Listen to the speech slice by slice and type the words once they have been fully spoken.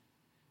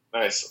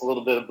Nice. A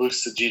little bit of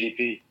boost to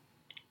GDP.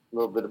 A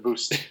little bit of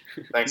boost.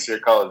 Thanks to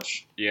your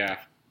college. Yeah,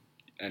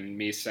 and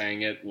me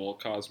saying it will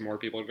cause more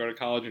people to go to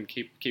college and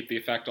keep the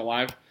effect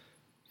alive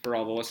for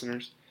all the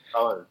listeners.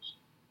 College.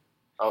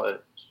 College.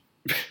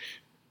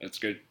 That's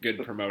good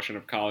promotion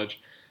of college.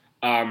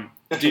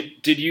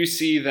 Did you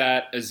see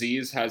that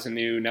Aziz has a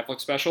new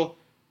Netflix special?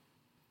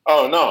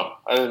 Oh no,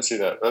 I didn't see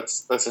that.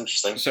 That's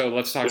interesting. So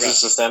let's talk Is about.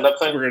 this a stand-up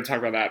thing? We're going to talk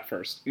about that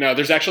first. No,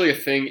 there's actually a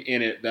thing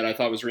in it that I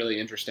thought was really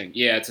interesting.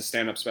 Yeah, it's a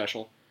stand-up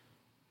special,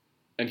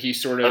 and he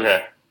sort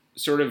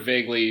of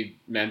vaguely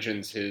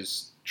mentions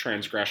his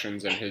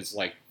transgressions and his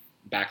like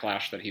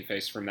backlash that he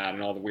faced from that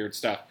and all the weird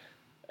stuff.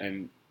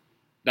 And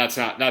that's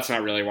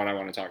not really what I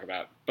want to talk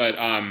about. But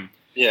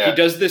he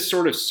does this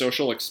sort of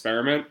social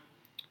experiment,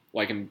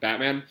 like in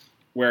Batman,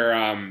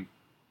 where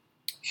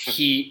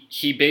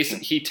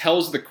he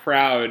tells the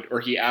crowd, or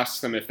he asks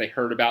them if they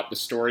heard about the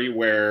story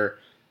where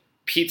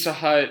Pizza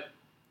Hut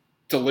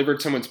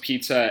delivered someone's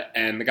pizza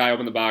and the guy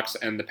opened the box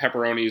and the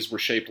pepperonis were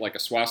shaped like a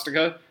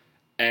swastika.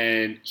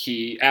 And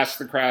he asked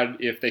the crowd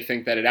if they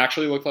think that it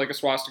actually looked like a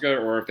swastika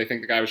or if they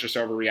think the guy was just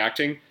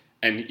overreacting.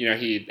 And,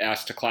 he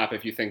asked to clap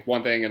if you think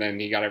one thing, and then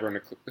he got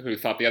everyone who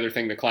thought the other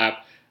thing to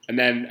clap. And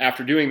then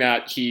after doing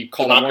that, he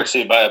called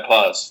democracy by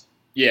applause.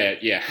 Yeah.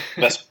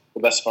 The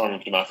best form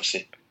of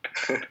democracy.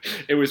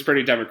 It was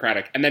pretty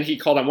democratic. And then he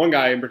called on one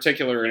guy in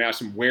particular and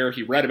asked him where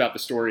he read about the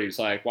story. He's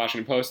like,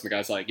 Washington Post. And the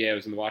guy's like, yeah, it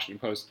was in the Washington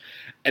Post.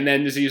 And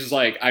then Aziz was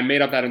like, I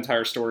made up that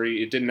entire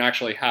story. It didn't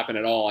actually happen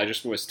at all. I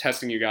just was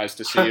testing you guys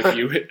to see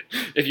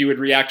if you would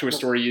react to a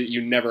story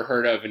you never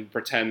heard of and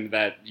pretend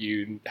that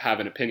you have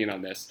an opinion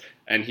on this.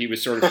 And he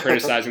was sort of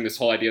criticizing this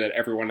whole idea that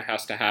everyone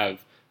has to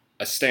have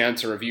a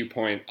stance or a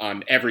viewpoint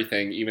on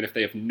everything, even if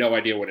they have no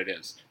idea what it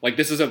is. Like,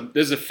 this is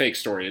a fake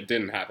story. It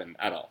didn't happen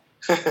at all.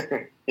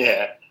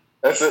 Yeah.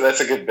 That's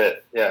a good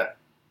bit. Yeah,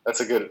 that's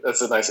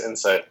a nice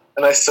insight,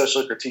 a nice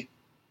social critique.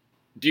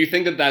 Do you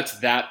think that that's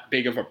that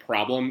big of a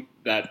problem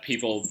that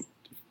people?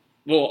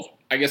 Well,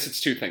 I guess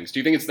it's two things. Do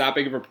you think it's that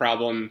big of a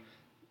problem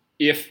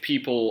if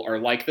people are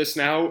like this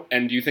now,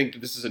 and do you think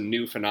that this is a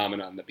new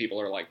phenomenon that people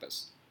are like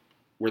this,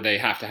 where they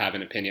have to have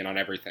an opinion on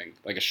everything,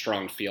 like a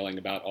strong feeling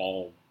about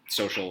all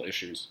social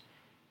issues?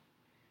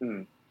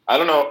 I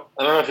don't know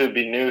if it would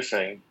be a new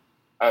thing,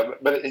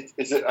 but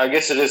I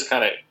guess it is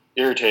kind of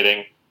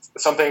irritating.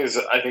 Some things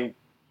I think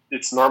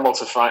it's normal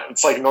to find.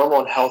 It's like normal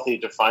and healthy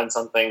to find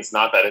some things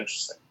not that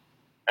interesting,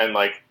 and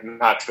like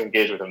not to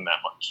engage with them that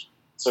much.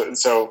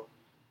 So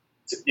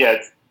yeah,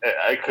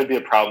 it could be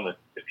a problem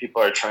if people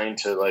are trying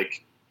to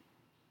like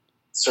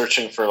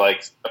searching for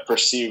like a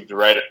perceived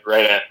right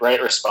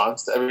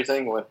response to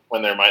everything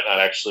when there might not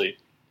actually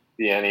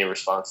be any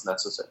response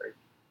necessary.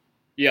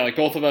 Yeah, like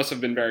both of us have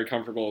been very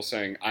comfortable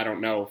saying, I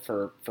don't know,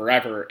 for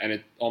forever, and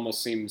it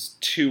almost seems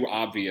too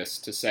obvious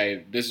to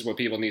say this is what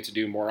people need to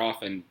do more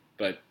often,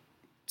 but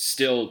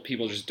still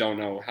people just don't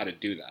know how to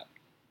do that.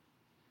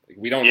 Like,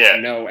 we don't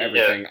know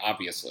everything,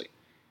 obviously.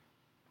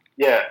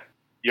 Yeah,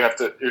 you're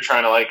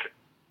trying to like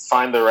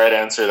find the right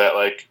answer that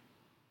like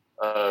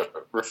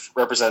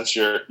represents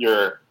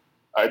your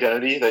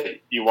identity that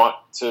you want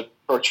to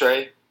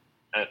portray,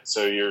 and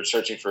so you're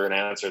searching for an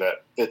answer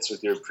that fits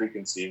with your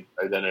preconceived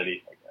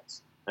identity.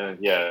 And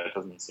yeah, it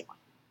doesn't seem like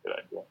a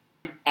good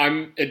idea.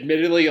 I'm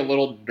admittedly a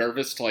little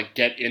nervous to like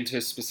get into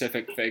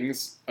specific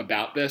things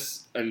about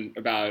this and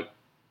about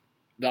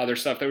the other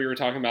stuff that we were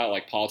talking about,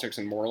 like politics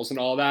and morals and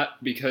all of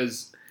that,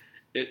 because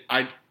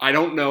I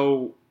don't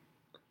know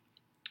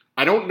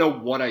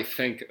what I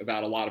think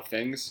about a lot of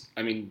things.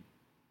 I mean,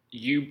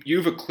 you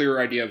have a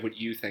clearer idea of what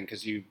you think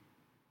because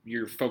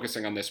you're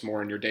focusing on this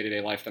more in your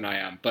day-to-day life than I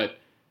am, but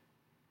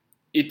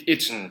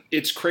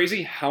it's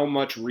crazy how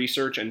much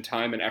research and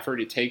time and effort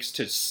it takes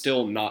to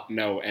still not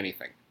know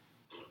anything.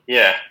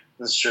 Yeah,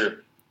 that's true.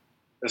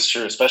 That's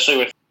true, especially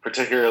with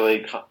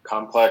particularly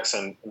complex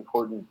and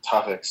important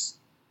topics.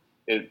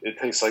 It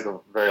takes like a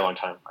very long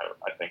time,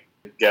 I think,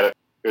 to get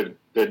a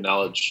good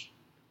knowledge,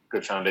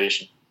 good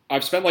foundation.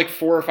 I've spent like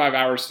 4 or 5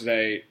 hours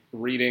today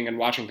reading and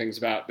watching things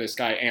about this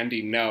guy,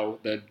 Andy Ngo,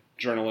 the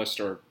journalist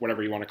or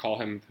whatever you want to call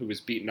him, who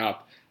was beaten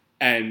up.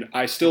 And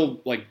I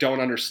still like don't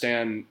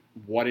understand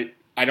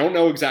I don't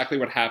know exactly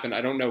what happened.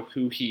 I don't know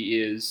who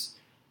he is.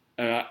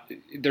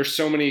 There's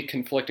so many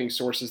conflicting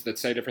sources that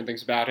say different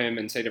things about him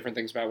and say different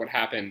things about what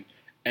happened.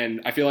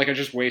 And I feel like I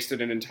just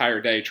wasted an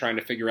entire day trying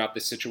to figure out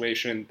this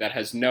situation that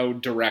has no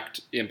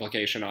direct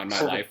implication on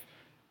my life.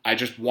 I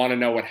just want to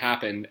know what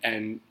happened.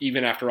 And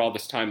even after all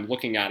this time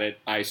looking at it,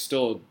 I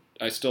still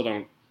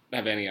don't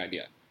have any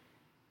idea.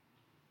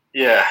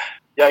 Yeah.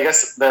 I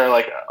guess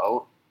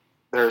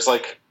there's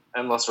like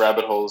endless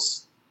rabbit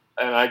holes.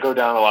 And I go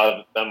down a lot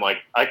of them. Like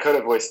I could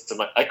have wasted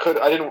I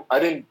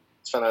didn't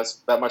spend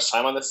that much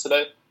time on this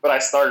today, but I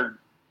started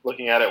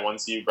looking at it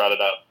once you brought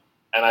it up,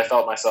 and I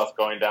felt myself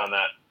going down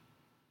that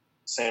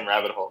same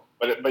rabbit hole.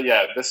 But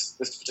yeah, this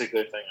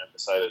particular thing, I've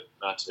decided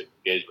not to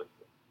engage with.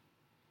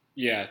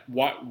 Yeah,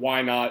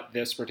 why not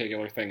this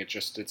particular thing?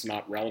 It's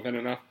not relevant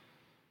enough.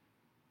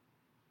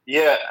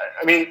 Yeah,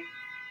 I mean,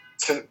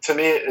 to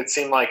me, it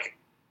seemed like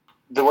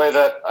the way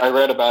that I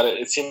read about it,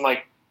 it seemed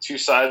like two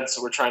sides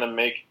were trying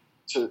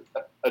to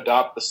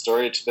adopt the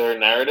story to their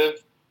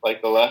narrative,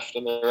 like the left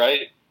and the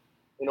right,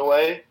 in a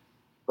way.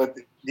 But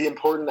the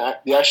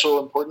actual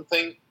important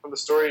thing from the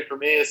story for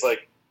me is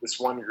like this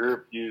one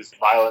group used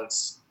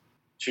violence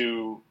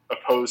to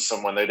oppose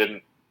someone they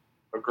didn't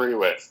agree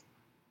with,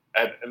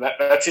 and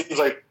that seems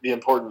like the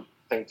important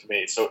thing to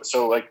me.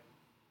 So like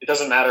it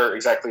doesn't matter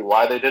exactly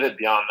why they did it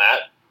beyond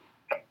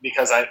that,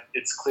 because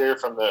it's clear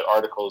from the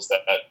articles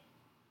that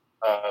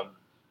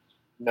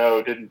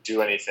No didn't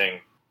do anything.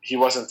 He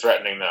wasn't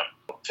threatening them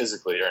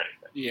physically or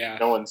anything. Yeah.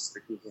 No one's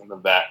accusing them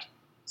of that.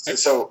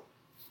 So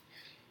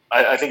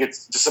I think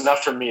it's just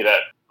enough for me that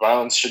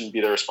violence shouldn't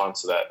be the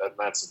response to that.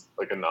 That's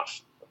like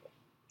enough.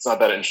 It's not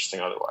that interesting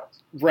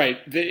otherwise.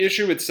 Right. The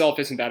issue itself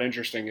isn't that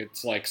interesting.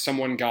 It's like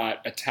someone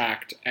got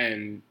attacked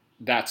and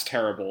that's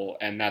terrible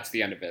and that's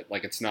the end of it.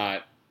 Like it's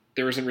not,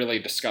 there isn't really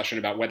a discussion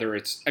about whether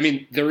it's, I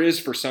mean, there is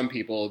for some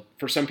people.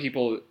 For some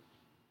people,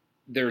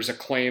 there's a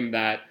claim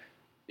that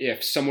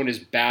if someone is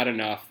bad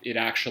enough, it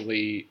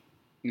actually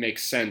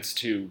makes sense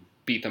to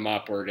beat them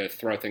up or to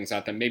throw things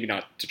at them. Maybe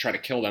not to try to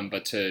kill them,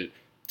 but to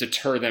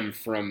deter them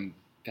from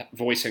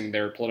voicing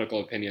their political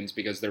opinions,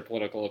 because their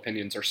political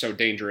opinions are so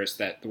dangerous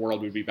that the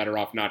world would be better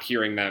off not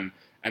hearing them,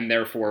 and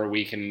therefore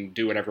we can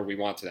do whatever we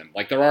want to them.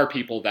 Like there are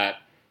people that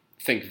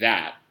think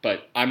that,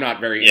 but I'm not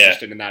very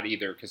interested in that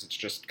either, because it's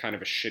just kind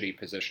of a shitty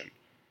position.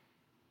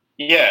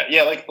 Yeah,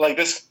 like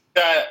this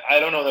guy, I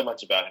don't know that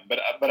much about him, but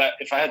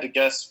if I had to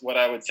guess what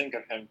I would think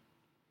of him,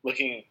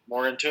 looking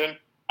more into him,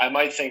 I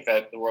might think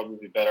that the world would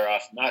be better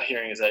off not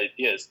hearing his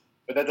ideas.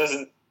 But that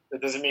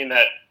doesn't mean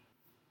that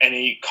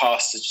any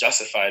cost is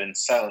justified in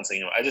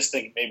silencing him. I just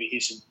think maybe he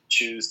should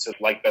choose to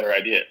like better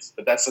ideas.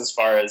 But that's as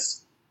far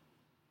as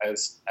I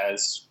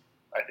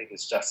think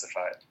is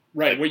justified.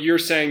 Right. Like, what you're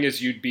saying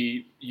is you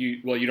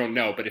don't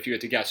know, but if you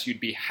had to guess, you'd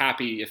be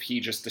happy if he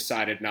just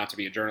decided not to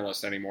be a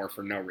journalist anymore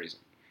for no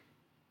reason.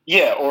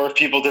 Yeah, or if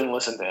people didn't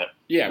listen to him.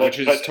 Yeah, which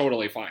is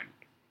totally fine.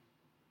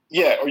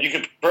 Yeah, or you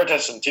could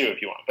protest him too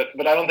if you want.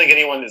 But I don't think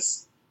anyone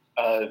is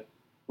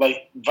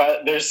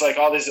there's like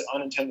all these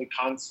unintended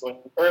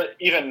consequences, or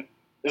even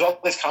there's all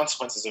these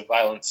consequences of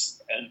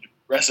violence and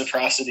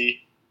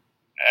reciprocity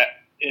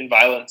in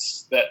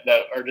violence that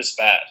are just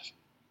bad.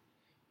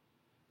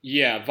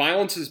 Yeah,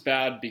 violence is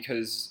bad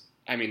because,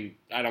 I mean,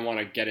 I don't want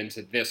to get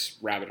into this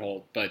rabbit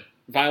hole, but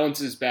violence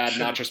is bad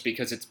not just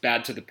because it's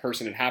bad to the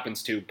person it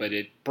happens to, but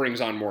it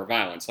brings on more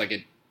violence. Like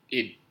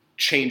it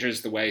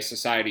changes the way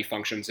society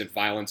functions. If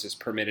violence is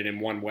permitted in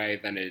one way,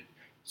 then it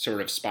sort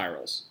of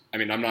spirals. I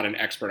mean, I'm not an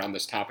expert on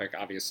this topic,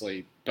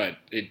 obviously, but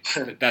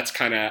that's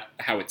kind of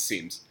how it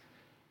seems.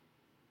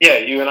 Yeah,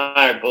 you and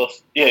I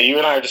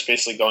are just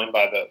basically going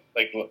by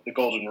the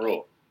golden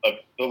rule of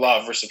the law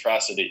of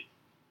reciprocity.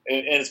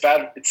 And it's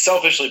bad. It's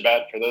selfishly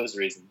bad for those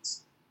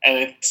reasons, and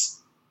it's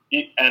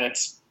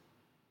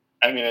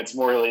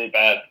morally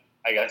bad,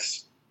 I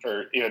guess,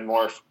 for even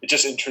more. It's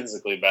just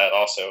intrinsically bad.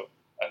 Also,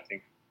 I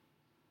think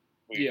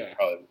we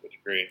probably would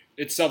agree.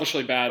 It's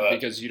selfishly bad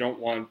because you don't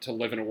want to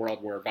live in a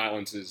world where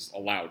violence is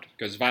allowed,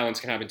 because violence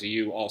can happen to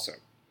you also.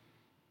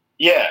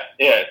 Yeah.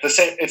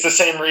 It's the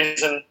same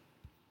reason.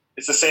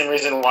 It's the same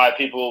reason why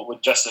people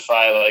would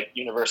justify like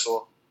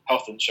universal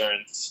health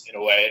insurance in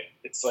a way.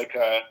 It's like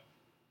a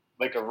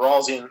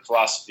Rawlsian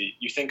philosophy.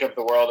 You think of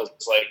the world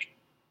as like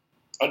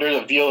under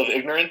the veil of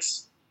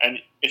ignorance, and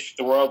if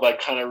the world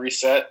like kind of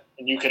reset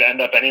and you could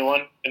end up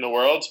anyone in the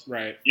world,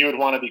 right? You'd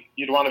want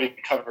to be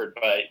covered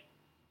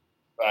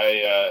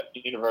by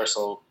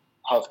universal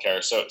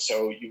healthcare.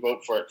 So you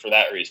vote for it for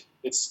that reason.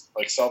 It's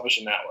like selfish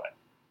in that way.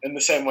 In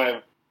the same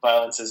way,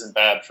 violence isn't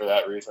bad for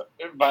that reason.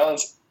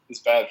 Violence is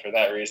bad for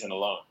that reason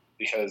alone,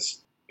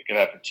 because it could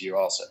happen to you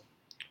also.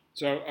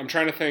 So I'm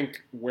trying to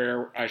think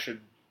what I should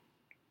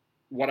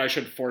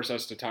force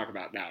us to talk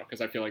about now,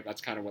 because I feel like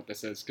that's kind of what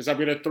this is. Because I'm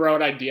going to throw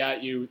an idea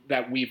at you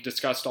that we've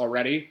discussed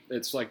already.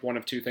 It's like one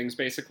of two things,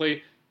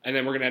 basically. And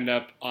then we're going to end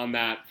up on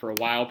that for a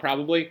while,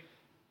 probably.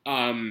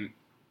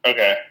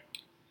 Okay.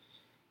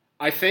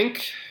 I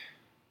think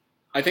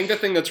the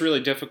thing that's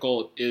really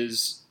difficult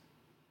is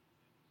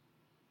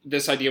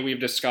this idea we've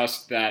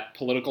discussed that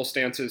political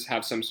stances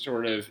have some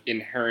sort of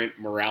inherent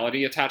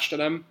morality attached to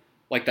them.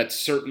 Like that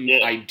certain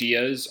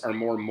ideas are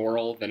more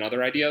moral than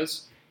other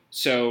ideas.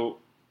 So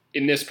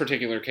in this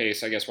particular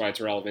case, I guess why it's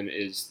relevant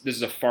is this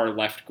is a far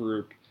left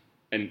group,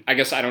 and I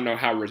guess I don't know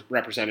how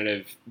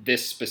representative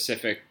this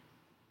specific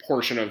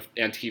portion of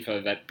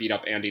Antifa that beat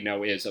up Andy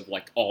Ngo is of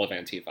like all of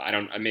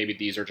Antifa. Maybe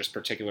these are just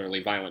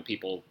particularly violent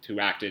people who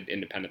acted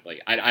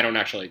independently. I don't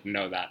actually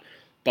know that,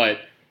 but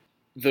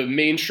the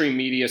mainstream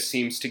media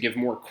seems to give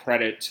more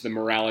credit to the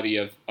morality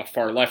of a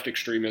far left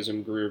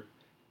extremism group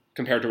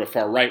compared to a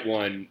far right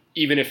one,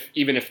 even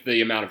if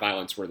the amount of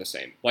violence were the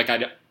same.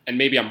 And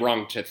maybe I'm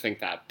wrong to think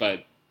that,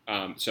 but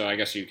so I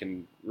guess you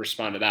can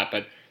respond to that.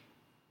 But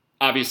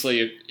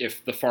obviously,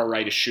 if the far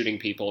right is shooting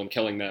people and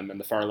killing them, and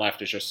the far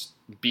left is just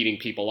beating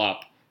people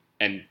up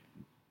and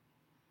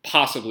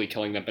possibly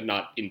killing them, but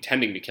not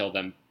intending to kill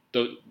them,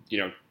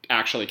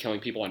 actually killing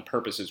people on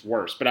purpose is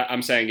worse. But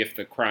I'm saying if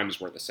the crimes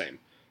were the same,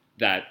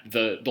 that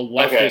the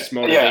leftist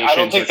motivations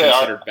are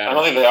considered better. I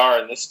don't think they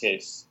are in this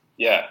case.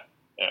 Yeah.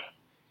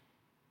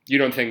 You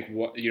don't think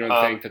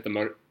think that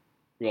the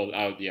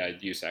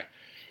you say.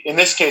 In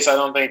this case, I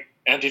don't think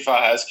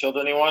Antifa has killed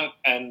anyone,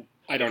 and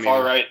the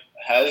far right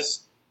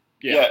has.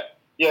 Yeah.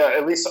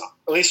 At least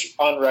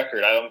on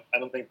record, I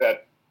don't think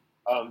that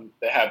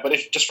they have. But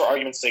if just for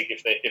argument's sake,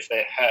 if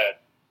they had,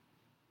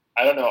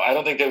 I don't know. I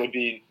don't think they would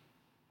be.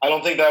 I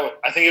don't think that.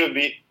 I think it would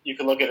be. You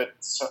could look at it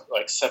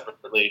like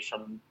separately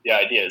from the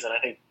ideas, and I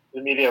think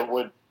the media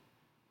would.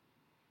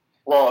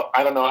 Well,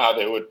 I don't know how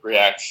they would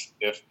react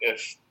if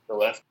the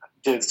left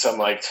did some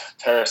like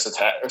terrorist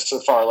attack, or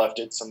the far left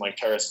did some like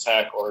terrorist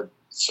attack, or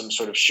some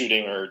sort of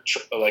shooting, or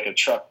like a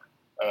truck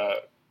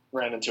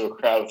ran into a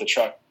crowd with a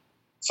truck,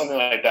 something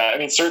like that. I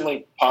mean,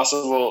 certainly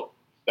possible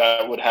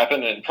that would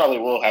happen, and probably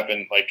will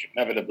happen, like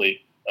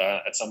inevitably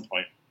at some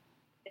point.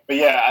 But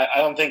yeah,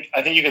 I think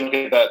you can look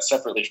at that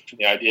separately from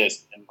the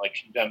ideas and like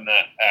condemn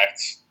that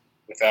act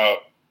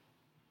without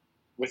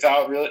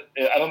really.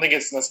 I don't think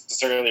it's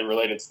necessarily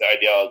related to the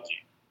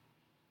ideology.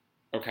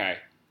 Okay.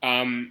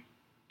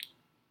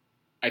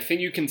 I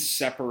think you can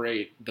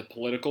separate the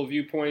political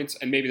viewpoints,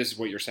 and maybe this is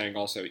what you're saying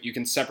also. You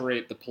can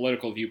separate the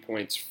political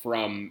viewpoints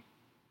from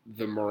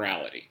the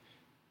morality.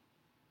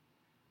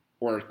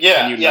 Or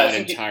can you not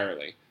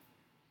entirely?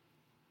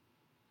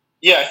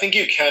 I think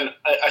you can.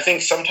 I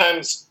think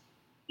sometimes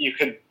you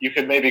could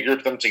maybe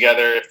group them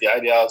together if the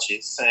ideology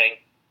is saying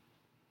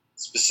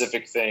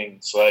specific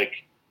things,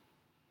 like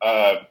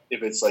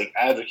if it's like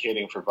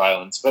advocating for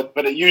violence, but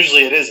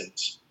usually it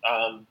isn't.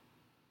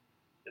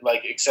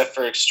 Like except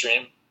for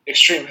extreme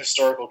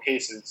historical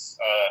cases,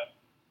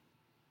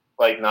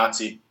 like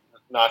Nazi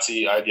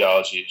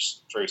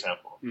ideologies, for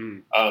example,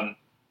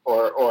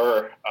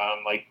 or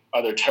like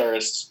other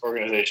terrorist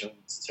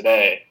organizations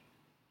today.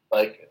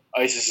 Like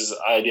ISIS's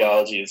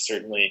ideology is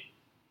certainly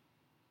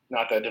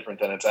not that different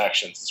than its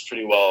actions. It's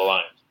pretty well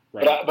aligned.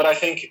 Right. But I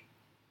think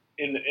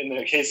in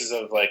the cases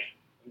of like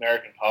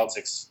American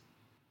politics,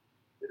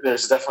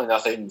 there's definitely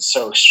nothing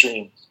so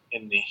extreme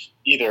in the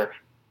either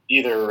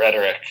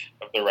rhetoric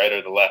of the right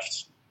or the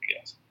left, I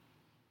guess.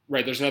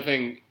 Right. There's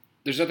nothing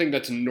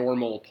that's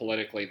normal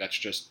politically that's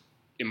just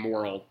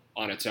immoral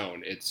on its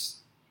own.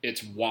 It's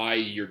why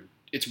you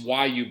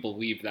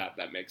believe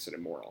that makes it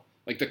immoral.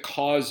 Like the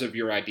cause of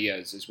your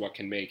ideas is what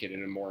can make it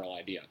an immoral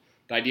idea.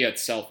 The idea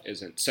itself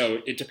isn't.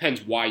 So it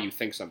depends why you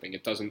think something.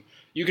 It doesn't.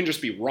 You can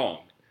just be wrong.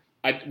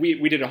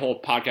 We did a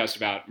whole podcast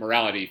about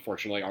morality,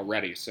 fortunately,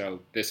 already. So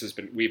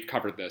we've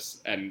covered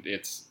this, and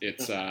it's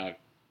I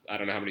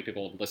don't know how many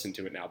people have listened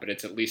to it now, but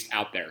it's at least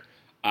out there.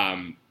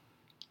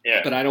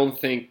 But I don't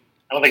think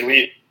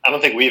we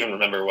even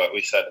remember what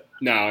we said.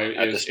 No,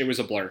 it was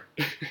a blur.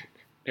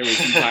 It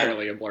was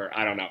entirely a blur.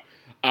 I don't know.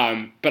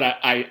 But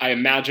I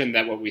imagine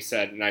that what we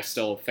said, and I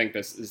still think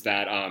this, is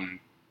that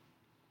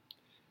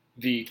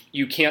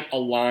you can't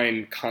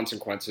align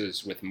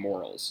consequences with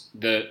morals.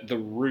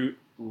 The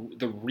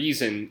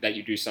reason that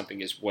you do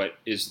something is what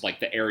is like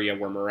the area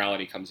where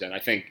morality comes in. I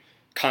think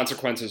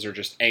consequences are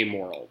just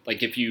amoral.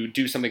 Like if you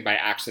do something by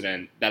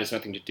accident, that has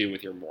nothing to do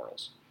with your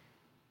morals.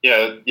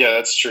 Yeah,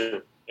 that's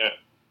true.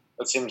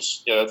 That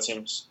seems.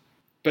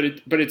 But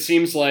it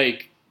seems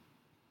like,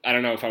 I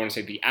don't know if I want to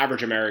say the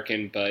average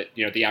American, but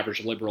the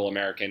average liberal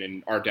American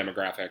in our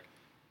demographic,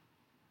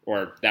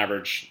 or the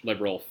average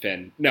liberal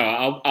Finn.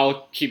 No,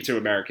 I'll keep to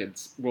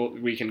Americans.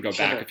 We can go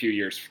back a few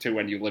years to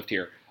when you lived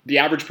here. The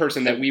average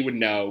person that we would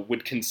know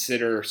would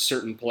consider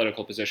certain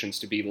political positions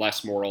to be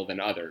less moral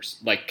than others.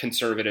 Like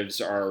conservatives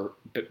are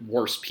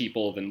worse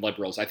people than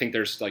liberals. I think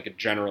there's like a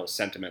general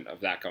sentiment of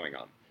that going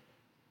on.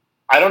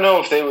 I don't know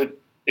if they would.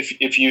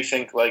 If you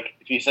think,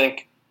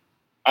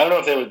 I don't know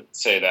if they would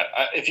say that.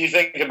 If you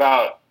think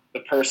about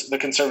the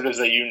conservatives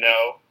that you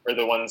know,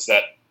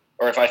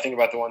 or if I think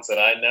about the ones that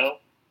I know,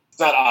 it's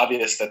not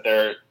obvious that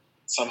they're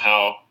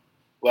somehow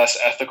less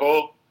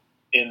ethical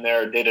in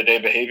their day-to-day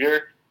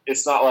behavior.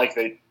 It's not like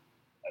they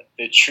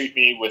treat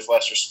me with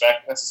less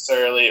respect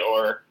necessarily,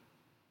 or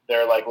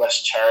they're like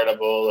less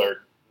charitable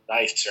or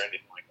nice or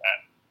anything like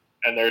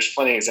that. And there's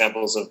plenty of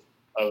examples of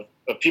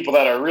people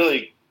that are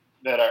really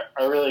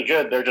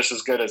good. They're just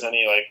as good as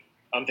any, like,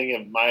 I'm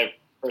thinking of my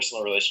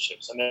personal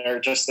relationships, and I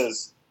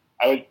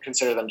would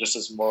consider them just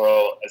as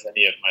moral as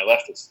any of my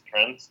leftist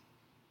friends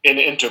in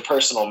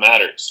interpersonal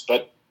matters.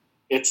 But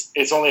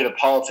it's only the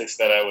politics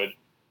that I would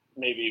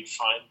maybe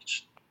find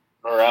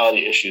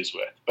morality issues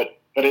with.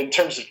 But in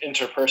terms of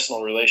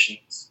interpersonal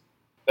relations,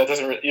 you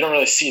don't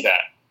really see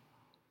that.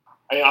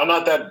 I mean, I'm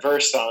not that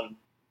versed on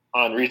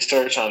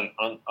research on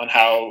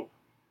how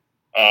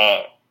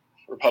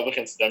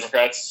Republicans and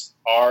Democrats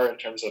are in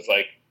terms of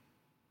like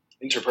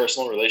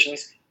interpersonal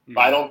relations. Mm-hmm.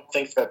 But I don't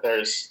think that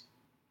there's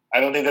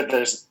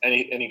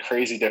any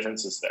crazy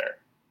differences there.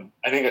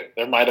 I think that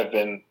there might have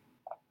been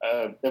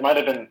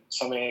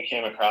something I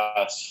came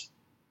across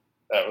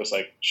that was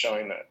like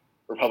showing that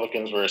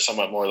Republicans were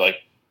somewhat more like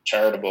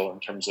charitable in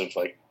terms of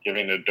like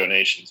giving their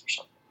donations or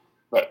something.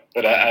 But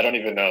I don't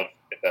even know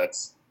if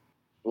that's.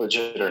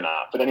 legit or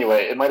not. But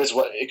anyway, it might as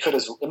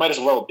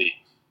well be.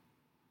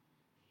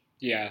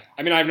 Yeah,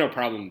 I mean, I have no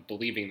problem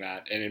believing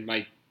that, and it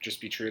might just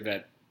be true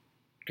that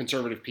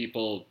conservative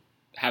people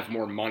have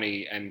more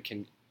money and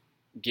can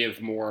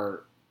give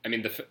more. I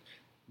mean,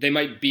 they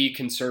might be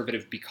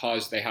conservative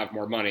because they have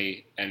more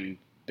money and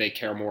they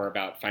care more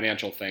about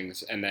financial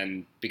things, and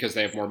then because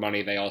they have more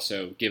money, they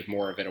also give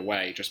more of it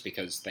away just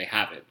because they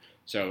have it.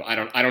 So I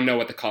don't know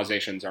what the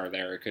causations are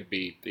there. It could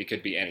be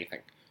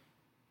anything.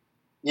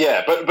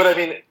 Yeah, but I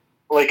mean,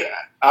 like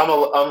I'm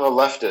a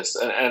leftist,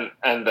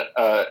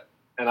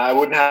 and I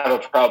wouldn't have a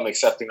problem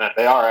accepting that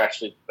they are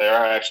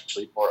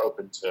actually more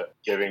open to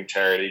giving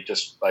charity,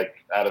 just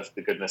like out of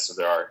the goodness of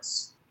their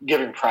hearts,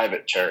 giving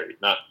private charity,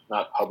 not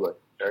public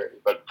charity,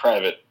 but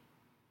private.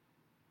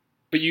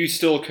 But you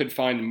still could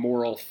find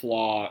moral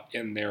flaw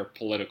in their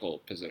political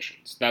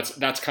positions.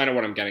 That's kind of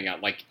what I'm getting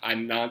at. Like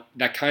I'm not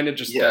that kind of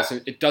just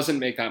doesn't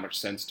make that much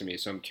sense to me.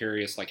 So I'm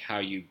curious like how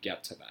you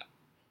get to that.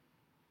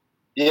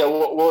 Yeah,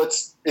 well,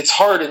 it's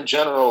hard in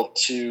general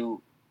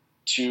to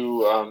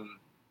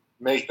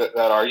make that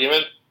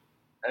argument,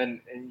 and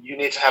you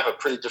need to have a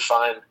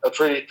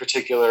pretty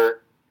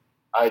particular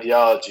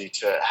ideology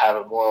to have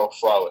a moral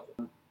flaw with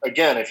it.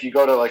 Again, if you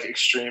go to like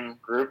extreme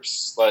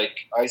groups like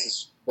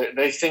ISIS,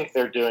 they think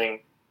they're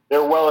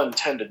well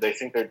intended. They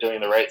think they're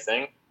doing the right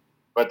thing,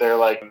 but they're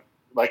like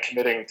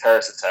committing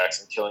terrorist attacks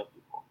and killing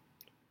people.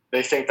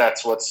 They think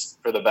that's what's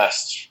for the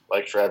best,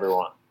 like for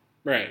everyone.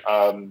 Right.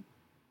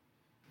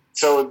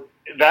 So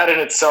that in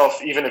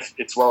itself, even if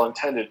it's well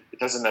intended, it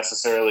doesn't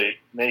necessarily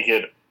make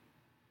it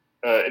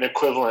an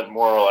equivalent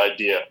moral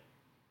idea.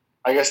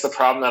 I guess the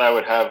problem that I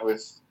would have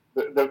with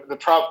the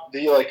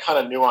like kind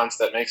of nuance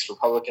that makes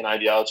Republican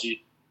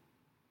ideology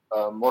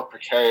more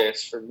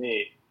precarious for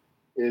me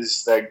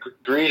is that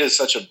greed is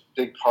such a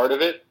big part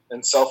of it,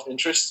 and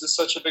self-interest is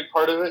such a big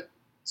part of it.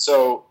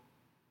 So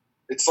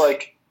it's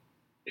like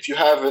if you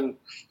have an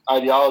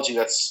ideology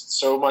that's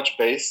so much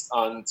based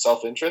on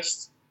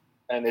self-interest,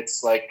 and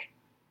it's like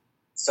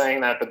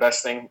saying that the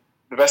best thing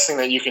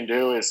that you can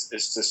do is to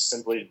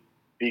simply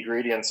be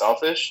greedy and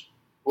selfish,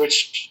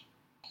 which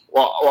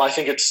I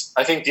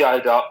think the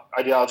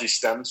ideology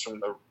stems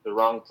from the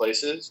wrong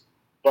places,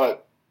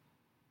 but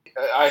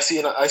I see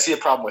a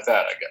problem with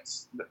that. I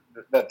guess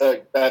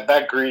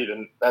that greed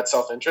and that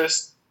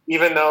self-interest,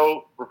 even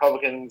though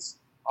Republicans,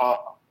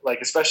 like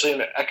especially in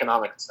the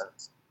economic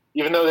sense,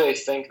 even though they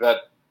think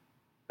that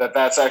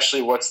that's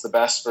actually what's the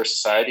best for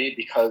society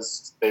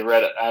because they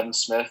read Adam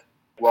Smith,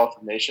 Wealth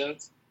of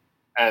Nations,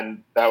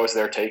 and that was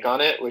their take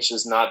on it, which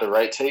is not the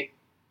right take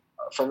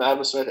from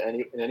Adam Smith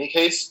in any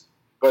case.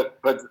 But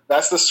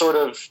that's the sort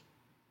of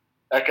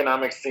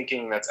economic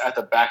thinking that's at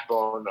the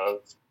backbone of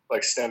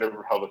like standard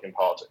Republican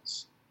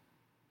politics,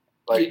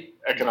 like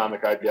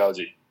economic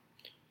ideology.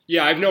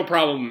 Yeah, I have no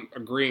problem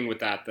agreeing with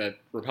that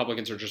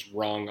Republicans are just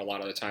wrong a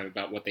lot of the time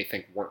about what they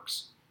think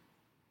works.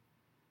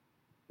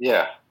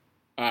 Yeah.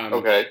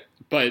 Okay.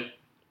 But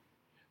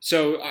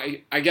so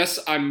I guess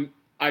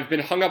I've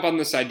been hung up on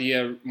this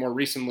idea more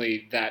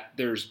recently that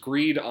there's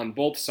greed on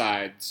both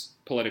sides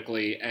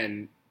politically,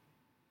 and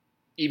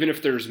even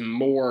if there's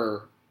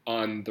more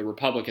on the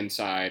Republican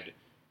side,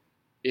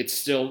 it's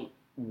still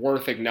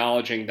worth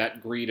acknowledging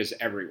that greed is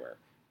everywhere.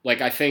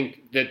 Like, I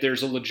think that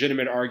there's a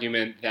legitimate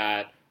argument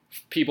that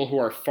people who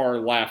are far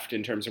left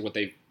in terms of what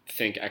they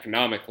think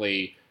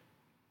economically,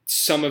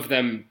 some of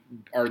them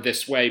are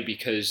this way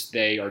because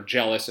they are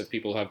jealous of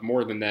people who have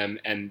more than them,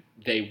 and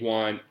they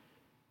want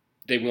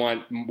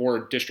more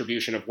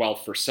distribution of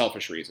wealth for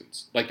selfish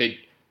reasons. Like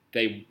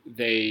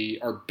they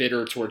are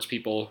bitter towards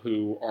people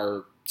who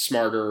are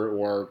smarter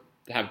or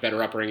have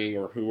better upbringing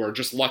or who are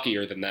just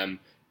luckier than them,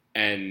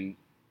 and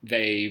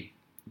they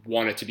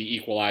want it to be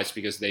equalized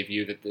because they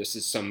view that this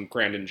is some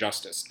grand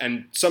injustice.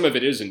 And some of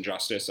it is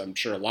injustice, I'm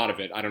sure a lot of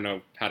it. I don't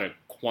know how to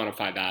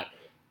quantify that.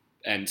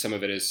 And some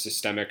of it is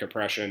systemic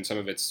oppression, some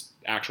of it's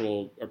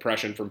actual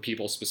oppression from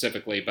people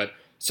specifically, but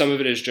some of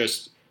it is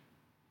just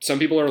some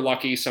people are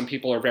lucky, some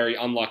people are very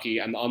unlucky,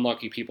 and the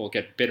unlucky people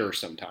get bitter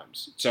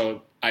sometimes.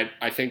 So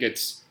I think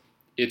it's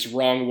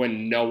wrong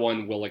when no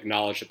one will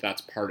acknowledge that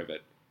that's part of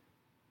it.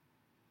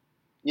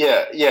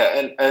 Yeah,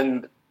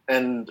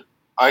 and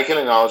I can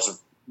acknowledge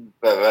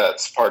that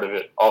that's part of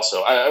it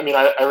also. I mean,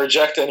 I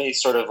reject any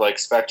sort of like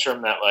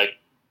spectrum that like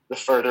the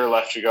further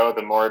left you go,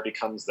 the more it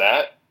becomes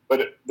that.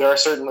 But there are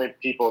certainly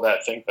people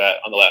that think that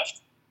on the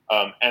left,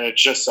 and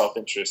it's just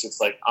self-interest.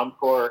 It's like I'm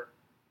poor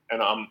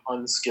and I'm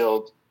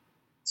unskilled,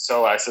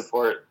 so I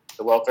support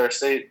the welfare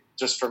state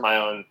just for my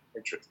own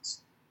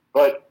interests.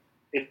 But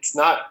it's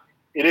not.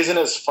 It isn't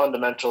as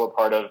fundamental a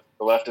part of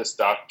the leftist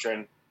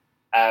doctrine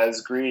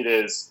as greed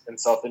is and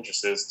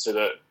self-interest is to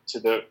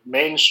the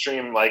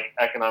mainstream like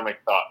economic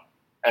thought.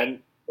 And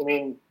I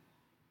mean,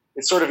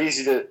 it's sort of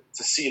easy to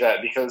see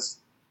that because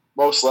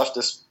most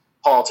leftist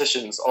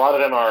politicians, a lot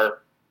of them are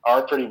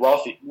pretty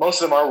wealthy.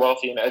 Most of them are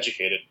wealthy and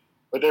educated,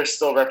 but they're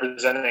still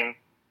representing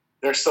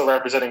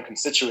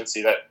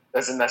constituency that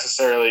doesn't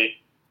necessarily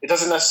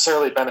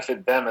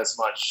benefit them as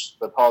much,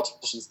 the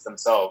politicians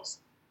themselves,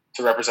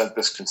 to represent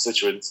this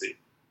constituency.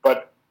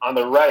 But on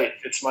the right,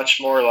 it's much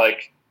more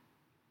like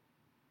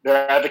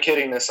they're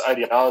advocating this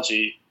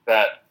ideology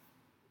that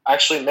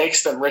actually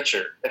makes them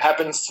richer. It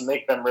happens to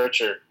make them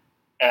richer,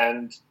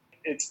 and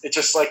it's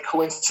just like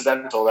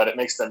coincidental that it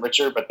makes them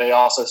richer. But they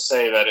also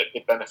say that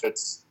it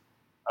benefits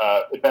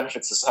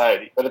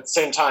society. But at the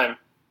same time,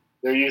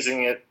 they're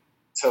using it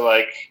to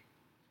like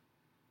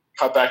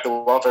cut back the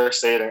welfare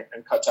state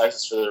and cut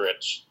taxes for the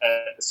rich.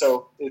 And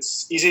so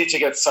it's easy to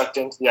get sucked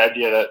into the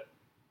idea that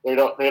they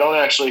don't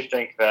actually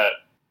think that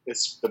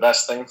it's the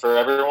best thing for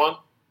everyone.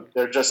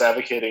 They're just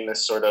advocating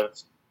this sort of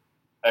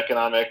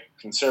economic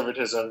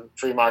conservatism,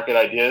 free market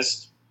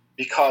ideas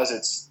because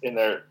it's in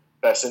their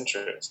best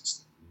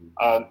interest.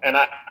 And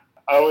I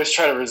always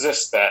try to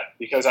resist that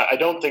because I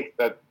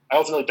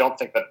ultimately don't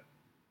think that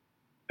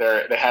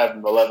they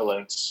have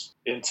malevolent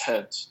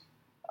intent.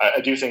 I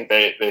do think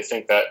they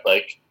think that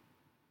like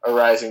a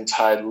rising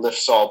tide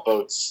lifts all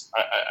boats.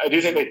 I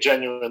do think they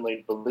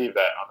genuinely believe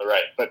that on the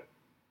right, but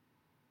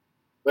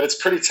it's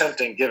pretty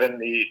tempting given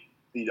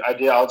the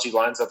ideology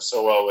lines up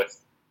so well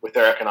with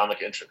their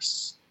economic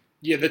interests.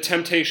 Yeah, the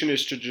temptation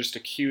is to just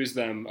accuse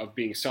them of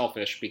being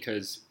selfish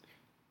because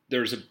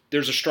there's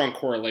a strong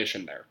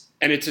correlation there.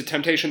 And it's a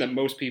temptation that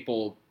most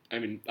people, I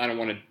mean, I don't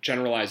want to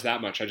generalize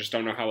that much. I just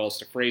don't know how else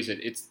to phrase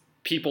it.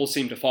 People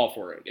seem to fall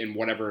for it in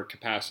whatever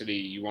capacity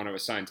you want to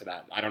assign to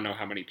that. I don't know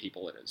how many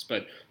people it is,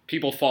 but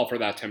people fall for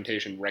that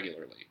temptation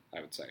regularly,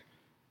 I would say.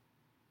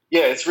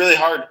 Yeah, it's really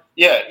hard.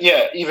 Yeah.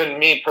 Even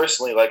me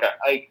personally, like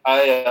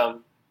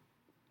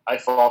I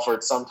fall for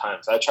it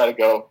sometimes. I try to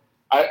go.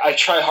 I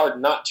try hard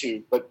not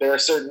to, but there are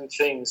certain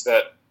things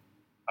that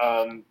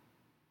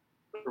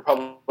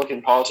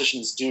Republican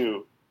politicians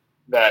do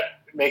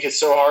that make it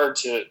so hard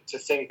to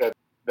think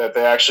that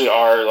they actually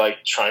are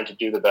like trying to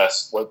do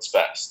what's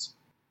best.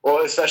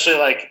 Well, especially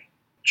like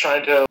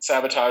trying to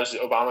sabotage the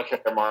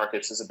Obamacare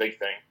markets is a big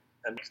thing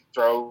and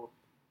throw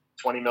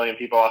 20 million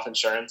people off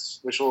insurance,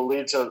 which will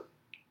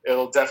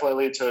it'll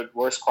definitely lead to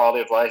worse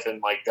quality of life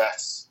and like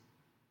deaths.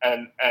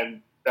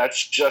 And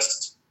that's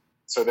just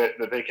so that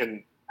they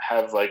can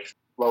have like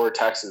lower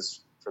taxes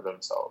for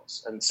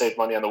themselves and save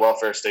money on the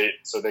welfare state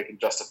so they can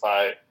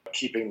justify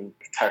keeping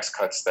tax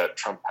cuts that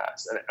Trump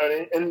passed.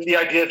 And the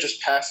idea of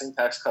just passing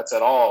tax cuts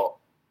at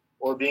all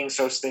or being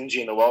so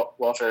stingy in the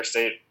welfare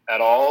state at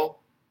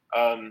all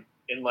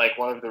in like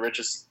one of the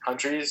richest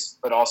countries,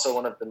 but also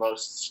one of the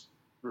most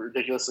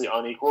ridiculously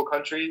unequal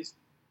countries,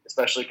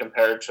 especially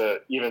compared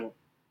to even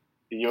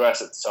the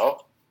U.S.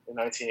 itself in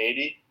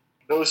 1980.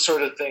 Those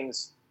sort of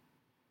things,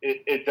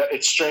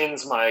 it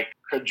strains my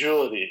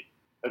credulity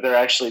that they're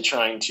actually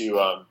trying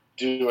to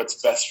do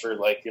what's best for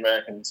like the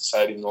American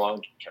society in the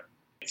long term.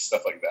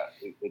 Stuff like that.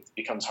 It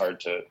becomes hard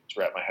to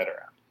wrap my head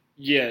around.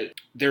 Yeah,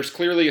 there's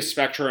clearly a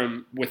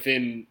spectrum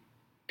within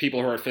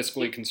people who are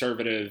fiscally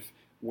conservative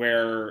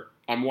where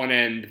on one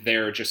end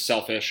they're just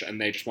selfish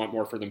and they just want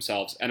more for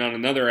themselves, and on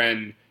another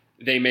end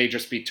they may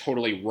just be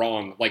totally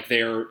wrong. Like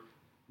they're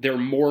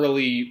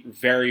morally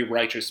very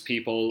righteous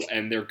people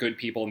and they're good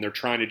people and they're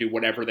trying to do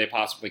whatever they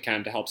possibly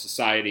can to help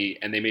society,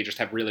 and they may just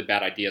have really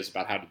bad ideas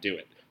about how to do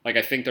it. Like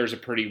I think there's a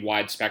pretty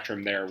wide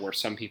spectrum there where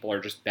some people are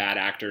just bad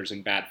actors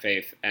in bad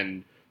faith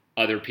and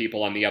other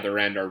people on the other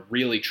end are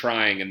really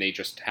trying and they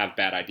just have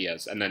bad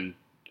ideas. And then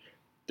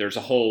there's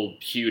a whole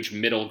huge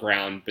middle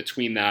ground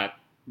between that,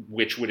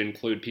 which would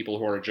include people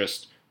who are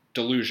just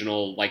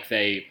delusional, like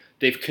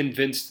they've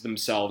convinced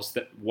themselves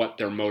that what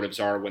their motives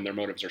are when their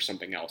motives are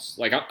something else.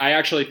 Like I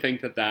actually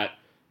think that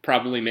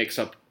probably makes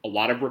up a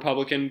lot of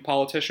Republican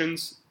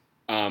politicians,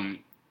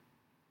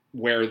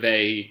 where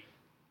they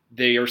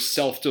are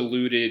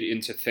self-deluded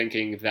into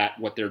thinking that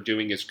what they're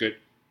doing is good,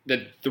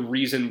 that the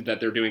reason that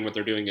they're doing what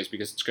they're doing is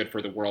because it's good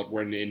for the world,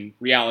 when in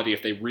reality,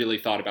 if they really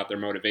thought about their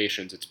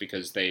motivations, it's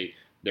because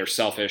they're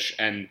selfish.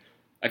 And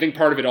I think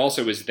part of it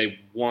also is they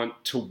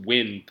want to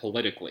win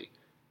politically.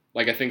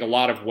 Like I think a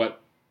lot of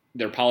what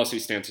their policy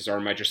stances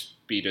are might just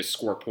be to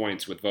score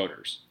points with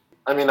voters.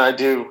 I mean, I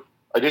do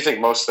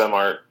think most of them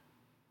are.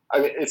 I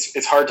mean,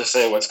 it's hard to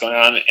say what's going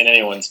on in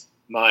anyone's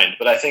mind,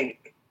 but I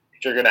think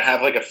if you're going to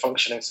have like a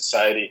functioning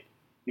society,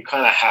 you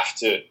kind of have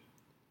to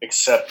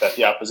accept that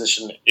the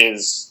opposition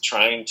is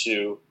trying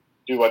to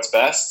do what's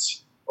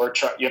best, or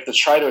you have to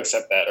try to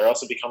accept that, or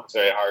else it becomes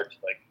very hard to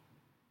like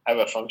have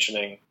a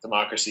functioning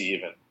democracy,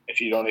 even if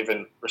you don't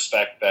even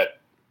respect that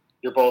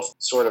you're both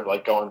sort of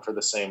like going for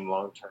the same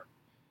long-term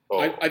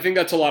goal. I think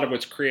that's a lot of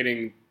what's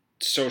creating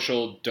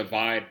social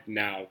divide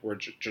now. We're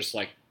just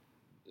like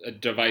a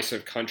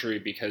divisive country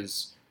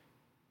because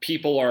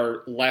people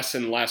are less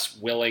and less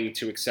willing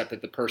to accept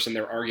that the person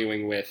they're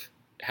arguing with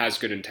has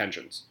good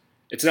intentions.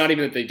 It's not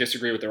even that they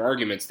disagree with their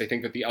arguments. They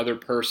think that the other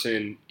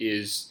person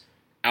is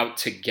out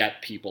to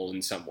get people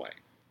in some way.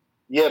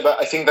 Yeah,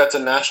 but I think that's a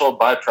natural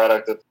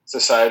byproduct of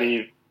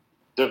society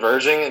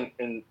diverging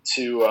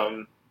into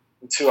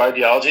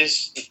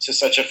ideologies to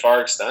such a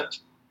far extent.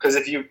 Because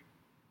if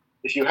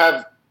you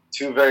have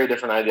two very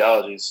different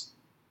ideologies,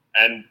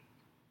 and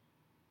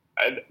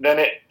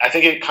then I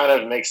think it kind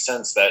of makes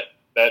sense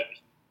that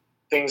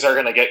things are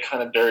going to get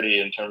kind of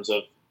dirty in terms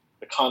of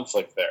the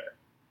conflict there.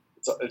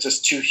 it's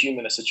just too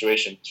human a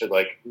situation to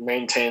like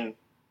maintain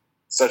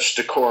such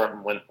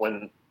decorum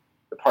when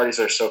the parties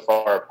are so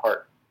far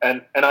apart.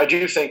 And I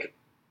do think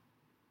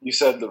you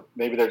said that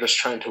maybe they're just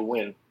trying to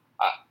win.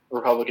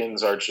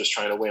 Republicans are just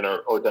trying to win,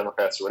 or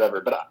Democrats or whatever.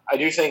 But I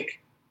do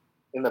think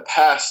in the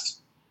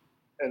past,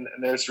 and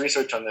there's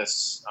research on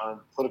this,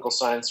 political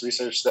science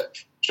research that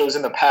shows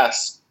in the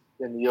past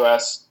in the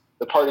U.S.,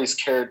 the parties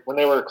cared, when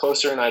they were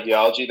closer in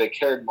ideology, they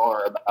cared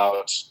more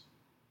about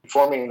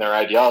forming their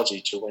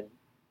ideology to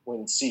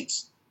win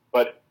seats.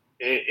 But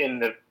in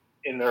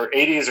their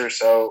 80s or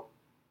so,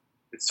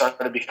 it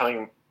started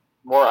becoming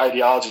more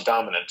ideology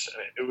dominant.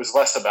 It was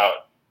less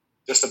about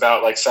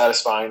like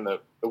satisfying the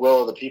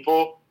will of the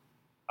people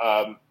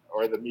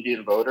or the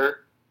median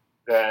voter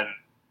than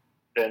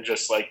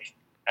just like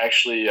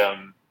actually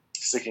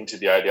sticking to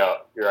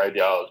your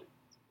ideology.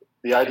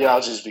 The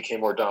ideologies became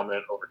more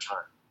dominant over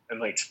time, and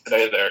like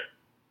today,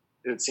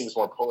 it seems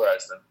more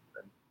polarized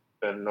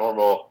than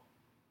normal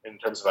in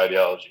terms of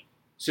ideology.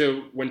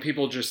 So when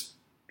people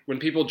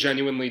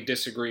genuinely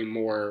disagree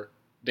more,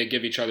 they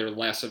give each other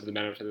less of the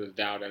benefit of the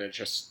doubt, and it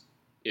just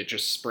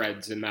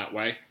spreads in that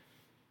way.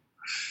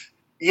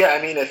 Yeah,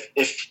 I mean,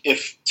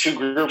 if two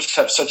groups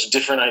have such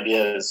different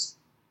ideas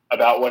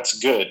about what's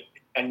good,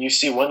 and you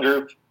see one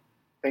group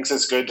thinks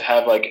it's good to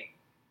have like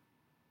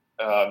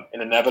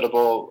an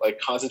inevitable like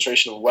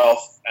concentration of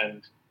wealth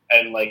and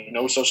like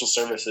no social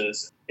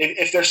services,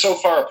 if they're so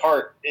far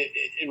apart,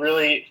 it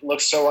really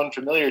looks so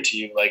unfamiliar to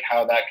you, like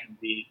how that can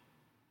be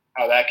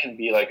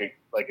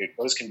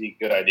those can be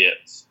good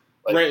ideas,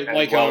 right?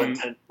 Like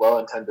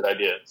well-intended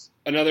ideas.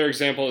 Another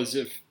example is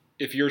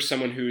if you're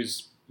someone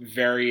who's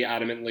very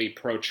adamantly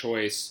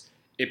pro-choice,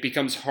 it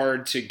becomes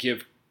hard to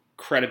give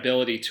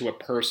credibility to a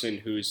person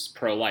who's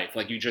pro-life.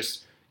 Like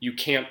you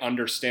can't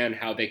understand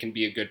how they can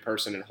be a good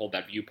person and hold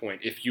that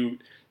viewpoint.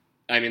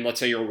 Let's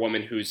say you're a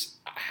woman who's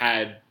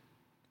had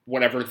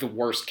whatever the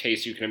worst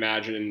case you can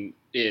imagine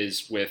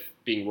is with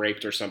being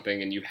raped or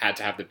something, and you had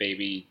to have the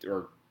baby,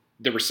 or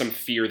there was some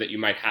fear that you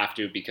might have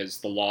to because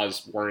the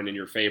laws weren't in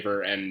your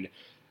favor, and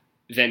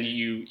then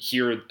you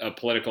hear a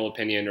political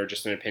opinion or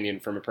just an opinion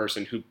from a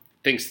person who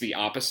thinks the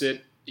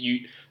opposite.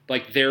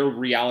 Their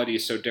reality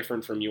is so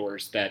different from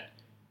yours that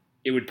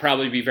it would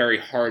probably be very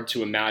hard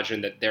to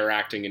imagine that they're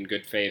acting in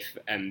good faith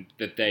and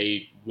that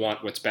they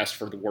want what's best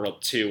for the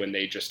world too, and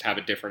they just have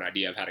a different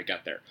idea of how to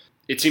get there.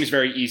 It seems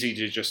very easy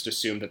to just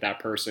assume that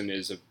person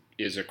is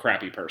a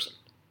crappy person.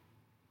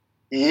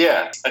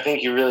 Yeah, I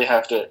think you really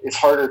have to. It's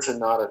harder to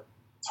not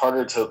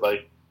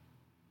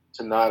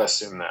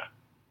assume that,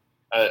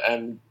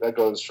 and that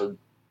goes for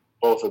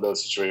both of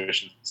those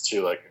situations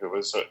too. Like if it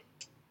was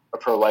a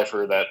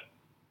pro-lifer that,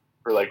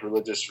 for like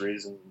religious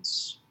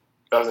reasons,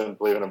 doesn't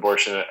believe in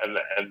abortion,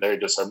 and they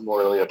just are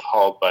morally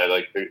appalled by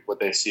like what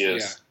they see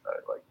as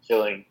like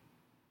killing,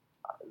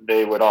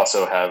 they would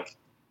also have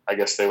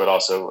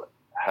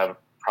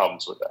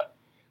problems with that.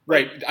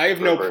 Right. I have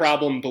no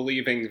problem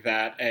believing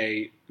that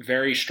a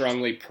very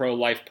strongly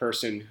pro-life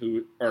person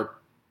who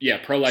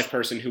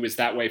is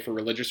that way for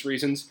religious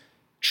reasons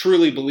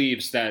truly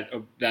believes that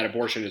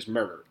abortion is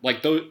murder.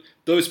 Like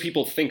those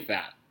people think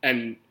that.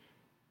 And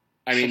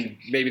I mean,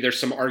 maybe there's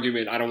some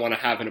argument. I don't want to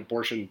have an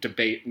abortion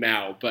debate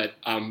now, but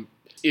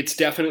it's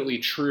definitely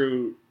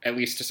true, at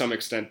least to some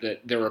extent,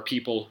 that there are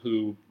people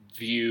who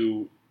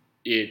view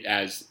it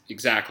as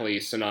exactly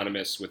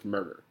synonymous with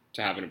murder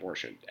to have an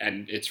abortion,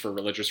 and it's for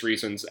religious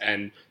reasons.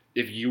 And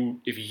if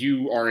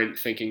you aren't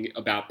thinking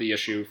about the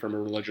issue from a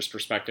religious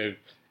perspective,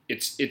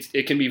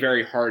 it can be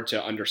very hard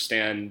to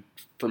understand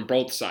from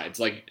both sides.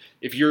 Like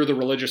if you're the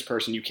religious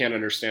person, you can't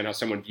understand how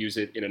someone views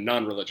it in a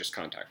non-religious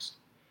context.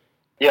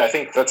 Yeah, I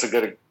think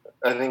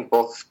I think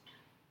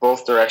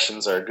both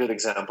directions are a good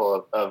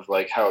example of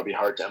like how it'd be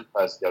hard to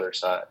empathize with the other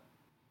side.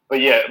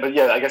 But yeah,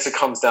 I guess it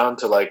comes down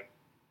to like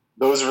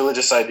those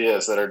religious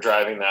ideas that are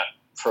driving that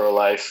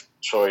pro-life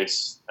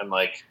choice and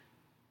like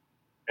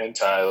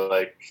anti,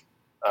 like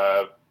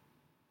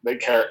they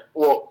care.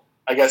 Well,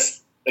 I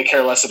guess they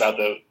care less about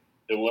the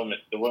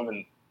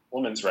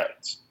woman's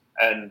rights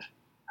and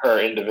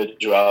her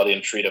individuality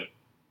and freedom,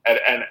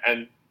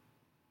 and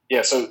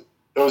yeah. So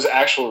those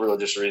actual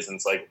religious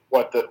reasons, like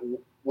what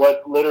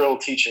literal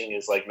teaching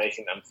is like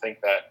making them think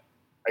that,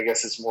 I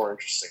guess is more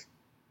interesting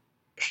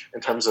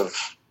in terms of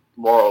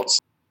morals.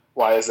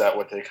 Why is that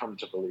what they come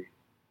to believe?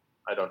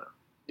 I don't know.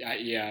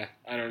 Yeah,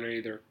 I don't know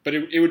either. But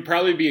it would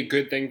probably be a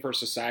good thing for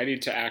society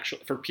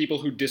for people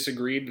who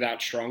disagreed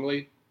that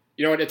strongly.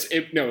 You know what?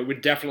 It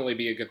would definitely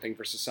be a good thing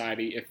for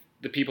society if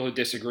the people who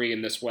disagree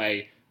in this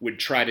way would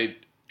try to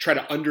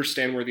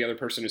understand where the other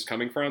person is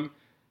coming from,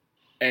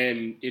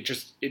 and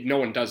no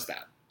one does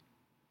that.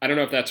 I don't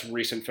know if that's a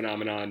recent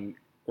phenomenon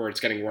or it's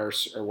getting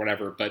worse or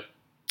whatever, but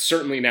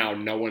certainly now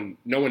no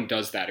one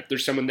does that. If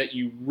there's someone that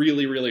you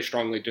really, really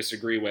strongly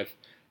disagree with,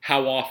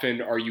 how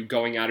often are you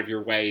going out of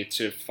your way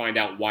to find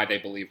out why they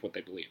believe what they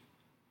believe?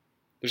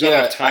 There's not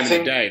enough time in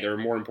the day. There are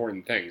more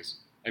important things.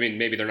 I mean,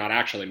 maybe they're not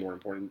actually more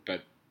important,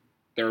 but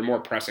there are more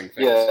pressing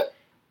things. Yeah.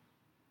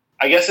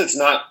 I guess it's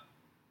not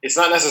it's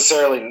not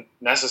necessarily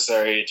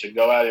necessary to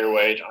go out of your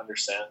way to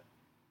understand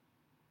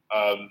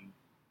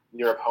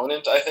your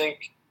opponent. I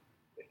think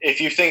if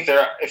you think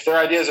if their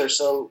ideas are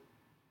so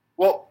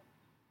well.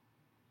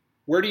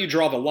 Where do you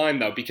draw the line,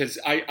 though? Because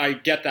I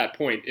get that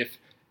point.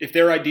 If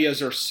their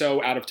ideas are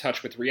so out of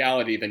touch with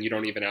reality, then you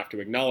don't even have to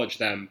acknowledge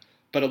them.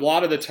 But a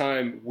lot of the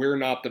time, we're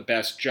not the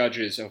best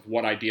judges of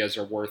what ideas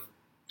are worth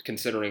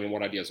considering and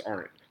what ideas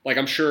aren't. Like,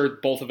 I'm sure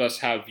both of us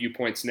have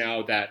viewpoints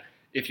now that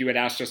if you had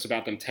asked us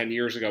about them 10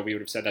 years ago, we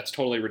would have said, that's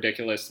totally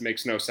ridiculous,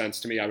 makes no sense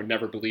to me, I would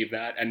never believe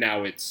that. And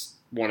now it's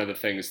one of the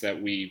things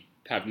that we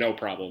have no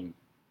problem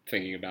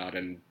thinking about,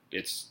 and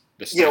it's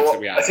the stance that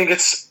we have. I think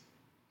it's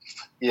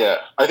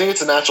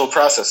a natural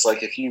process.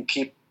 Like, if you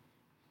keep,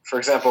 for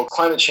example,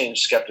 climate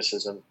change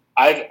skepticism,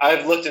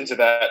 I've looked into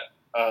that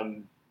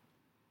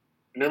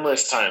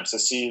numerous times to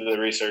see the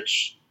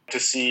research, to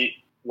see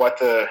what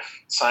the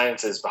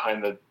science is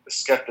behind the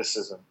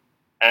skepticism.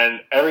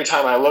 And every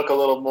time I look a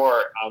little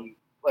more,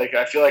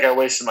 I feel like I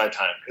wasted my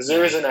time because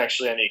there isn't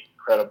actually any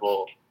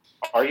credible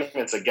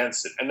arguments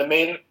against it. And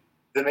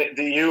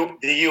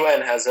the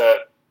UN has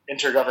a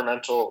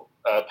intergovernmental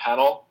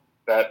panel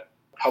that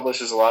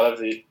publishes a lot of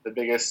the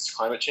biggest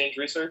climate change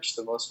research,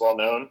 the most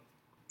well-known.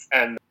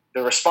 And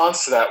the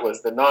response to that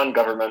was the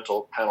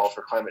non-governmental panel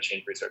for climate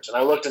change research. And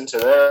I looked into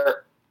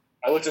their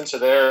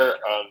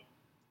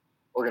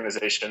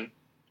organization,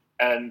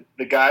 and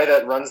the guy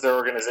that runs their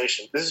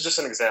organization, this is just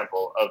an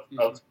example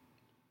of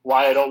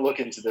why I don't look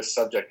into this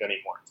subject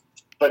anymore.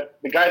 But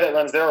the guy that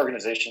runs their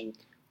organization,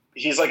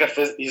 he's a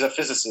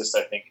physicist,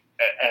 I think,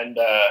 and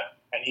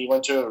he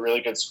went to a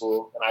really good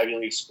school, an Ivy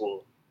League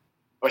school.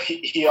 But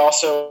he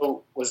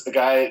also was the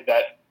guy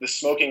that the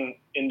smoking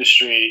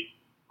industry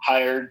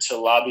hired to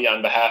lobby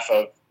on behalf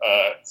of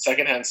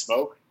secondhand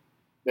smoke.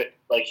 That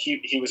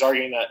he was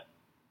arguing that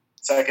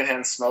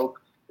secondhand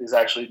smoke is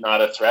actually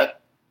not a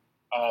threat.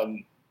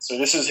 So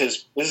this is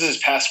his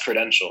past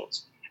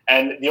credentials,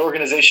 and the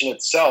organization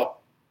itself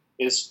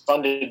is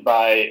funded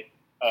by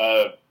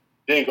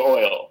big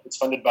oil. It's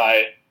funded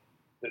by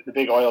the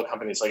big oil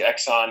companies like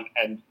Exxon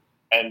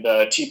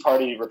and Tea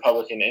Party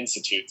Republican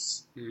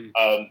institutes.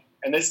 Mm-hmm.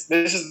 And this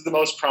is the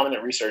most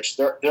prominent research.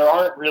 There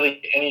aren't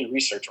really any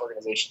research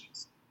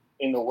organizations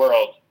in the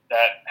world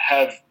that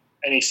have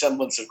any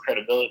semblance of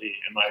credibility,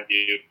 in my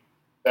view,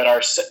 that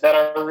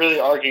are really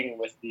arguing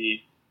with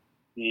the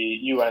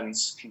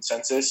UN's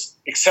consensus,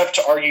 except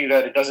to argue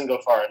that it doesn't go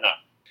far enough.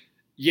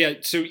 Yeah.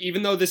 So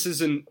even though this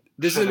is an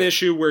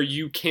issue where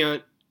you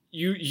can't,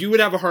 you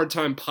would have a hard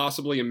time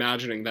possibly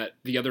imagining that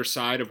the other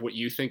side of what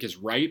you think is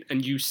right,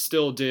 and you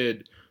still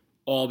did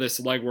all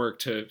this legwork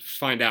to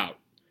find out.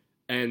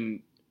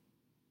 And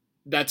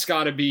that's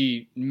got to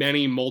be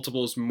many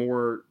multiples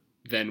more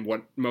than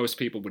what most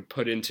people would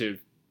put into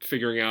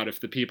figuring out if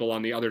the people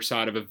on the other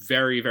side of a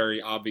very, very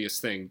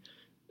obvious thing,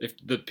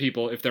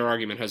 if their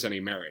argument has any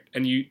merit.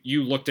 And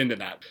you looked into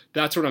that.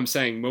 That's what I'm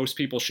saying. Most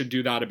people should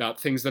do that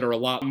about things that are a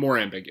lot more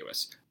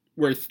ambiguous,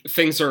 where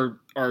things are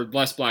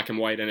less black and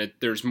white, and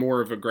there's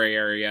more of a gray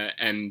area,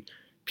 and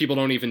people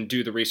don't even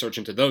do the research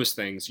into those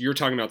things. You're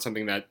talking about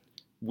something that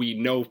we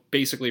know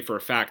basically for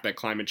a fact that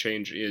climate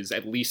change is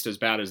at least as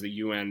bad as the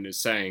UN is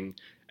saying,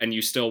 and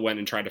you still went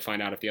and tried to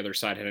find out if the other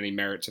side had any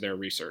merit to their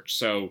research.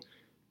 So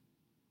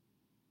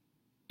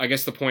I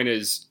guess the point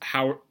is,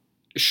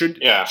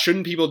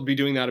 shouldn't people be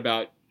doing that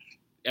about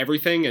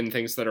everything and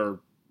things that are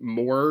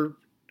more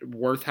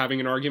worth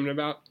having an argument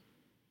about?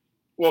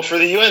 Well, for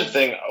the UN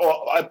thing,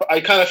 I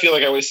kind of feel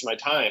like I wasted my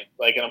time.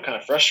 And I'm kind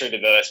of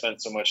frustrated that I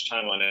spent so much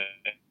time on it.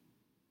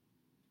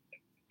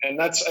 And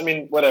that's,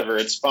 whatever,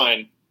 it's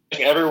fine.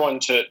 Everyone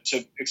to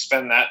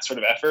expend that sort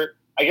of effort.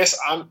 I guess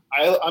I'm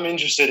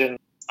interested in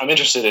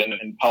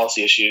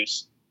policy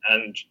issues,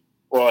 and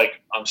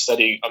I'm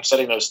studying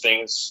those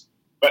things.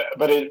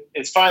 But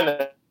it's fine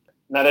that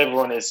not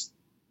everyone is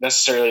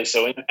necessarily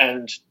so.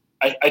 And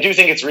I do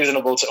think it's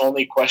reasonable to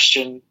only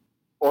question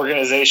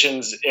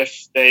organizations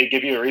if they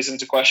give you a reason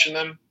to question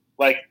them.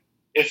 Like,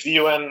 if the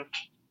UN,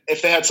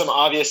 if they had some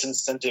obvious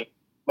incentive,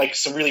 like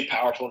some really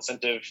powerful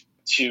incentive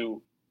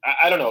to,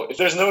 I don't know, if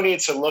there's no need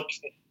to look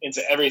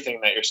into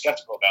everything that you're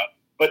skeptical about,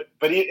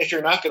 but if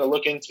you're not going to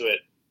look into it,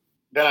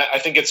 then I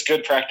think it's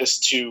good practice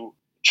to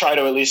try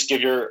to at least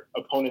give your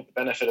opponent the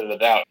benefit of the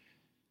doubt.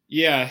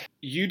 Yeah,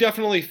 you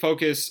definitely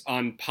focus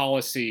on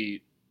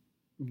policy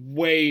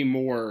way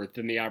more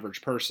than the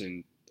average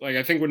person.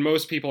 I think when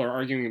most people are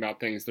arguing about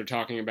things, they're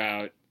talking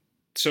about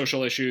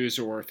social issues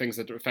or things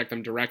that affect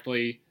them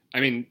directly.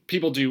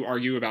 People do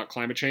argue about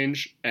climate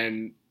change,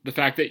 and the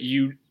fact that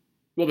you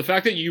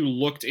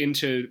looked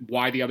into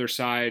why the other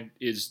side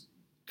is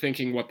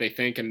thinking what they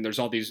think, and there's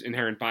all these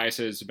inherent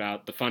biases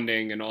about the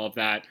funding and all of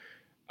that,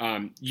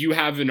 you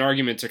have an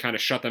argument to kind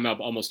of shut them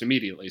up almost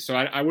immediately. So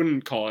I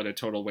wouldn't call it a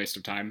total waste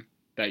of time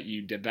that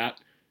you did that.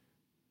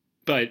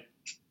 But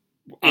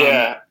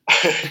yeah.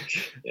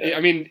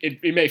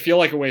 It may feel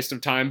like a waste of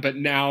time, but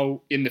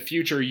now in the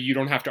future, you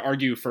don't have to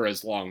argue for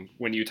as long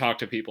when you talk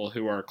to people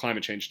who are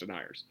climate change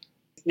deniers.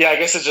 Yeah, I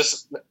guess it's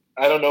just,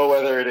 I don't know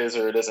whether it is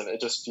or it isn't.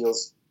 It just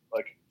feels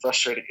like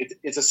frustrating.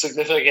 It's a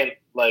significant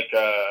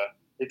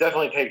it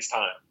definitely takes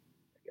time.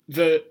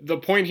 The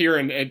point here,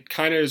 and it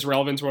kind of is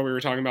relevant to what we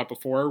were talking about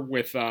before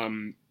with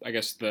I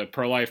guess the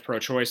pro-life,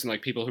 pro-choice, and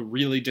like people who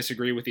really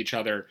disagree with each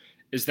other,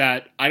 is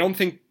that I don't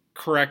think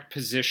correct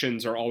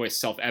positions are always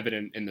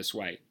self-evident in this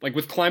way. Like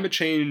with climate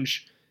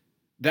change,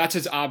 that's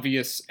as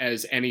obvious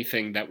as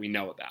anything that we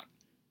know about.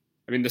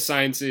 I mean, the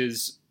science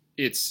is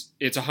it's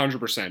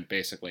 100%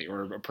 basically,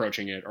 or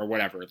approaching it, or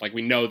whatever. Like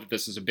we know that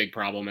this is a big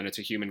problem and it's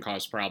a human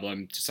caused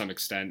problem to some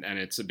extent, and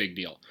it's a big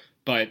deal.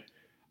 But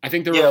I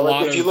think there are a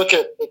lot if you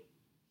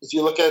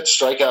look at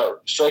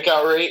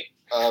strikeout rate,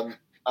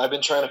 I've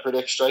been trying to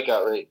predict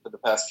strikeout rate for the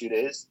past few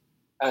days,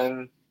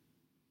 and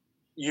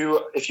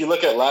if you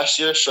look at last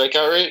year's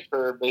strikeout rate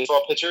for a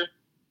baseball pitcher,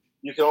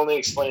 you can only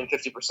explain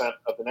 50%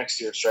 of the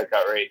next year's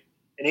strikeout rate.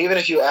 And even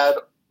if you add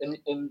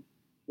in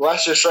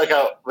last year's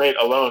strikeout rate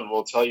alone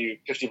will tell you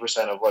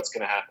 50% of what's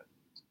going to happen.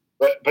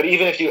 But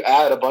even if you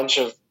add a bunch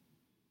of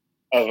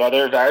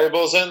other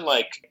variables in,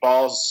 like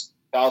balls,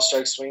 foul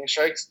strikes, swinging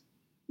strikes,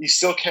 you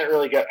still can't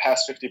really get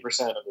past 50%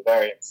 of the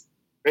variance.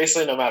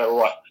 Basically, no matter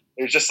what,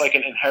 there's just like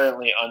an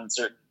inherently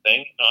uncertain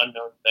thing, an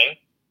unknown thing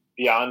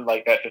beyond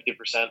like that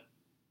 50%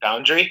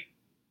 boundary.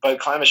 But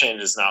climate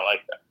change is not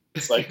like that.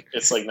 It's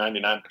like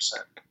 99%.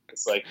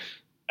 It's like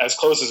as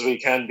close as we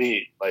can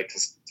be, like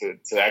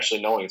to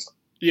actually knowing something.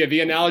 Yeah,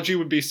 the analogy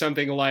would be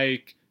something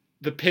like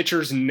the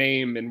pitcher's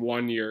name in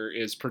one year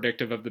is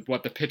predictive of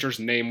what the pitcher's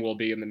name will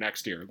be in the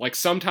next year. Like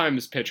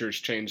sometimes pitchers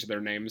change their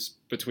names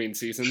between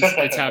seasons.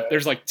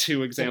 There's like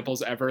 2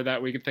 examples ever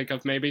that we could think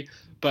of maybe,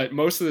 but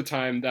most of the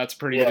time that's a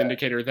pretty good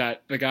indicator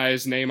that the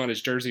guy's name on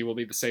his jersey will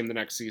be the same the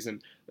next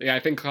season. Yeah, I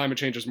think climate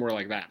change is more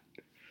like that.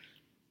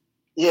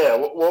 Yeah,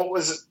 what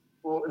was it?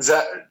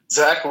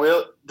 Zach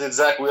Wheeler? Did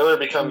Zach Wheeler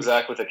become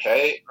Zach with a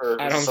K,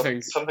 or I don't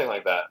think something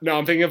like that? No,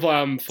 I'm thinking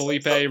of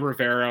Felipe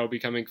Rivero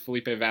becoming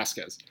Felipe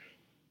Vasquez.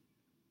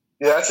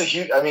 Yeah, that's a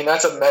huge. I mean,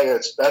 that's a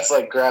mega. That's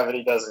like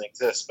gravity doesn't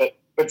exist.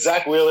 But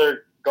Zach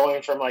Wheeler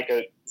going from like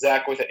a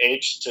Zach with an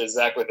H to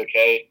Zach with a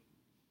K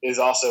is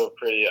also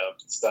pretty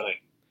stunning.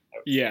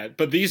 Yeah,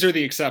 but these are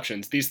the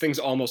exceptions. These things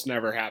almost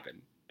never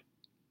happen.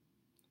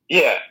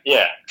 Yeah,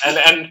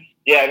 and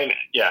yeah, I mean,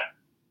 yeah.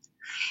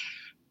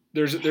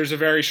 There's a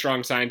very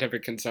strong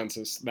scientific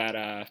consensus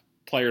that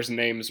players'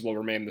 names will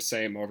remain the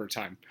same over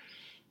time.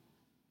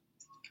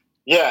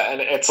 Yeah,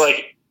 and it's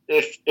like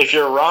if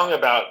you're wrong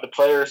about the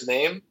player's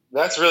name,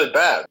 that's really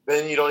bad.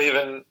 Then you don't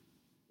even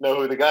know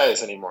who the guy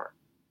is anymore.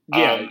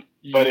 Yeah,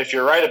 but if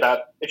you're right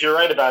about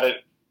it,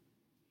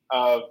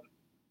 I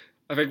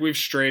think we've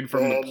strayed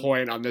from the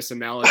point on this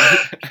analogy.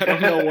 I don't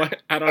know.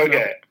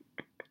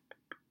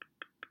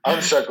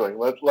 I'm struggling.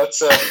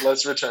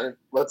 Let's return.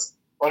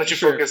 Why don't you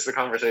focus the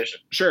conversation?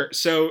 Sure.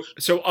 So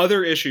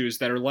other issues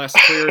that are less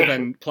clear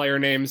than player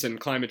names and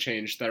climate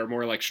change, that are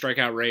more like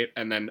strikeout rate,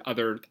 and then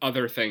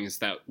other things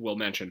that we'll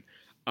mention.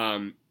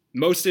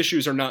 Most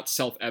issues are not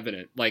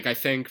self-evident. Like I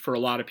think for a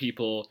lot of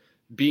people,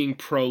 being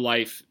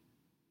pro-life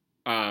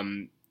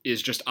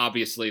is just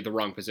obviously the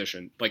wrong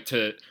position. Like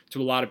to a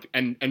lot of,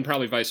 and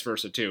probably vice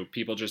versa too.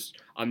 People just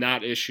on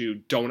that issue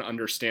don't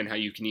understand how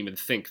you can even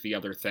think the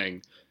other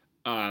thing.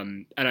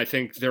 And I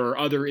think there are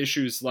other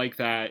issues like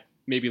that.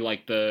 Maybe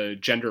like the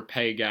gender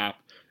pay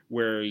gap,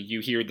 where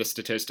you hear the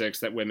statistics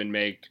that women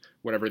make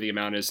whatever the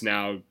amount is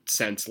now,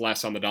 cents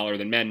less on the dollar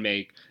than men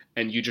make,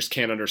 and you just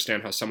can't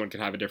understand how someone can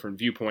have a different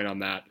viewpoint on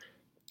that.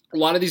 A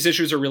lot of these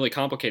issues are really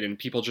complicated, and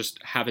people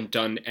just haven't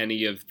done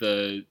any of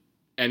the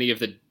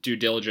due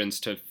diligence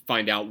to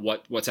find out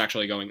what's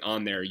actually going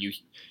on there. You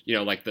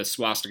know, like the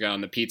swastika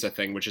on the pizza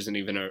thing, which isn't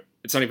even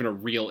it's not even a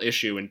real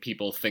issue, and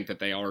people think that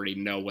they already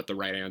know what the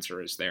right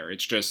answer is there.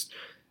 It's just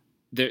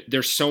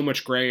there's so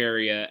much gray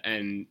area,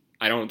 and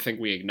I don't think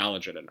we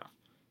acknowledge it enough.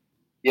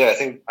 Yeah,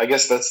 I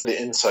guess that's the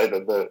insight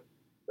of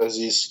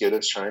Aziz Skid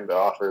is trying to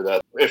offer,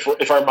 that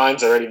if our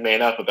mind's already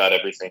made up about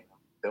everything,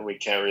 then we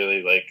can't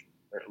really like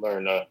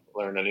learn a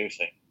new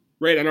thing.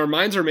 Right, and our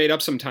minds are made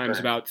up sometimes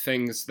about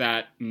things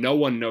that no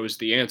one knows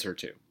the answer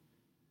to.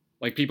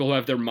 Like people who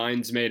have their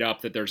minds made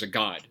up that there's a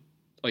God.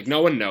 Like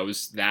no one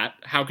knows that.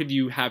 How could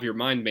you have your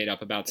mind made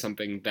up about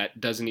something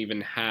that doesn't even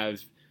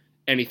have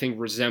anything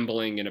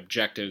resembling an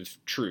objective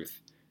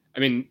truth? I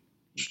mean,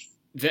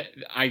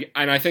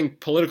 I think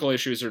political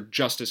issues are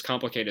just as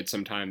complicated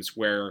sometimes,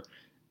 where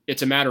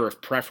it's a matter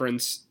of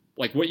preference,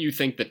 like what you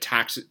think the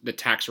tax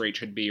rate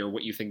should be, or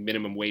what you think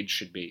minimum wage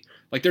should be.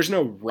 Like there's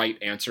no right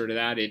answer to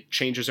that. It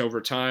changes over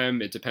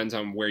time. It depends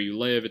on where you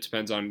live. It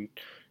depends on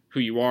who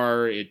you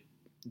are. It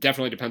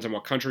definitely depends on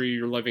what country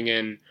you're living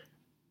in.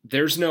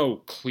 There's no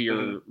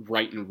clear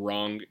right and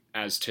wrong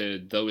as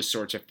to those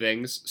sorts of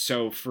things.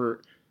 So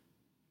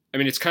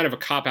it's kind of a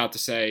cop-out to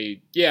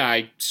say, yeah,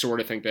 I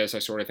sort of think this, I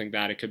sort of think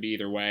that. It could be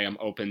either way. I'm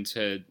open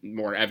to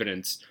more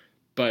evidence.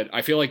 But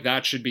I feel like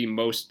that's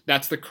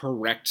the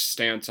correct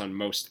stance on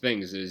most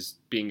things, is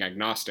being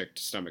agnostic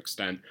to some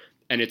extent.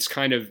 And it's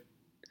kind of,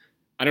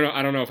 I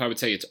don't know if I would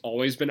say it's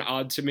always been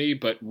odd to me,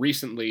 but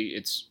recently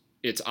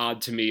it's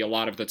odd to me a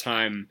lot of the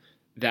time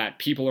that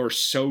people are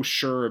so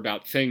sure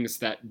about things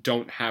that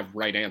don't have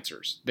right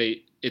answers.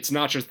 It's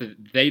not just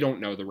that they don't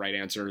know the right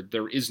answer,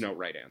 there is no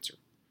right answer.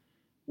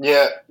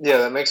 Yeah,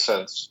 that makes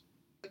sense.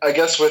 I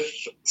guess with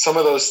some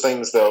of those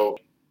things, though,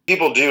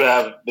 people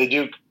they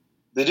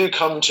do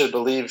come to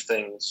believe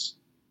things.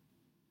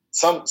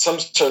 Some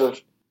sort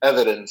of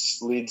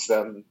evidence leads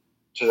them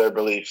to their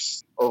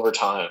beliefs over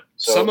time.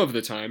 So some of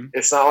the time,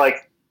 it's not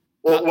like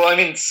I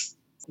mean,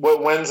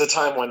 when's a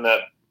time when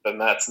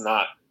that's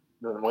not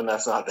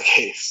the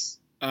case?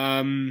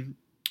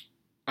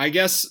 I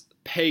guess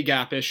pay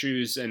gap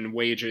issues and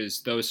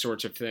wages, those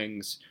sorts of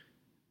things.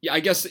 Yeah, I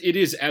guess it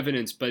is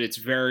evidence, but it's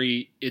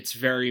very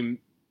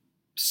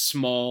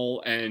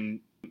small and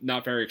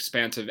not very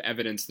expansive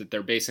evidence that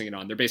they're basing it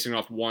on. They're basing it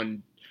off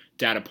one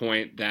data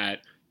point that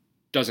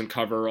doesn't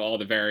cover all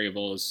the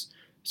variables.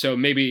 So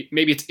maybe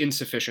it's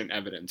insufficient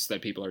evidence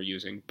that people are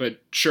using.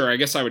 But sure, I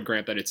guess I would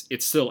grant that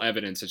it's still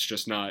evidence. It's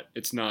just not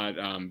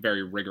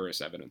very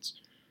rigorous evidence.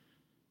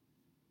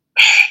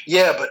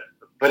 Yeah,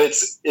 but it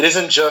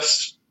isn't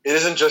just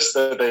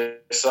that they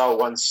saw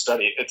one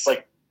study. It's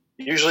like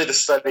usually the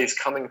study is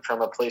coming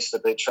from a place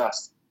that they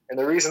trust, and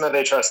the reason that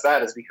they trust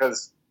that is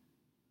because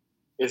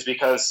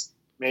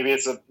maybe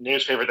it's a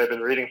newspaper they've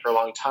been reading for a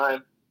long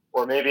time,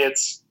 or maybe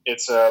it's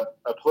a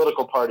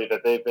political party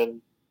that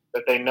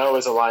they know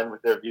is aligned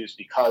with their views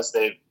because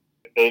they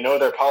know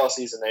their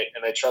policies and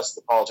they trust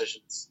the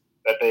politicians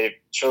that they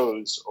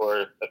chose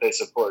or that they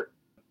support,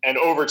 and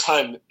over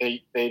time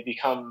they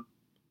become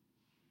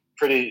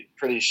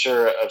pretty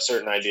sure of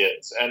certain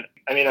ideas. And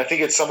I mean, I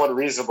think it's somewhat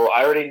reasonable.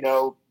 I already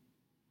know,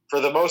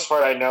 for the most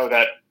part, I know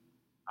that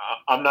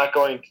I'm not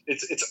going.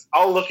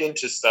 I'll look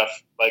into stuff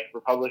like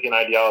Republican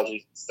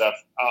ideology stuff.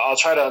 I'll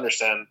try to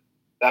understand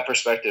that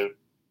perspective,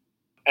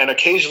 and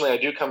occasionally I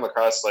do come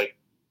across like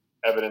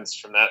evidence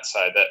from that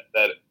side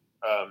that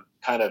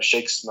kind of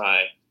shakes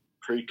my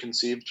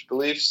preconceived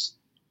beliefs.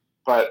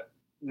 But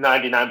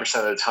 99%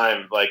 of the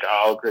time, like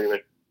I'll agree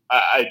with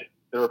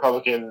the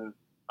Republican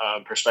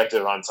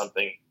perspective on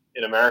something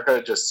in America.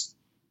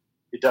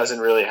 It doesn't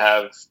really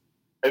have.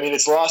 I mean,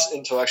 it's lost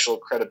intellectual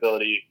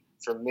credibility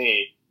for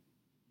me.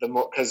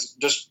 Because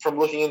just from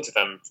looking into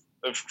them,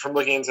 from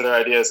looking into their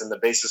ideas and the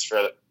basis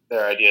for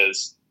their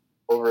ideas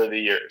over the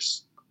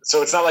years.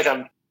 So it's not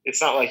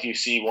like you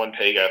see one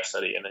pay gap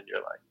study and then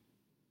you're like,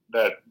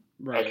 that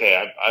right.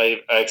 Okay,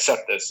 I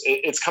accept this.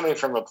 It's coming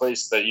from a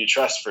place that you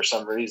trust for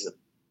some reason,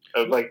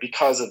 like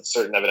because of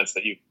certain evidence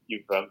that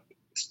you've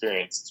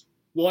experienced.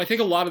 Well, I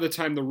think a lot of the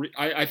time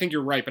I think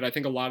you're right, but I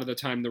think a lot of the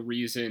time the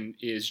reason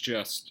is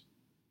just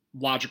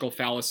logical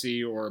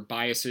fallacy or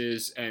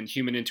biases and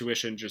human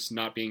intuition just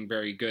not being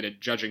very good at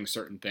judging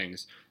certain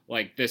things.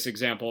 Like this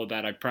example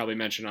that I've probably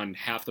mentioned on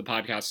half the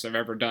podcasts I've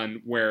ever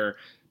done, where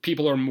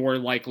people are more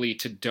likely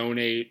to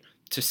donate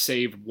to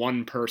save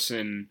one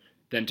person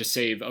than to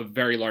save a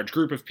very large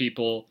group of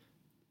people.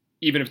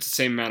 Even if it's the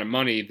same amount of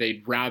money,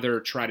 they'd rather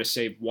try to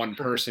save one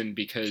person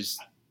because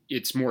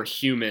it's more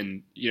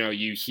human. You know,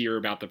 you hear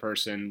about the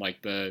person,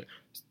 like the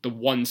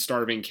one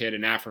starving kid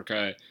in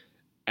Africa,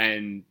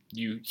 and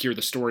you hear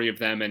the story of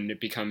them and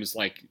it becomes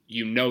like,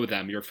 you know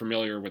them, you're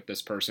familiar with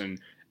this person,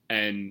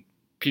 and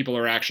people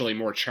are actually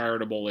more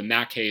charitable in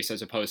that case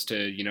as opposed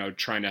to, you know,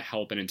 trying to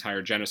help an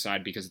entire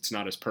genocide because it's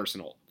not as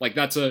personal. Like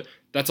that's a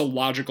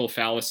logical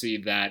fallacy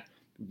that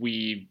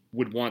we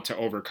would want to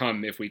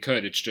overcome if we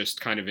could. It's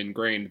just kind of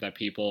ingrained that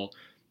people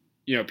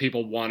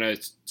want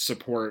to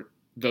support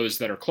those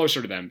that are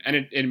closer to them.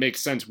 And it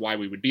makes sense why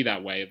we would be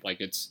that way. Like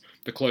it's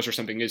the closer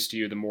something is to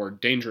you, the more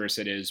dangerous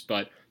it is.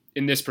 But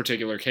in this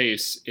particular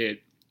case,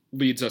 it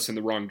leads us in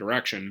the wrong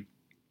direction.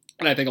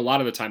 And I think a lot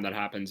of the time that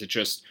happens, it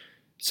just,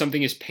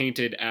 something is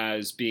painted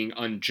as being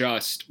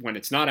unjust when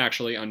it's not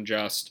actually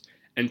unjust.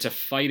 And to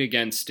fight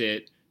against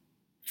it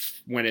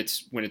when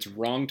it's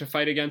wrong to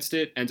fight against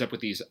it ends up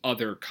with these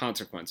other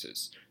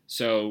consequences.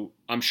 So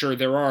I'm sure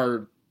there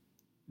are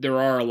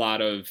a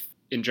lot of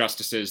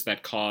injustices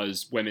that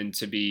cause women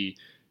to be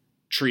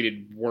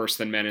treated worse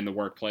than men in the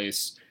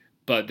workplace,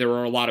 but there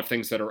are a lot of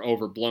things that are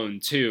overblown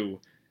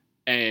too.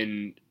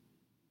 And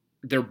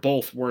they're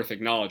both worth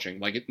acknowledging.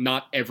 Like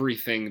not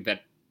everything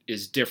that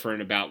is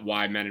different about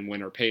why men and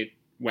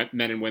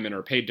women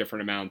are paid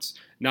different amounts.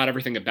 Not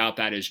everything about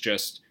that is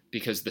just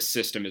because the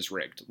system is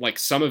rigged. Like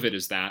some of it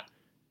is that,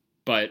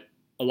 but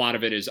a lot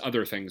of it is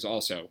other things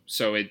also.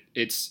 So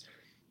it's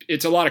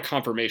a lot of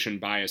confirmation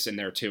bias in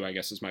there too, I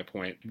guess is my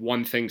point.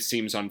 One thing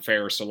seems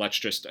unfair, so let's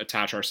just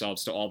attach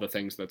ourselves to all the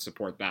things that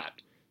support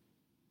that.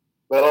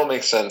 That all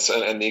makes sense.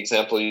 And the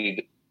example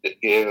you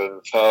gave of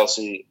the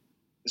fallacy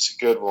is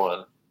a good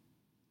one.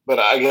 But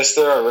I guess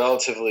there are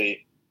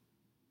relatively,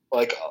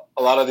 like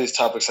a lot of these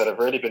topics that have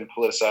already been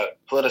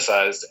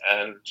politicized,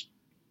 and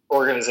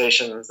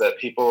organizations that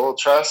people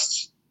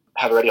trust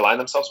have already aligned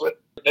themselves with.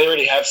 They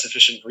already have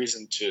sufficient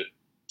reason to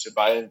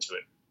buy into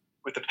it.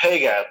 With the pay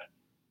gap,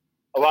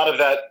 a lot of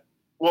that,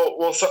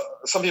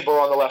 some people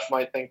on the left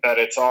might think that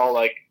it's all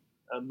like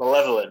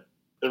malevolent.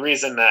 The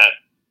reason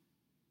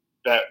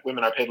that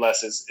women are paid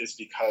less is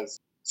because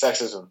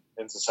sexism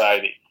in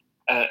society.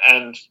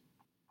 And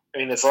I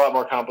mean, it's a lot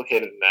more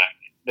complicated than that.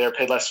 They're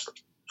paid less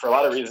for a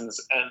lot of reasons,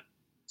 and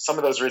some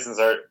of those reasons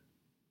are,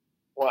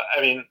 well,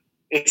 I mean,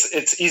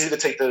 it's easy to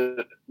take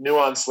the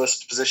nuanced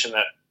list position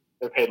that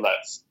they're paid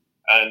less,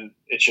 and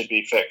it should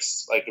be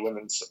fixed. Like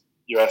the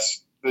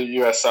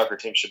U.S. soccer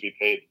team should be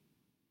paid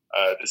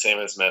the same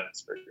as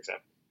men's, for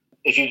example.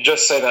 If you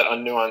just say that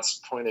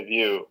unnuanced point of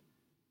view,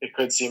 it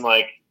could seem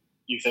like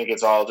you think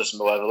it's all just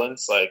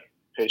malevolence, like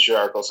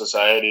patriarchal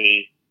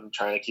society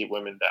trying to keep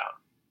women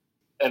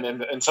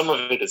down. And some of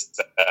it is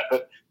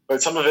that,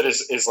 but some of it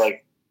is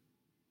like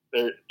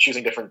they're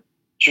choosing different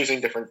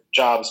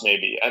jobs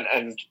maybe,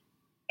 and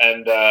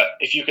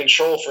if you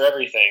control for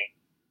everything,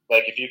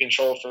 like if you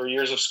control for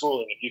years of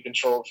schooling, if you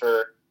control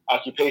for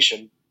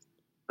occupation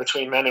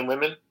between men and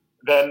women,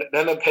 then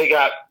the pay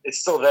gap is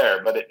still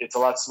there, but it's a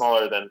lot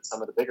smaller than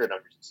some of the bigger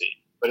numbers you see.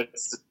 But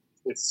it's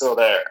still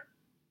there.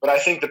 But I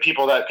think the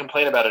people that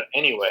complain about it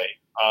anyway,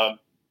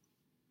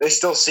 they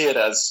still see it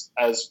as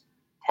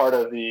part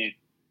of the.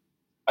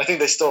 I think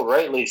they still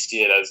rightly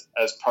see it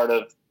as part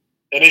of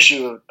an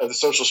issue of the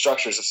social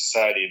structures of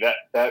society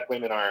that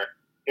women are,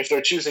 if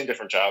they're choosing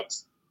different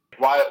jobs,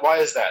 why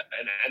is that?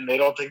 And they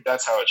don't think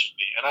that's how it should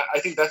be. And I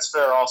think that's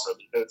fair also,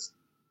 because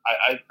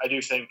I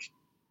do think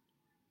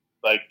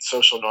like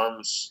social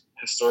norms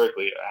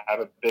historically have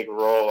a big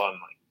role on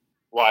like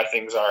why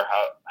things are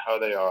how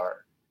they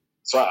are.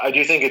 So I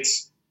do think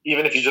it's,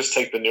 even if you just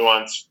take the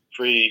nuance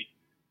free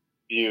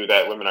view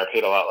that women are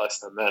paid a lot less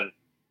than men,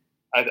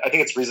 I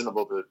think it's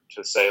reasonable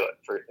to say, like,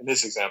 for in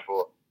this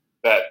example,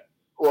 that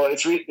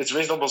it's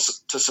reasonable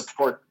to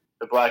support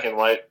the black and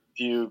white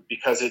view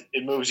because it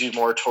moves you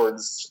more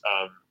towards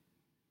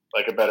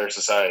like a better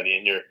society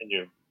in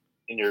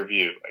your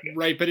view, I guess.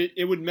 Right, but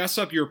it would mess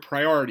up your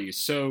priorities.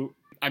 So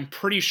I'm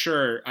pretty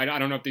sure, I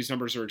don't know if these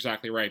numbers are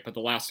exactly right, but the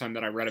last time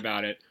that I read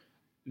about it,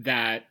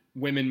 that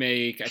women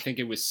make, I think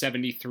it was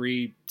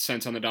 73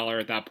 cents on the dollar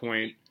at that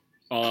point,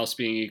 all else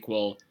being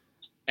equal.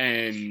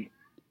 And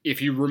if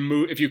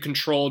you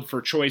controlled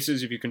for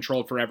choices, if you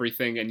controlled for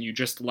everything, and you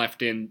just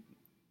left in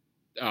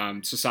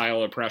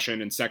societal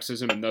oppression and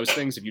sexism and those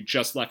things, if you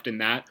just left in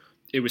that,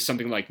 it was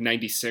something like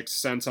 96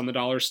 cents on the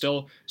dollar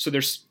still. So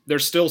there's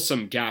still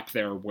some gap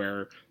there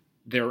where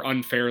they're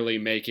unfairly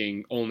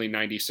making only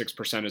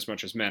 96% as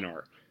much as men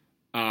are.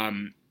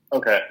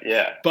 Okay,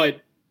 yeah.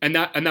 But and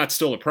that's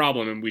still a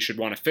problem, and we should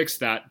want to fix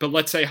that. But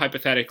let's say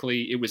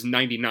hypothetically it was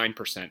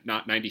 99%,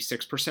 not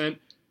 96%.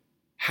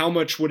 How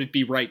much would it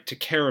be right to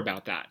care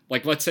about that?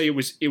 Like, let's say it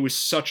was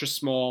such a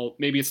small,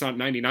 maybe it's not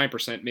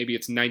 99%, maybe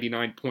it's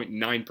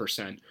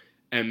 99.9%.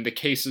 And the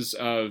cases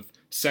of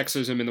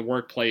sexism in the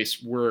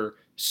workplace were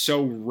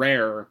so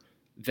rare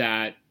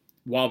that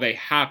while they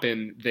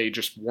happened, they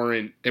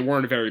weren't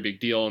a very big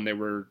deal, and they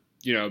were,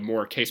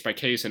 more case by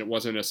case, and it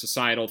wasn't a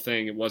societal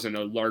thing, it wasn't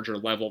a larger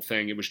level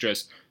thing, it was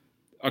just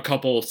a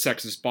couple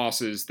sexist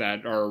bosses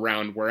that are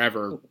around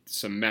wherever,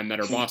 some men that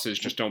are bosses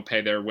just don't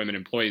pay their women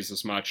employees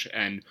as much,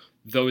 and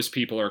those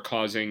people are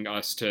causing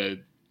us to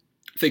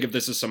think of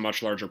this as a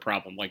much larger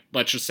problem. Like,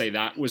 let's just say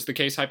that was the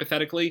case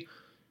hypothetically.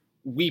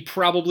 We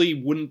probably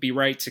wouldn't be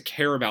right to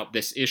care about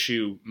this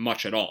issue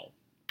much at all.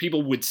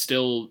 People would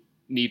still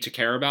need to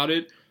care about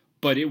it,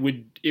 but it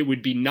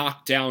would be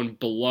knocked down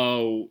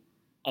below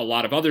a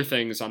lot of other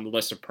things on the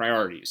list of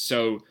priorities.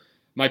 So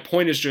my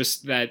point is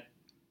just that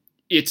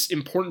it's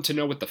important to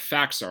know what the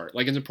facts are.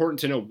 Like, it's important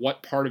to know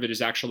what part of it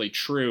is actually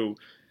true.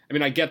 I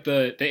mean, I get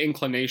the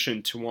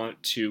inclination to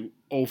want to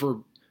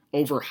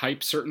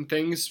overhype certain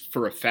things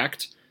for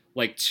effect,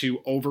 like to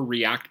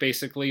overreact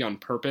basically on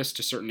purpose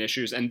to certain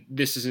issues. And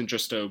this isn't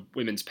just a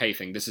women's pay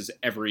thing. This is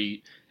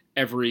every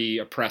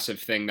oppressive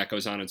thing that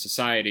goes on in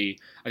society.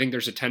 I think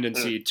there's a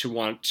tendency to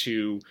want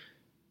to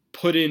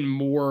put in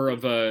more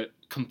of a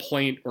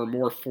complaint or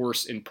more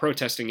force in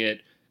protesting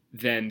it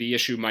than the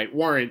issue might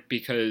warrant,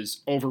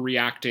 because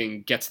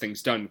overreacting gets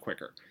things done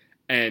quicker.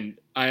 And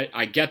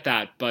I get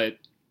that, but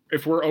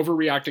if we're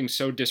overreacting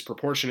so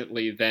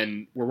disproportionately,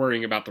 then we're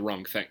worrying about the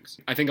wrong things.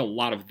 I think a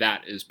lot of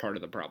that is part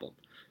of the problem.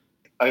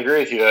 I agree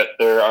with you that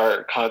there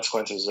are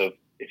consequences of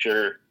if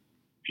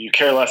you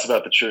care less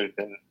about the truth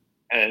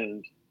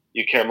and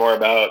you care more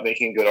about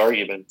making good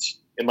arguments.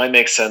 It might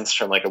make sense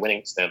from like a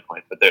winning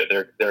standpoint, but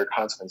there are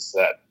consequences to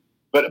that.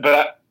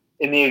 But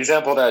in the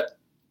example that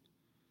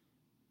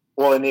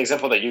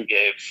you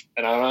gave,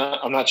 and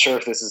I'm not sure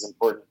if this is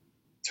important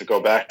to go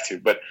back to,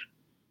 but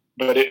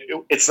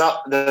it's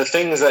not the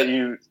things that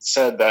you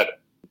said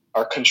that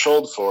are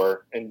controlled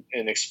for in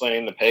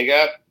explaining the pay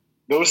gap.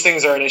 Those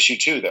things are an issue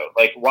too, though.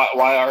 Like,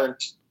 why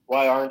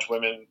aren't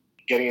women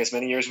getting as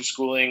many years of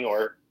schooling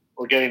or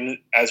getting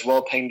as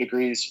well paying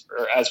degrees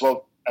or as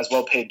well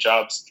paid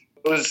jobs?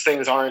 Those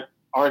things aren't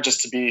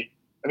just to be.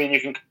 I mean, you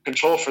can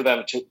control for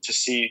them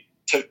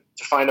to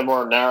find a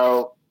more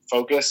narrow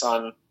focus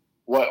on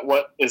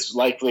what is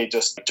likely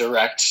just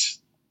direct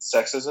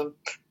sexism,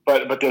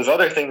 but those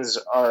other things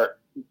are.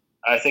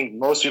 I think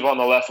most people on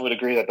the left would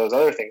agree that those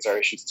other things are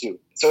issues too.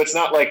 So it's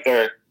not like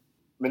they're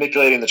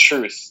manipulating the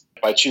truth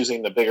by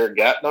choosing the bigger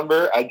gap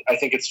number. I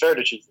think it's fair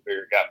to choose the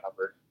bigger gap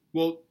number,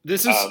 Well,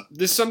 this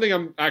is something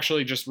I'm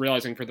actually just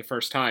realizing for the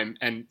first time,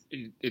 and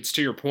it's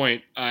to your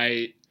point.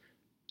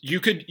 You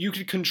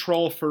could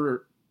control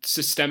for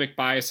systemic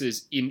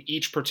biases in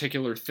each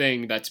particular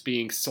thing that's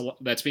being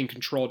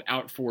controlled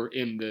out for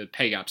in the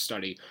pay gap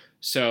study.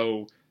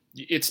 So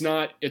it's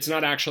not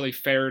actually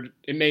fair.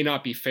 It may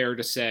not be fair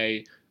to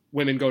say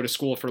women go to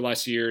school for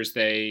less years.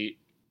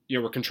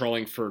 We're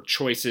controlling for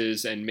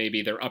choices and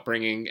maybe their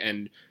upbringing,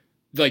 and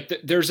like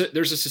there's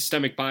a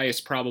systemic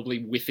bias probably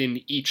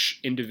within each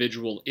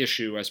individual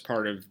issue as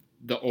part of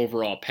the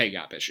overall pay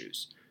gap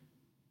issues.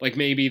 Like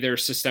maybe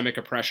there's systemic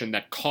oppression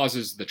that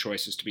causes the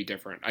choices to be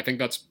different. I think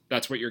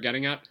that's what you're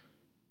getting at.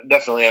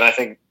 Definitely, and I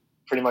think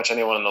pretty much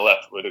anyone on the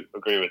left would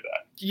agree with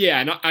that. Yeah,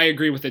 and I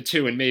agree with it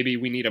too. And maybe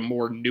we need a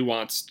more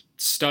nuanced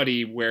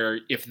study where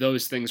if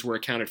those things were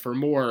accounted for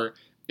more,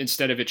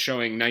 instead of it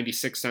showing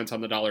 96 cents on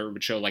the dollar, it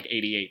would show like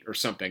 88 or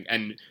something.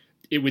 And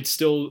it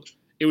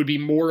would be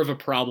more of a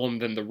problem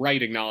than the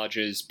right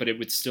acknowledges, but it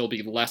would still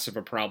be less of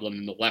a problem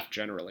than the left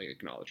generally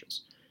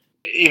acknowledges.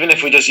 Even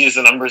if we just use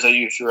the numbers that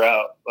you threw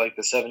out, like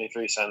the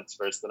 73 cents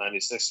versus the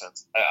 96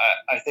 cents,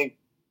 I think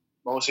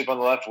most people on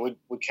the left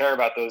would care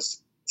about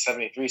those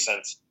 73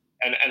 cents.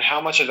 And how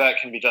much of that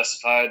can be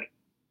justified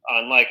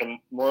on like a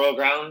moral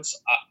grounds?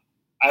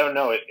 I don't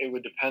know. It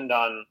would depend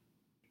on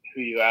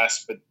who you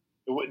ask, but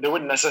there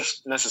wouldn't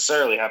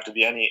necessarily have to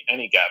be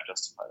any gap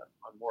justified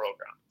on moral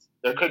grounds.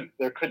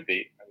 There could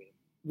be. I mean,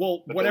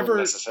 well, but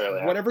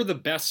whatever the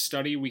best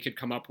study we could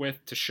come up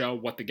with to show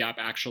what the gap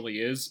actually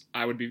is,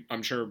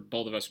 I'm sure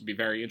both of us would be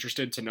very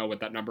interested to know what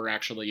that number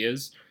actually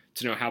is,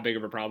 to know how big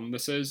of a problem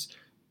this is.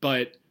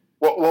 But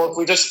well, if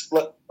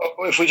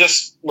we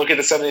just look at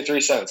the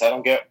 73 cents, I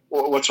don't get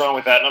what's wrong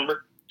with that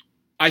number.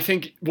 I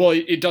think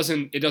it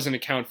doesn't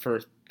account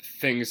for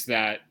things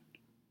that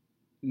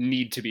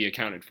need to be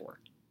accounted for.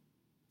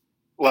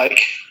 Like,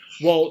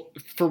 well,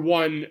 for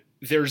one,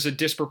 there's a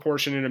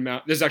disproportionate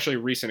amount. This is actually a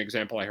recent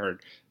example I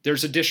heard.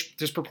 There's a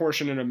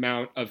disproportionate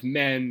amount of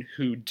men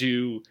who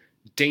do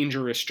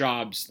dangerous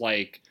jobs.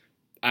 Like,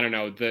 I don't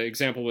know. The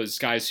example was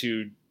guys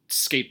who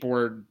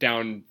skateboard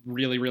down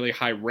really, really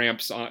high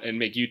ramps and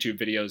make YouTube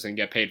videos and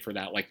get paid for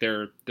that. Like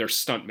they're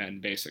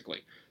stuntmen, basically.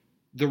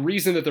 The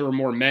reason that there are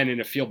more men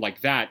in a field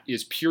like that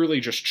is purely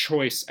just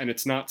choice, and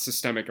it's not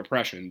systemic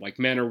oppression. Like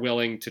men are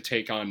willing to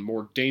take on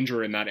more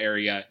danger in that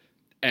area.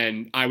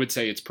 And I would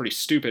say it's pretty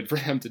stupid for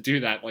them to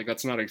do that. Like,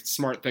 that's not a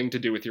smart thing to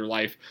do with your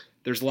life.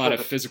 There's a lot of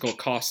physical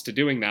costs to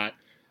doing that.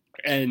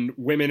 And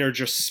women are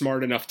just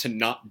smart enough to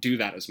not do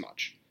that as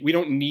much. We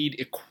don't need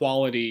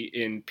equality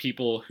in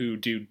people who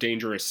do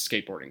dangerous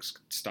skateboarding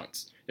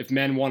stunts. If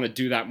men want to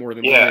do that more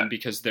than women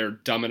because they're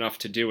dumb enough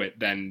to do it,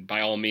 then by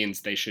all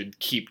means they should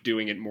keep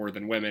doing it more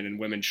than women, and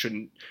women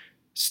shouldn't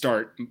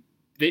start...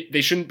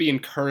 They shouldn't be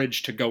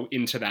encouraged to go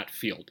into that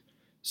field.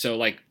 So,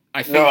 like,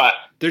 I think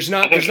there's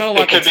not a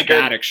lot that's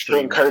that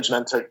extreme.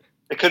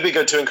 It could be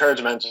good to encourage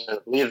men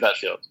to leave that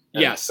field.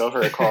 Yes, go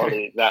for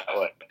equality that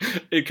way.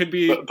 It could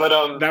be,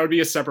 but that would be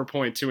a separate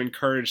point to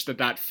encourage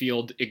that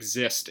field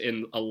exists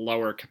in a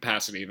lower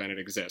capacity than it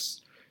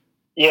exists.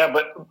 Yeah,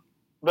 but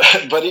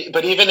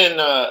even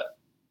in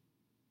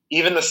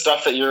even the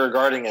stuff that you're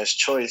regarding as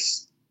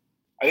choice,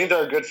 I think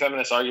there are good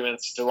feminist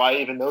arguments to why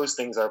even those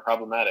things are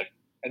problematic,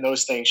 and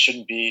those things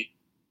shouldn't be.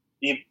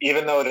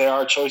 Even though they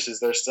are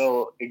choices, there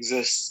still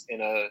exists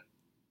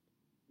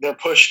they're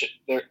pushed,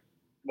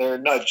 they're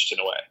nudged in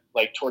a way,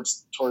 like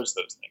towards those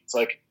things.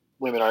 Like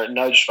women are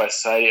nudged by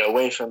society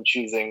away from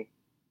choosing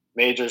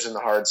majors in the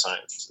hard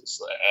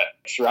sciences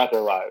throughout their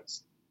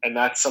lives, and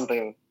that's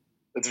something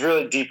that's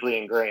really deeply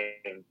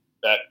ingrained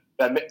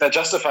that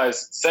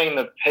justifies saying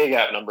the pay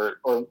gap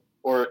number, or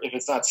if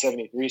it's not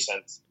 73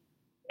 cents,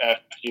 if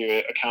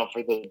you account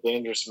for the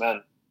dangerous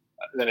men,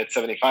 then it's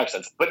 75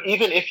 cents. But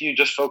even if you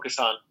just focus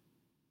on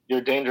your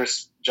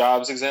dangerous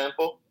jobs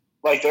example,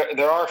 like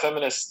there are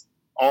feminists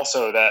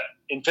also that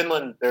in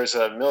Finland there's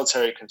a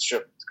military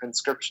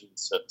conscription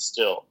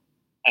still,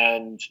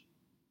 and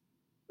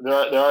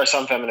there are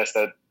some feminists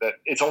that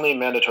it's only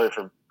mandatory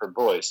for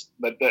boys,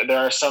 but there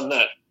are some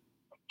that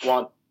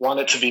want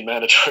it to be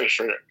mandatory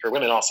for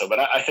women also. But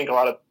I think a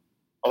lot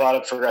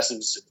of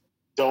progressives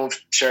don't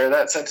share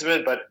that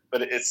sentiment, but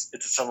it's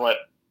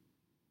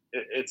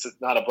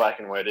not a black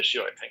and white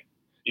issue, I think.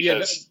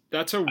 Because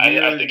that's a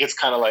weird... I think it's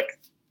kind of like...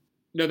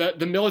 No,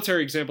 the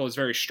military example is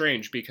very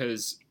strange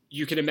because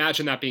you can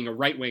imagine that being a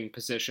right-wing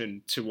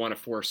position to want to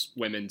force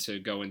women to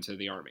go into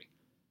the army.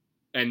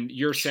 And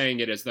you're saying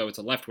it as though it's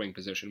a left-wing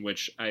position,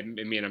 which, I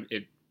mean,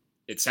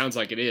 it sounds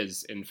like it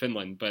is in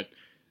Finland, but...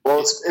 Well,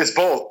 it's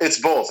both. It's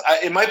both.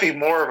 It might be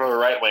more of a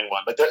right-wing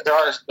one, but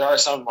there are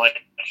some, like,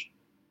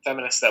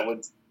 feminists that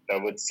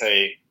would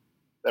say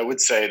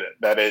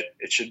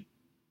that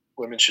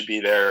women should be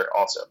there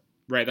also.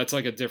 Right, that's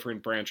like a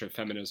different branch of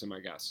feminism,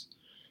 I guess.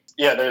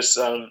 Yeah, there's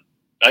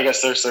I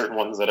guess there's certain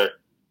ones that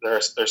there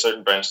are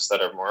certain branches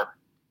that are more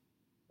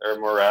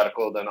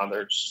radical than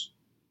others.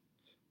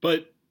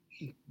 But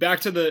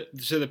back to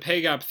the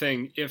pay gap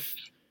thing, if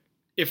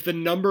the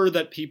number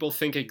that people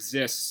think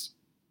exists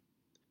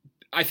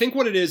I think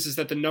what it is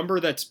that the number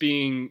that's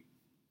being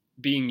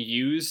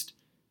used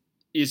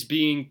is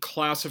being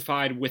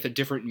classified with a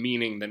different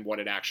meaning than what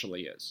it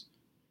actually is.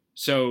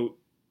 So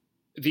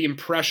the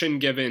impression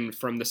given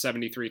from the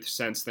 73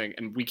 cents thing,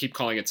 and we keep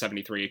calling it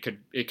 73.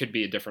 It could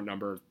be a different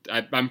number.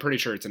 I'm pretty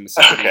sure it's in the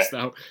 70s, okay.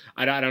 Though.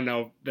 I don't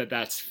know that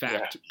that's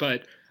fact,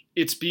 but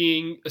it's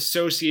being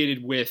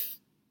associated with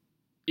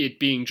it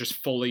being just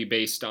fully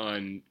based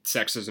on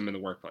sexism in the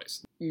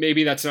workplace.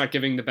 Maybe that's not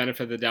giving the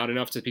benefit of the doubt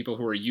enough to people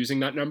who are using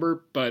that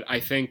number, but I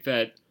think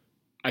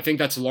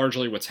that's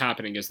largely what's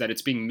happening, is that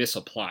it's being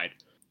misapplied.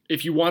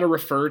 If you want to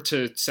refer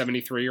to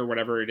 73 or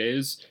whatever it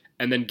is,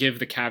 and then give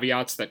the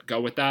caveats that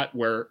go with that,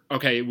 where,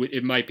 okay,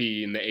 it might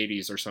be in the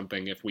 80s or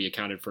something if we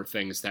accounted for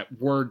things that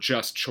were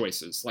just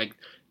choices. Like,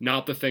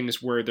 not the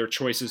things where they're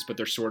choices, but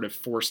they're sort of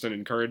forced and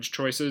encouraged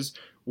choices,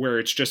 where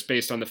it's just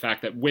based on the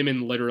fact that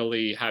women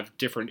literally have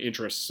different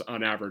interests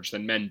on average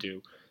than men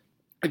do.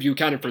 If you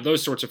accounted for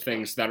those sorts of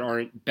things that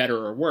aren't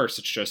better or worse,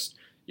 it's just,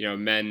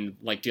 men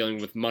like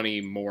dealing with money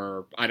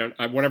more.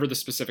 Whatever the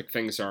specific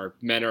things are,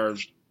 men are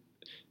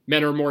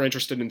more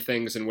interested in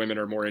things and women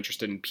are more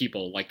interested in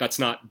people. Like, that's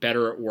not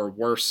better or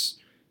worse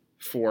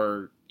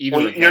for either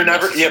of them. But you're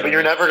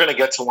never going to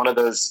get to one of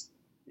those.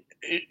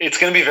 It's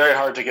going to be very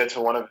hard to get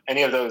to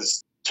any of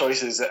those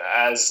choices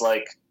as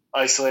like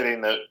isolating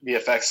the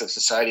effects of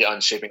society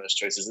on shaping those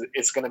choices.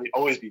 It's going to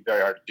always be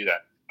very hard to do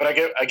that. But I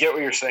get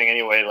what you're saying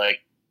anyway. Like,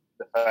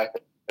 the fact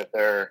that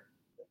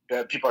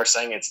people are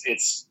saying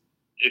it's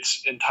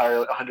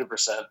entirely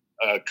 100%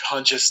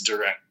 conscious,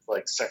 direct,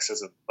 like,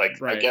 sexism.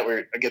 Like, right.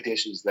 I get the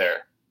issues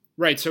there.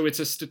 Right. So it's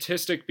a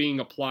statistic being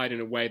applied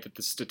in a way that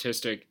the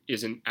statistic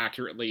isn't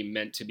accurately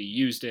meant to be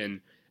used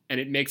in,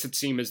 and it makes it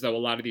seem as though a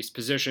lot of these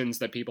positions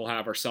that people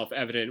have are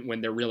self-evident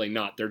when they're really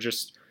not. They're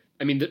just,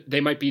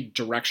 they might be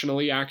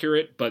directionally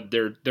accurate, but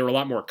they're a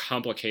lot more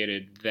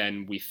complicated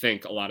than we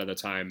think a lot of the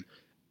time.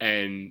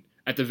 And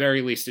at the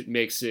very least, it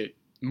makes it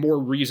more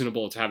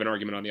reasonable to have an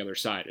argument on the other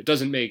side. It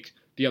doesn't make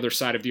the other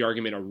side of the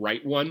argument a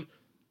right one.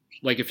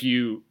 Like, if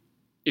you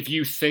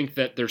think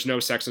that there's no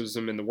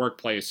sexism in the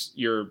workplace,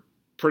 you're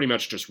pretty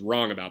much just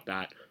wrong about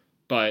that.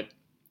 But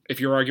if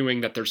you're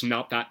arguing that there's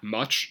not that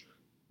much,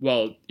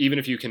 well, even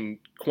if you can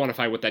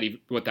quantify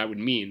what that would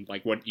mean,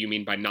 like what you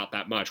mean by not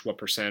that much, what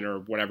percent or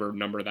whatever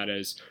number that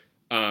is,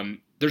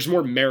 there's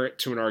more merit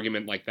to an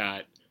argument like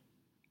that.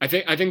 I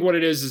think what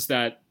it is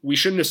that we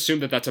shouldn't assume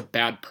that that's a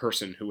bad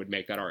person who would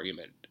make that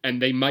argument.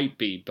 And they might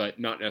be, but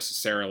not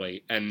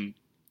necessarily. And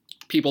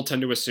people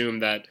tend to assume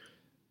that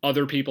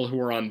other people who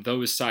are on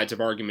those sides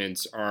of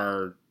arguments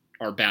are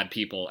bad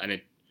people.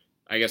 And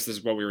I guess this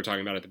is what we were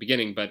talking about at the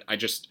beginning, but I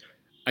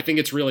think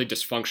it's really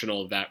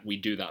dysfunctional that we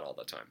do that all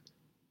the time.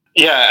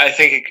 Yeah, I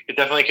think it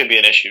definitely could be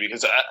an issue,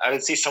 because I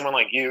would see someone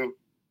like you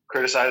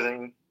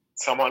criticizing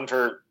someone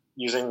for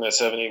using the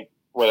 70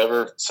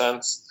 whatever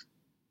cents,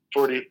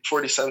 40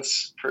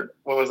 cents per,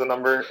 what was the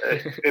number?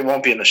 It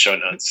won't be in the show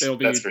notes. It'll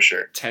be, that's for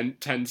sure.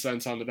 10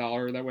 cents on the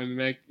dollar that women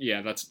make.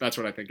 Yeah, that's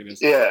what I think it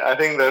is. Yeah, I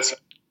think that's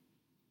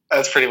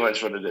pretty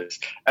much what it is.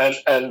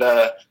 And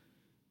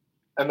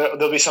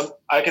there'll be some.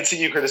 I could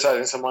see you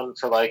criticizing someone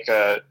for like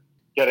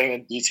getting a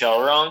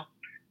detail wrong,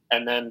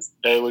 and then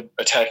they would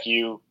attack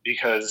you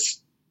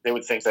because they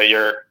would think that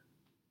you're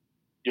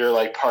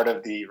like part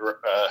of the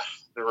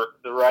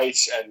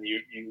rights, and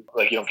you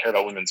don't care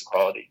about women's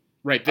equality.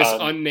 Right. This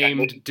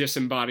unnamed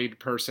disembodied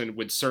person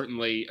would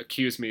certainly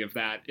accuse me of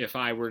that if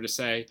I were to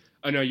say,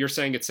 oh, no, you're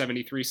saying it's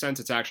 73 cents.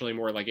 It's actually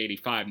more like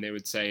 85. And they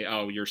would say,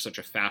 oh, you're such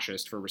a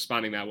fascist for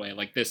responding that way.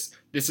 Like, this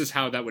is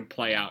how that would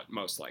play out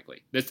most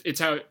likely. It's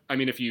how,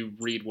 if you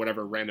read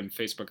whatever random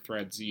Facebook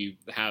threads you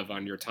have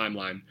on your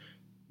timeline,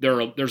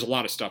 there's a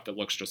lot of stuff that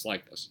looks just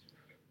like this.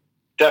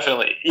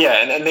 Definitely.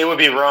 Yeah. And they would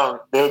be wrong.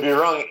 They would be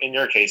wrong in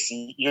your case.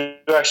 You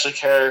actually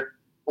care.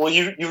 Well,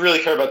 you really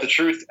care about the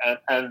truth.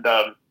 And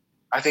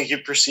I think you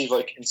perceive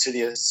like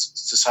insidious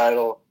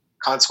societal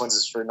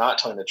consequences for not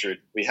telling the truth.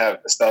 We have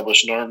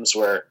established norms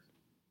where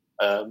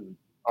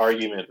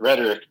argument,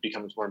 rhetoric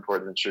becomes more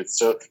important than truth.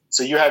 So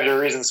you have your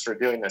reasons for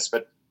doing this,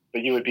 but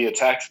you would be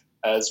attacked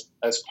as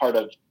part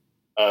of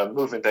a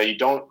movement that you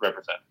don't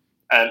represent,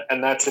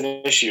 and that's an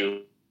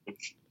issue.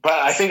 But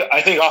I think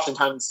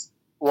oftentimes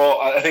they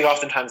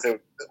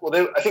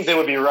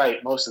would be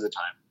right most of the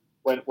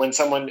time when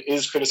someone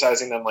is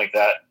criticizing them like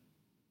that.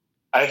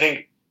 I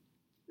think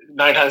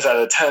 9 times out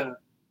of 10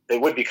 they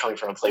would be coming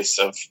from a place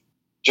of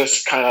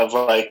just kind of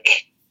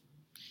like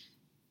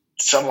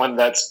someone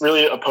that's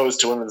really opposed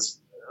to women's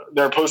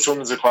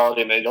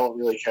equality, and they don't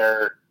really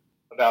care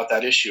about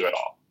that issue at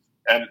all.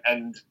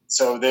 And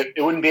so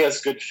it wouldn't be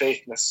as good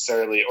faith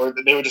necessarily, or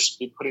they would just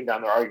be putting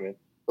down their argument.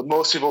 But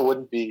most people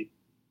wouldn't be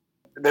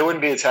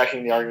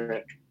attacking the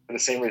argument for the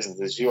same reasons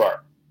as you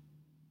are.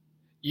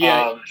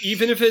 Yeah,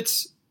 even if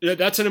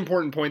that's an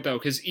important point though,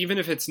 because even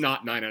if it's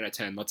not 9 out of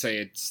 10, let's say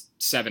it's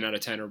 7 out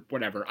of 10 or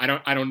whatever,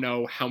 I don't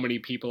know how many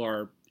people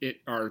are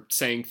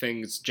saying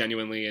things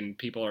genuinely and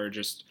people are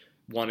just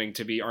wanting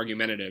to be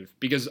argumentative,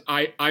 because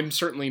I'm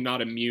certainly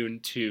not immune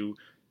to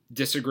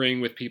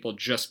disagreeing with people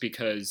just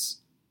because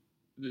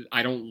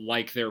I don't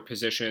like their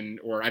position,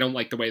 or I don't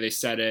like the way they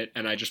said it,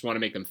 and I just want to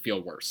make them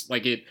feel worse.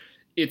 Like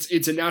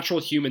it's a natural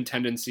human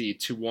tendency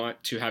to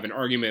want to have an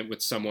argument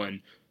with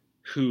someone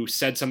who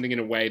said something in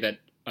a way that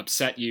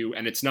upset you,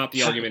 and it's not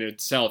the argument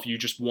itself. You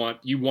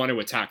want to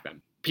attack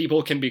them.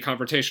 People can be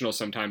confrontational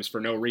sometimes for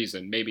no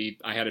reason. Maybe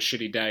I had a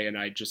shitty day and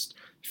I just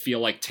feel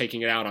like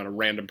taking it out on a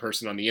random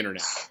person on the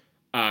internet.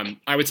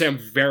 I would say I'm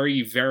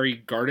very, very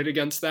guarded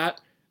against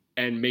that.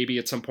 And maybe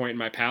at some point in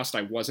my past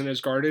I wasn't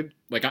as guarded.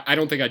 Like I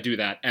don't think I do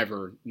that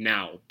ever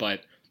now.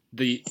 But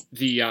the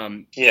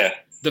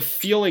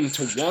feeling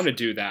to want to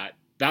do that,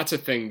 that's a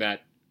thing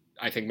that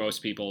I think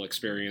most people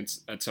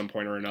experience at some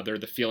point or another.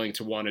 The feeling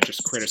to want to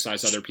just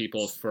criticize other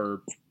people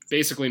for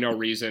basically no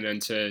reason,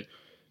 and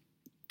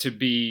to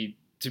be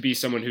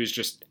someone who's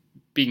just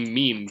being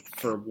mean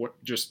for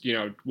what, just,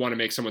 want to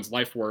make someone's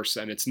life worse.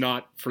 And it's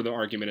not for the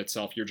argument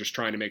itself. You're just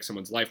trying to make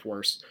someone's life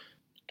worse.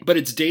 But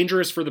it's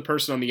dangerous for the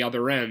person on the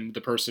other end,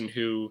 the person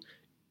who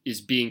is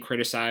being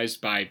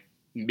criticized by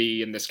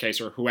me in this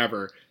case, or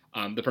whoever,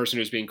 the person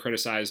who's being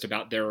criticized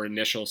about their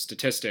initial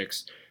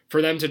statistics,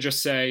 for them to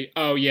just say,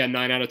 oh yeah,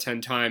 9 out of 10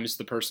 times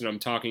the person I'm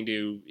talking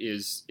to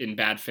is in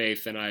bad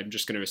faith, and I'm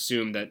just going to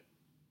assume that,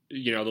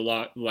 the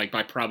law, like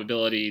by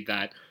probability,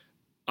 that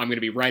I'm going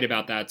to be right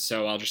about that.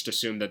 So I'll just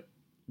assume that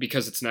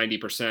because it's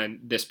 90%,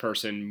 this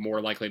person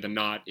more likely than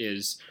not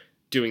is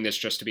doing this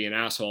just to be an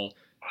asshole.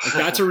 Like,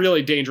 that's a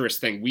really dangerous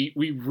thing.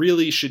 We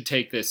really should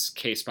take this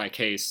case by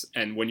case.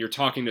 And when you're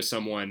talking to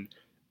someone,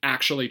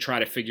 actually try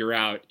to figure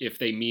out if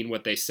they mean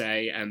what they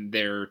say and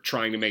they're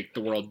trying to make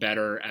the world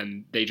better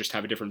and they just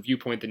have a different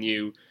viewpoint than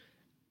you,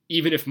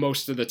 even if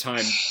most of the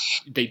time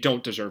they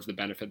don't deserve the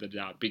benefit of the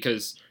doubt.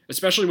 Because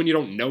especially when you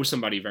don't know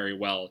somebody very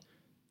well,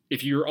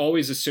 if you're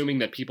always assuming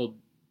that people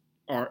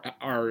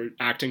are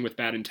acting with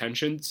bad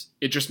intentions,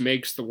 it just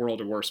makes the world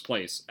a worse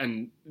place.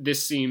 And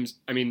this seems,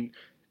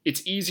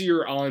 it's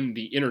easier on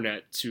the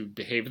internet to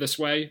behave this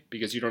way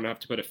because you don't have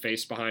to put a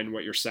face behind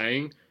what you're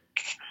saying.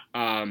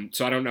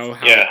 So I don't know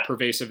how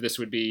pervasive this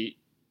would be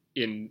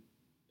in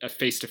a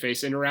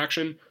face-to-face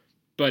interaction,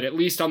 but at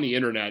least on the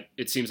internet,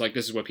 it seems like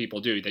this is what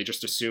people do. They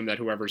just assume that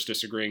whoever's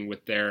disagreeing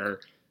with their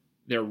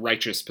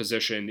righteous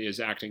position is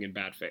acting in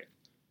bad faith.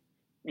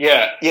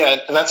 Yeah,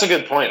 and that's a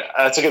good point.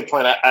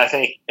 I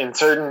think in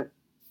certain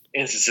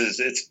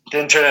instances, the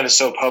internet is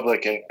so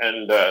public,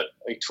 and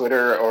like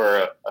Twitter or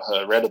a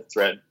Reddit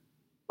thread,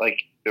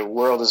 like the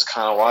world is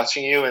kind of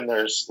watching you, and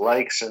there's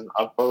likes and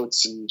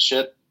upvotes and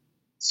shit.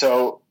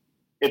 So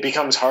it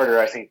becomes harder,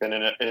 I think, than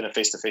in a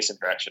face-to-face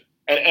interaction.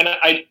 And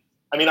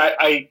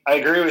I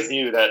agree with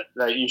you that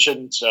you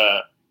shouldn't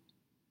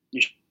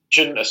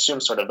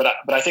assume, sort of,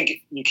 but I think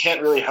you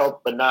can't really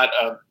help but not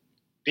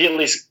be at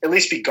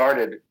least be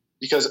guarded.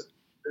 Because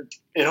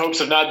in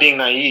hopes of not being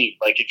naive,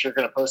 like if you're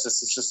going to post a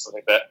statistic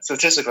like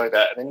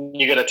that, and then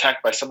you get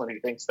attacked by someone who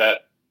thinks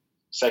that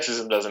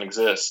sexism doesn't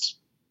exist,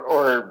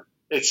 or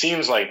it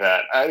seems like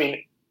that,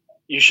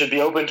 you should be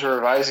open to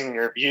revising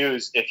your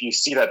views if you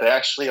see that they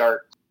actually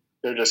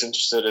they're just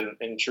interested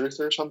in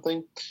truth or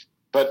something.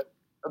 But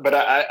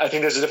I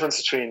think there's a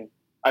difference between,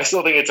 I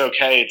still think it's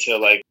okay to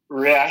like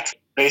react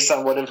based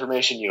on what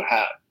information you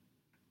have.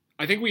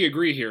 I think we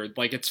agree here.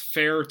 Like, it's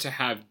fair to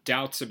have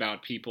doubts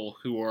about people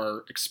who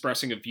are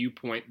expressing a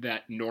viewpoint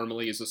that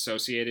normally is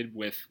associated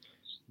with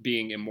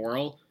being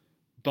immoral,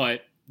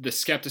 but the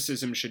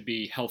skepticism should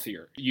be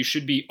healthier. You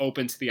should be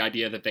open to the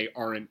idea that they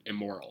aren't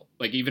immoral.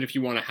 Like, even if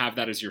you want to have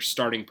that as your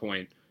starting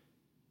point,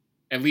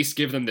 at least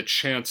give them the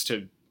chance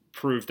to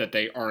prove that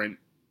they aren't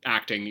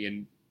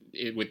acting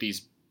with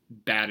these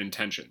bad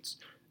intentions.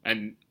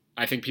 And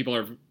I think people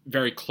are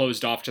very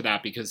closed off to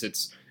that because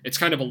it's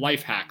kind of a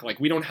life hack. Like,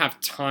 we don't have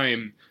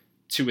time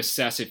to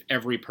assess if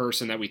every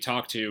person that we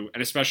talk to,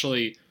 and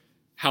especially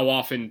how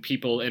often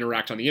people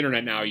interact on the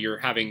internet now, you're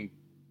having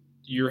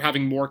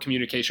more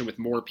communication with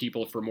more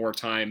people for more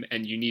time,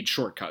 and you need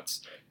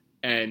shortcuts.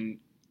 And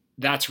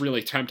that's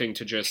really tempting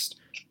to just,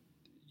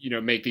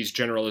 make these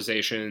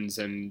generalizations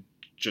and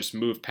just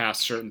move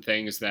past certain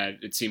things that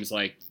it seems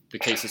like the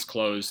case is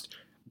closed.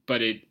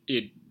 But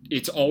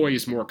it's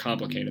always more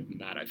complicated than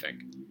that, I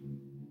think.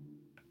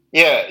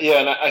 Yeah,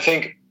 and I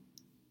think,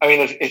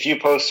 if you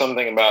post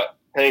something about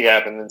pay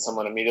gap and then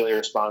someone immediately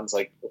responds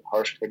like with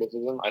harsh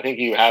criticism, I think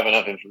you have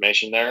enough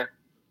information there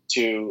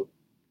to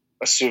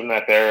assume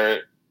that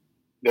they're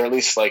at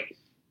least like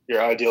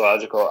your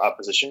ideological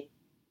opposition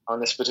on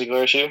this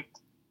particular issue,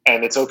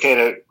 and it's okay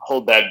to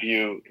hold that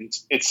view.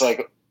 It's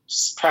like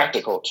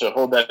practical to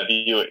hold that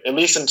view at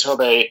least until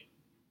they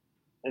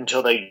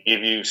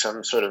give you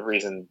some sort of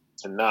reason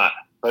to not.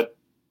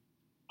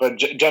 But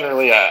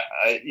generally,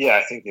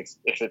 I think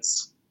if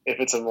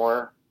it's a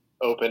more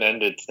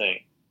open-ended thing,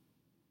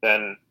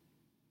 then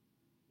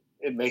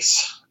it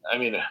makes.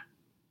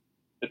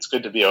 It's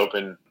good to be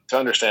open to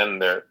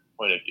understand their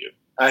point of view.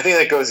 And I think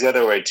that goes the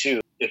other way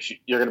too. If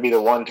you're going to be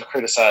the one to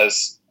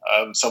criticize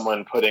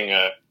someone putting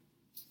a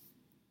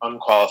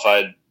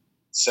unqualified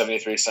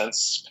 73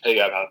 cents pay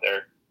gap out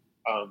there,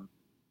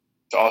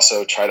 to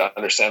also try to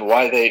understand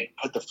why they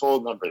put the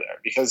full number there,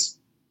 because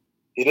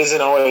it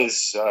isn't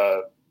always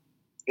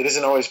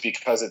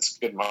because it's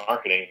good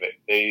marketing.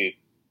 They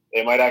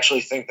might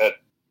actually think that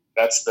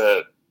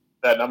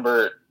that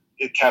number,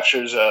 it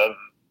captures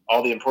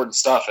all the important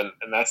stuff, and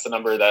that's the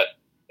number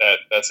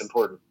that's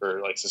important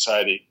for like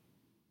society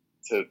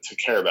to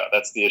care about.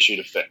 That's the issue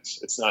to fix.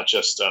 It's not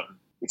just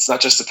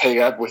a pay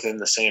gap within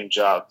the same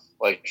job,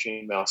 like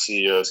female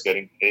CEOs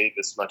getting paid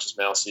as much as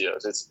male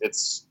CEOs.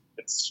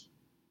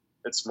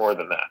 It's more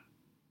than that.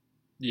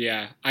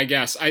 Yeah, I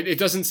guess it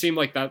doesn't seem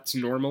like that's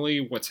normally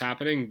what's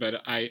happening,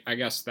 but I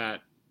guess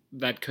that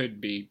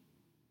could be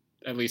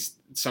at least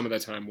some of the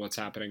time what's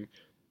happening.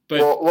 But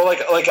well,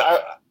 like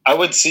I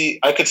could see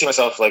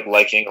myself like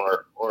liking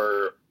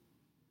or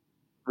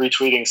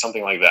retweeting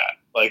something like that,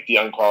 like the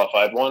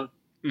unqualified one.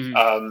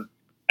 Mm-hmm.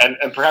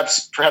 And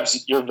perhaps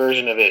your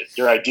version of it,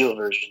 your ideal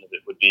version of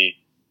it would be,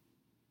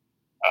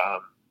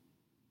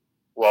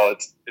 well,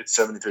 it's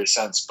 73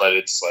 cents, but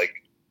it's like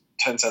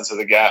 10 cents of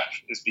the gap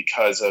is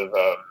because of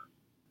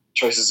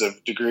choices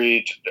of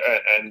degree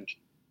and.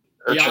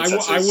 Yeah,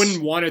 I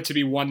wouldn't want it to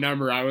be one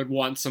number. I would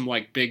want some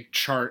like big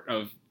chart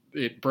of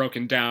it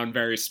broken down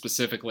very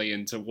specifically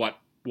into what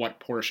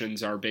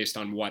portions are based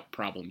on what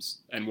problems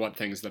and what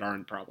things that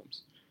aren't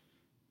problems.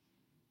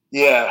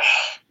 Yeah,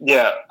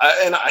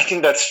 I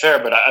think that's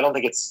fair, but I don't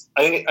think it's.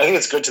 I think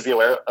it's good to be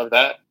aware of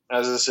that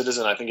as a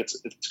citizen. I think it's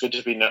good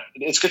to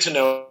it's good to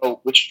know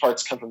which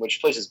parts come from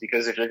which places,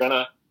 because if you're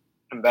gonna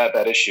combat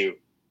that issue,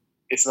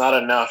 it's not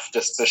enough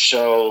just to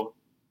show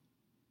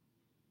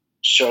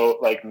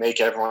like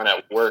make everyone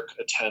at work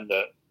attend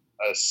a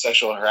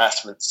sexual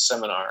harassment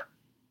seminar,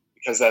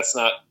 because that's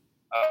not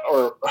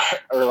or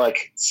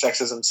like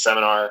sexism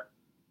seminar.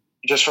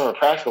 Just from a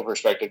practical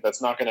perspective,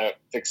 that's not going to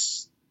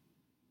fix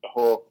the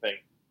whole thing.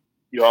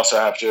 You also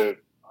have to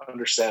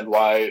understand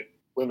why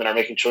women are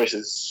making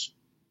choices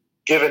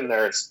given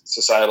their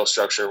societal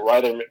structure,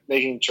 why they're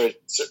making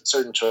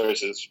certain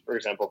choices, for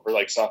example, for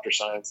like softer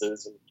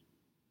sciences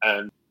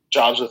and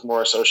jobs with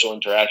more social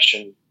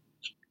interaction,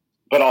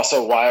 but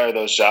also why are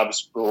those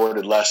jobs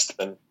rewarded less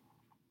than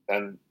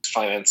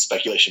finance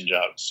speculation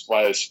jobs?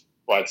 Why does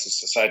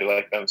society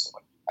like them so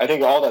much? I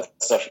think all that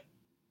stuff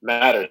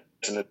matters,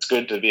 and it's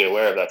good to be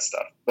aware of that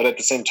stuff. But at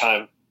the same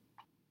time,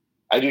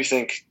 I do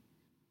think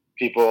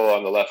people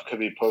on the left could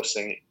be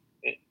posting,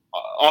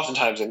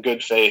 oftentimes in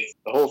good faith.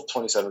 The whole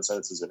 27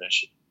 cents is an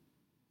issue.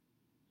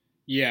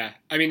 Yeah,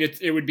 I mean,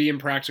 it would be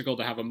impractical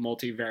to have a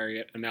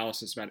multivariate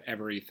analysis about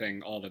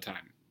everything all the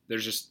time.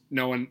 There's just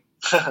no one.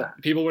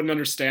 People wouldn't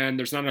understand.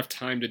 There's not enough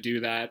time to do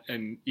that,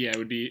 and yeah,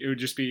 it would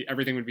just be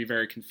everything would be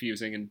very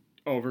confusing and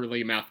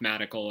overly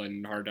mathematical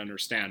and hard to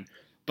understand.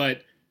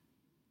 But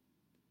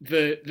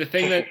the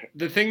thing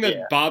that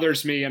Yeah.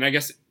 bothers me, and I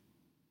guess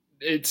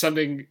it's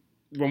something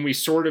when we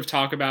sort of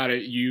talk about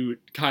it, you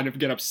kind of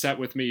get upset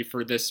with me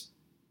for this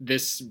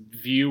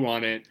view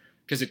on it,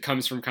 because it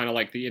comes from kind of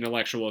like the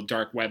intellectual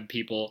dark web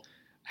people,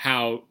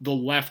 how the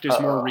left is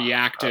more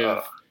reactive.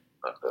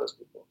 Not those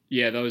people.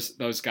 Yeah,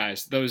 those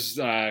guys, those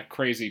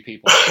crazy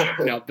people.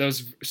 No,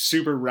 those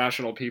super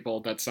rational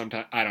people that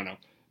sometimes, I don't know,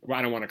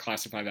 I don't want to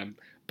classify them,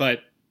 but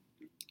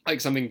like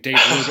something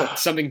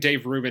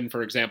Dave Rubin,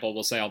 for example,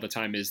 will say all the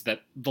time is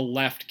that the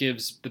left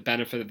gives the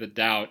benefit of the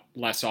doubt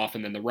less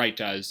often than the right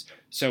does.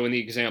 So in the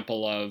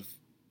example of,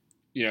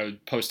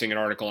 posting an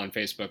article on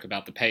Facebook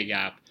about the pay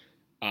gap,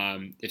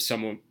 if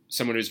someone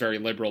who's very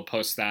liberal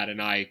posts that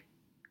and I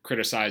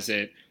criticize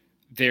it,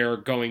 they're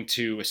going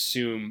to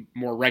assume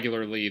more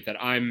regularly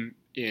that I'm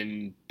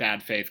in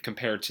bad faith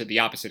compared to the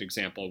opposite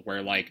example,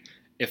 where like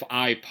if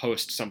I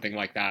post something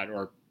like that,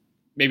 or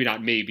maybe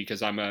not me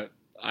because I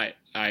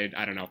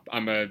don't know,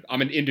 I'm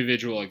an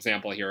individual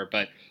example here,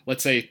 but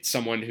let's say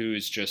someone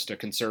who's just a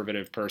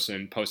conservative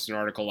person posts an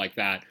article like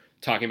that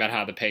talking about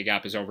how the pay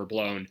gap is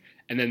overblown,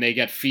 and then they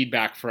get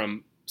feedback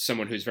from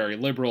someone who's very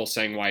liberal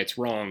saying why it's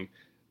wrong.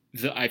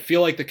 I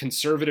feel like the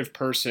conservative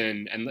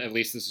person, and at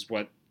least this is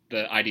what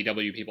the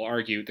IDW people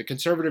argue, the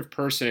conservative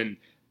person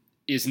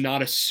is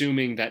not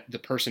assuming that the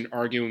person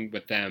arguing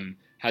with them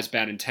has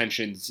bad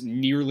intentions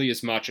nearly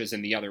as much as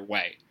in the other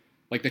way.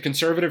 Like the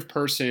conservative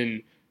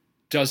person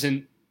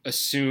doesn't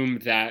assume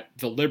that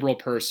the liberal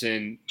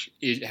person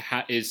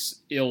is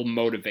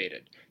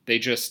ill-motivated. They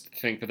just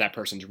think that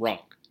person's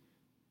wrong.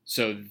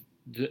 So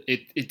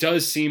it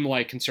does seem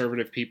like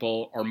conservative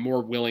people are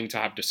more willing to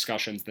have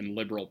discussions than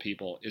liberal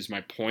people, is my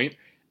point.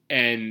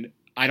 And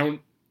I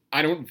don't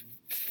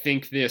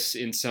think this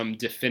in some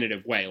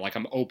definitive way. Like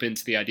I'm open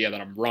to the idea that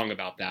I'm wrong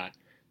about that,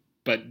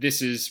 but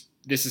this is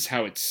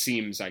how it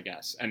seems, I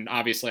guess. And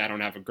obviously I don't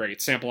have a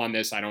great sample on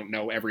this. I don't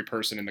know every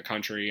person in the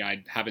country.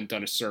 I haven't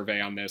done a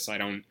survey on this.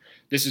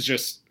 This is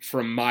just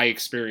from my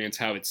experience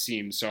how it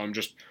seems. So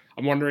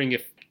I'm wondering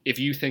if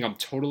you think I'm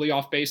totally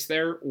off base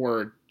there,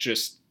 or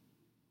just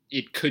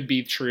it could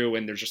be true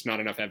and there's just not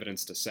enough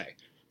evidence to say.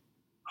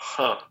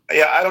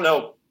 Yeah, I don't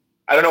know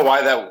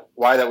why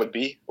that would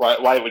be.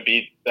 Why it would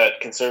be that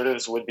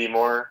conservatives would be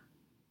more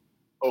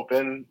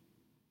open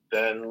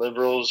than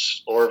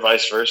liberals, or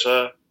vice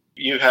versa.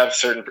 You have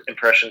certain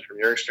impression from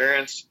your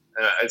experience.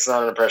 It's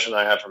not an impression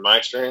I have from my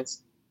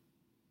experience.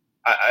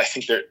 I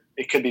think that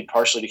it could be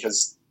partially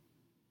because.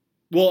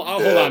 Well,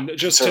 hold on.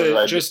 Just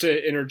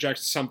to interject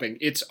something,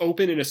 it's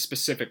open in a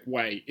specific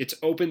way. It's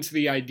open to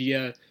the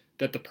idea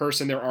that the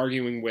person they're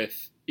arguing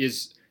with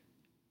is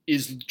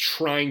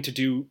trying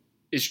to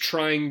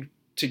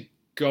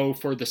go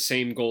for the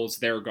same goals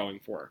they're going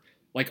for.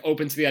 Like,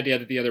 open to the idea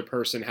that the other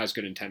person has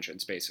good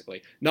intentions,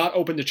 basically. Not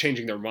open to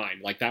changing their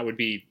mind. Like, that would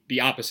be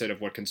the opposite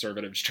of what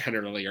conservatives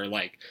generally are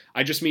like.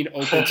 I just mean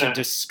open to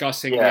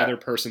discussing the other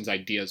person's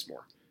ideas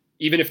more.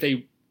 Even if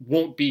they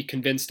won't be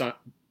convinced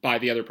by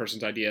the other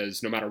person's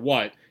ideas no matter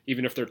what,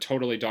 even if they're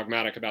totally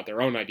dogmatic about their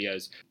own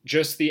ideas.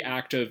 Just the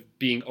act of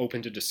being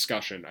open to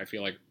discussion, I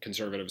feel like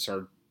conservatives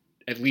are,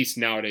 at least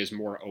nowadays,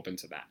 more open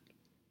to that.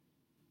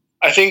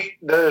 I think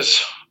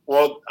there's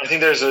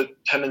a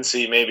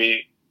tendency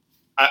maybe.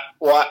 I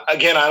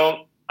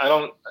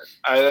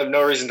have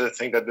no reason to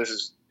think that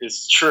this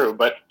is true,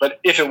 but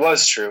if it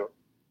was true,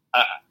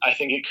 I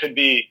think it could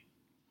be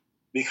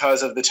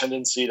because of the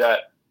tendency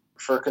that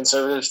for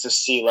conservatives to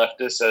see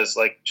leftists as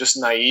like just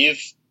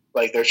naive,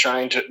 like they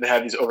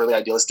have these overly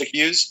idealistic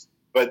views.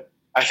 But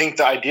I think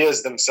the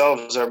ideas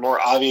themselves are more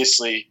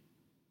obviously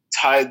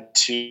tied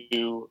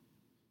to,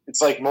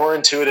 it's like more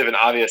intuitive and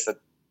obvious that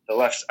the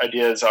left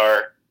ideas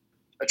are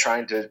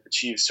trying to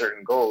achieve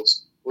certain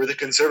goals, where the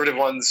conservative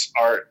ones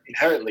are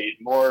inherently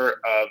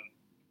more,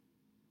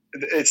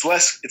 it's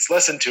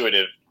less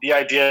intuitive. The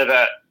idea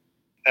that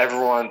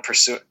everyone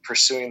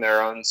pursuing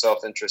their own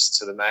self-interest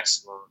to the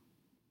maximum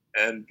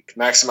and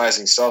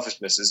maximizing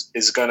selfishness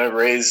is going to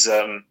raise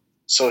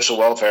social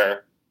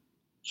welfare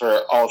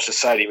for all of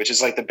society, which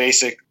is like the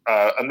basic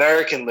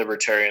American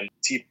libertarian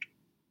Tea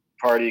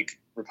Party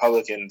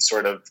Republican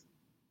sort of,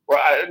 well,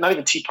 not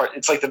even Tea Party.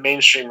 It's like the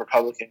mainstream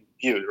Republican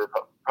view. The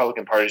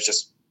Republican Party is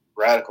just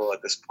radical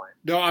at this point.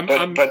 No, I'm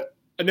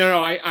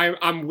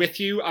with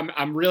you.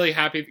 I'm really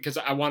happy because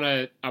I want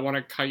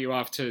to cut you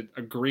off to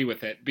agree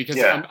with it, because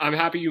I'm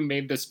happy you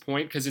made this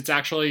point, because it's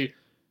actually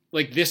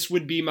like, this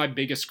would be my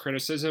biggest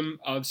criticism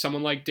of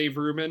someone like Dave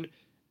Rubin,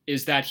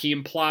 is that he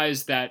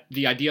implies that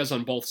the ideas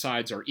on both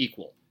sides are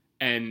equal,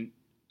 and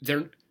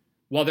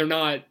while they're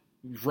not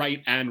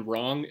right and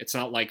wrong, it's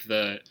not like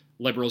the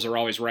liberals are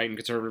always right and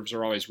conservatives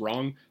are always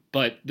wrong,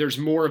 but there's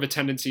more of a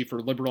tendency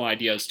for liberal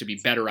ideas to be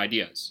better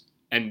ideas.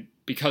 And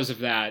because of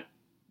that,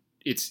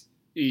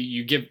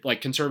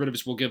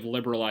 conservatives will give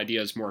liberal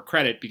ideas more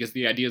credit because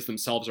the ideas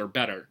themselves are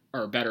better.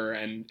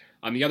 And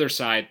on the other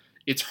side,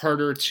 it's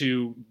harder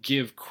to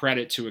give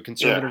credit to a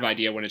conservative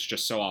idea when it's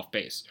just so off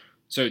base.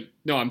 So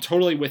no, I'm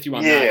totally with you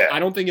on that. I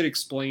don't think it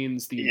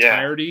explains the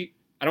entirety.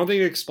 I don't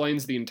think it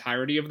explains the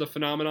entirety of the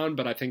phenomenon,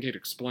 but I think it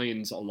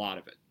explains a lot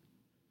of it.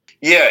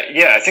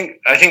 Yeah. I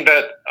think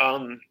that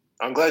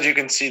I'm glad you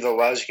can see the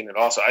logic in it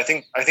also. I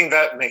think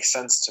that makes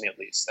sense to me, at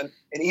least. And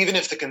even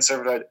if the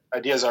conservative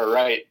ideas are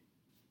right,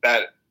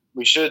 that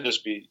we should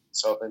just be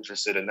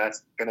self-interested and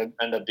that's going to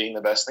end up being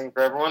the best thing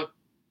for everyone,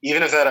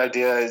 even if that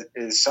idea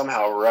is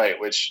somehow right,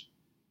 which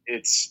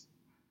it's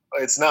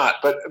not.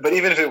 But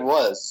even if it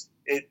was,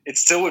 it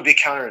still would be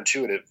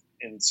counterintuitive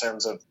in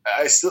terms of,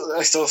 I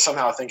still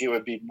somehow think it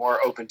would be more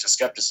open to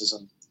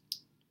skepticism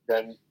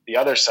than the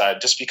other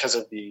side, just because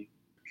of the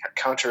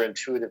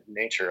counterintuitive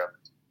nature of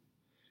it.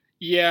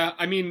 Yeah,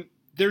 I mean,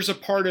 there's a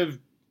part of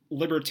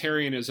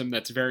libertarianism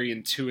that's very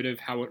intuitive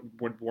how it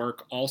would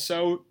work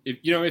also.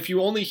 If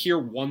you only hear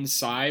one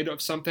side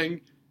of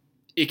something,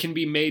 it can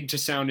be made to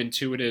sound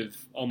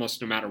intuitive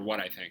almost no matter what,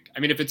 I think. I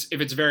mean, if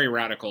it's very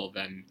radical,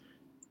 then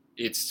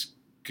it's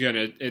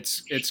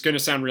gonna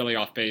sound really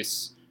off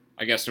base,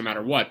 I guess, no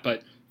matter what.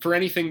 But for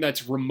anything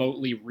that's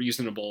remotely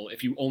reasonable,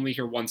 if you only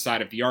hear one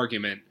side of the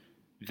argument,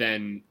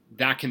 then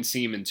that can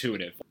seem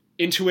intuitive.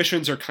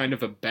 Intuitions are kind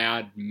of a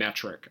bad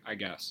metric, I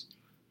guess.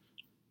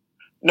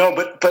 No,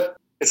 but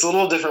it's a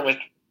little different with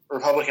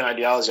Republican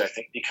ideology, I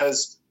think,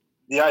 because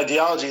the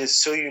ideology is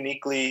so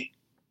uniquely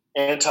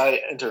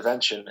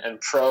anti-intervention and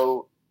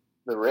pro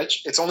the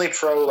rich. It's only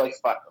pro like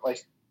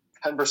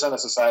 10% of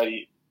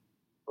society,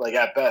 like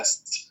at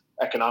best,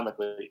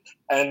 economically,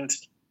 and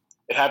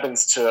it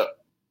happens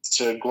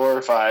to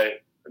glorify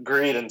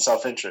greed and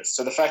self-interest.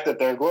 So the fact that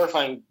they're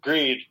glorifying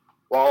greed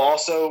while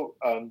also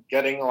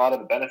getting a lot of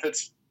the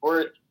benefits for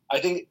it, I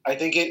think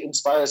it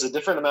inspires a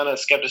different amount of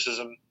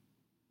skepticism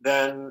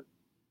than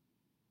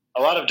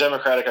a lot of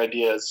democratic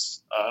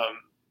ideas,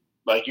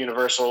 like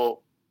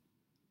universal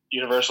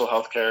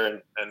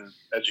healthcare and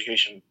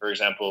education, for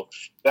example,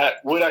 that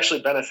would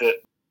actually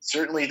benefit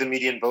certainly the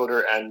median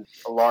voter and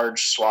a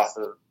large swath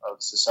of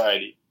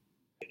society.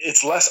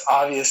 It's less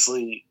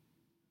obviously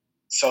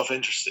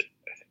self-interested,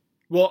 I think.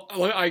 Well,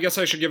 I guess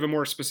I should give a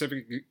more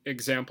specific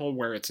example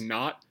where it's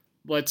not.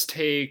 Let's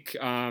take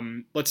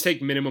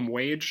minimum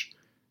wage.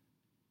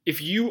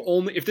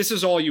 If this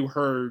is all you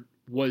heard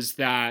was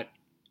that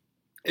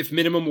if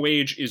minimum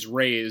wage is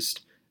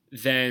raised,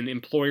 then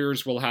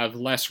employers will have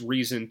less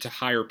reason to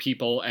hire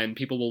people and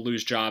people will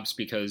lose jobs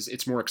because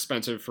it's more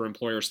expensive for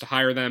employers to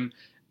hire them,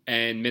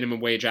 and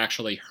minimum wage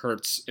actually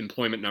hurts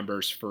employment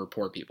numbers for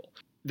poor people.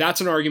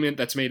 That's an argument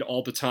that's made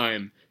all the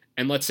time,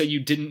 and let's say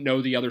you didn't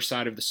know the other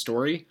side of the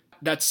story.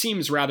 that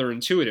seems rather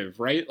intuitive,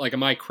 right? Like,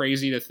 am I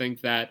crazy to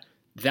think that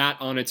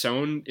on its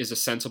own is a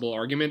sensible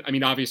argument? I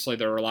mean, obviously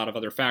there are a lot of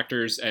other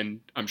factors,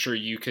 and I'm sure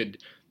you could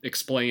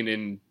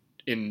explain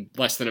in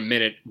less than a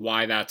minute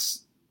why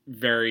that's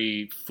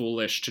very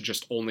foolish to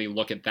just only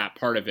look at that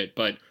part of it.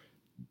 But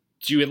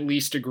do you at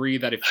least agree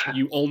that if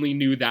you only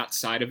knew that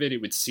side of it,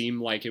 it would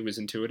seem like it was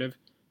intuitive?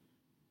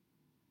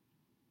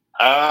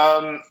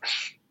 I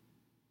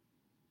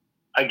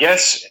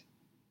guess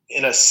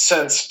in a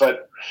sense,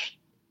 but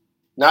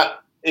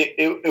not.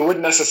 It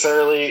wouldn't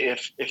necessarily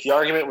if the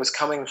argument was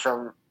coming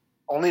from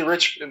only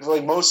rich,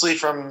 like mostly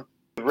from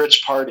the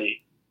rich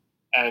party,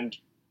 and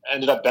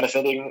ended up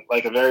benefiting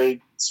like a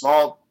very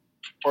small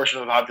portion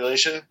of the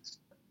population.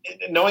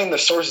 Knowing the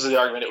sources of the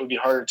argument, it would be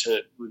harder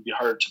to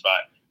buy.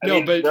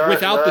 But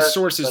without the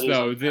sources,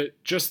 though,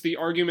 just the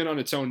argument on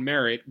its own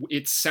merit,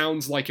 it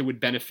sounds like it would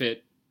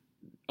benefit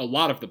a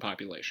lot of the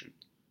population.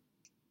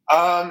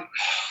 I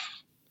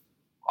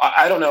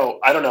don't know.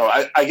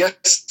 I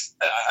guess.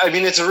 I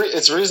mean, it's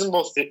a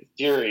reasonable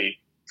theory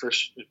for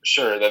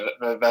sure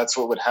that that's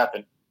what would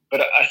happen.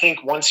 But I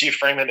think once you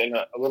frame it in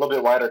a little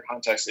bit wider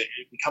context, it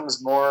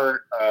becomes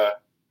more.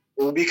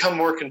 It would become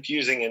more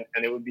confusing,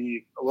 and it would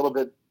be a little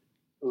bit.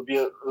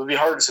 It would be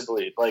hard to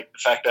believe, like the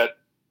fact that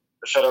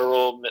the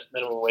federal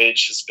minimum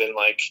wage has been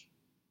like,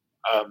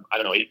 I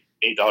don't know,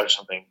 $8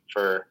 something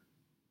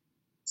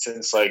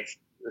since like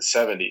the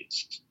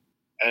 70s,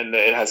 and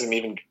it hasn't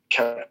even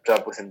kept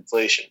up with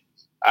inflation.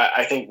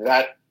 I think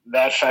that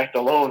fact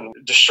alone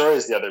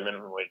destroys the other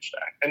minimum wage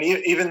fact, and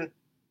even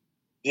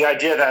the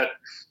idea that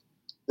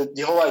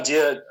the whole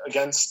idea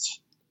against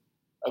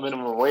a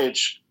minimum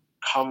wage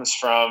comes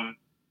from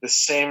the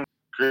same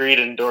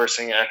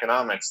greed-endorsing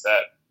economics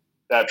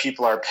that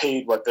people are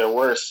paid what they're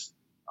worth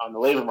on the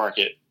labor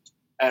market,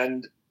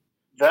 and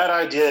that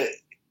idea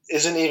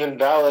isn't even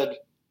valid.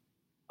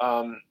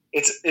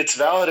 It's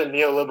valid in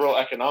neoliberal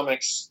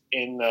economics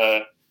in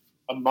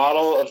a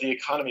model of the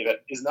economy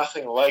that is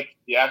nothing like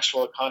the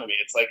actual economy.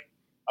 It's like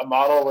a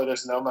model where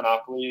there's no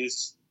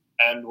monopolies,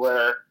 and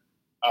where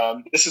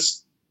this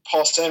is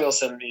Paul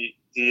Samuelson,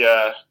 he's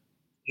a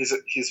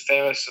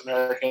famous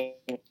American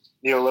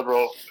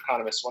neoliberal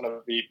economist, one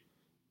of the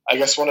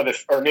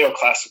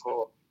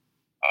neoclassical,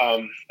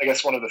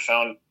 one of the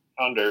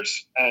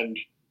founders, and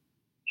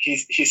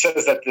he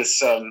says that this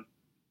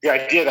the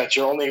idea that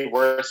you're only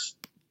worth,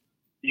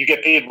 you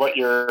get paid what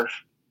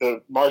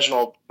the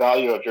marginal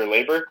value of your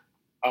labor,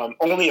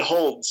 only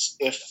holds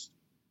if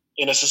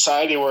in a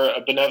society where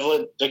a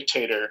benevolent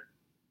dictator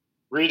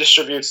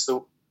redistributes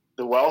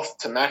the wealth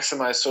to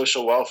maximize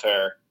social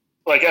welfare,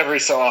 like every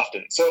so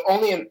often. So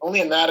only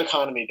in that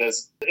economy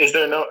is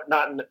there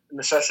not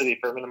necessity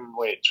for a minimum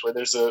wage, where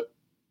there's a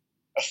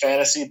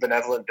fantasy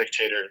benevolent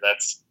dictator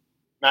that's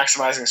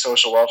maximizing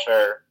social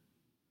welfare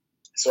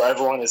so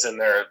everyone is in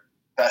their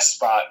best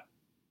spot.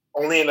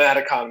 Only in that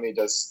economy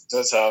does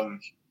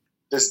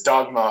this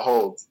dogma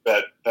hold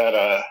that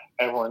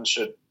everyone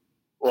should,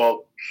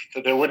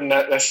 that there wouldn't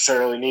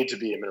necessarily need to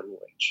be a minimum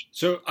wage.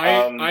 So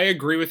I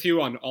agree with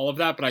you on all of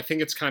that, but I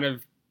think it's kind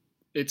of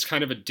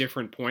a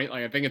different point.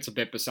 Like, I think it's a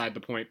bit beside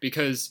the point,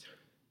 because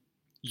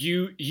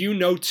you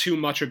know too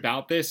much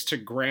about this to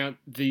grant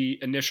the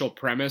initial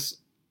premise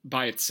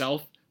by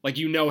itself. Like,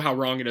 you know how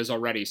wrong it is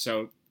already.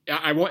 So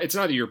it's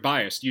not that you're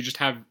biased. You just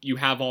have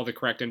all the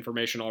correct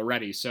information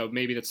already. So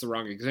maybe that's the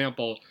wrong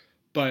example,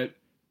 but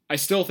I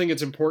still think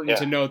it's important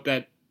to note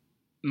that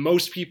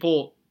most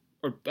people,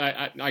 or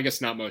I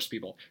guess not most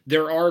people,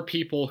 there are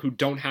people who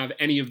don't have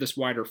any of this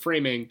wider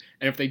framing,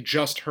 and if they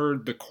just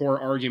heard the core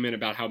argument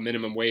about how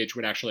minimum wage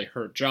would actually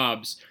hurt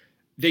jobs,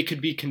 they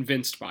could be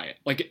convinced by it.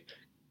 Like,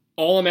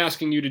 all I'm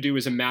asking you to do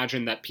is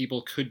imagine that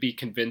people could be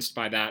convinced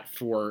by that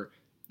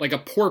like a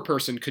poor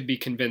person could be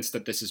convinced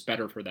that this is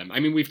better for them.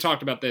 I mean, we've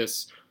talked about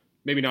this,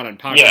 maybe not on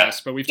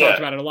podcasts, but we've talked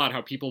about it a lot,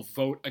 how people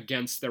vote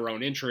against their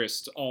own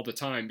interests all the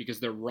time because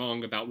they're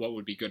wrong about what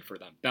would be good for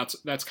them.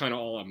 That's kind of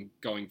all I'm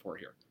going for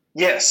here.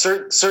 Yeah,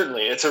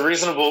 certainly. It is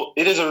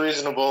a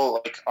reasonable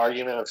like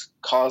argument of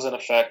cause and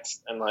effect,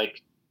 and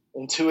like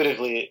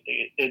intuitively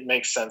it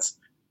makes sense.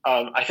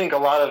 I think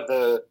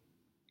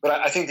but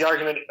I think the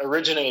argument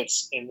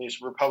originates in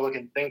these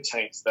Republican think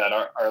tanks that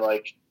are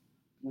like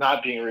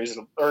not being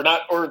reasonable,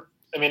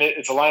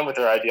 it's aligned with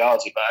their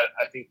ideology, but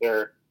I think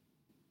they're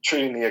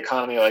treating the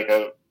economy like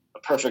a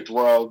perfect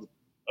world,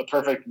 a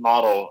perfect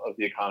model of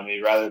the economy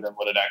rather than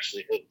what it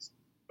actually is.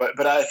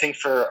 But I think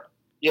for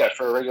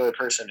a regular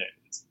person,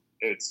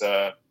 it's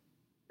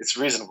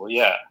reasonable,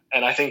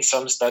 and I think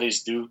some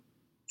studies do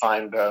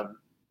find a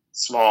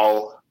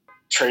small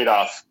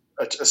trade-off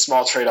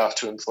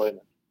to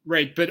employment.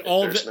 Right, but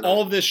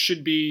all of this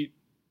should be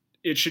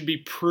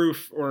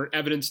proof or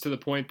evidence to the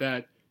point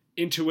that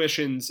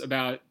intuitions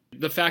about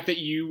the fact that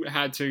you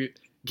had to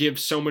give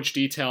so much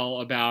detail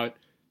about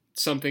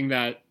something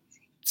that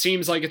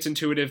seems like it's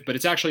intuitive, but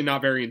it's actually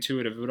not very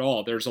intuitive at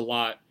all. There's a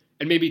lot,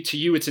 and maybe to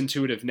you it's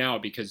intuitive now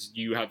because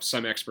you have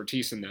some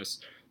expertise in this,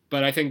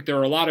 but I think there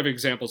are a lot of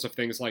examples of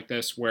things like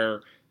this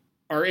where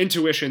our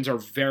intuitions are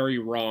very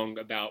wrong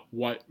about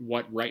what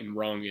right and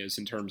wrong is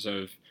in terms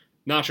of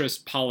not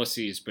just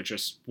policies, but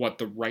just what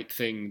the right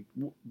thing,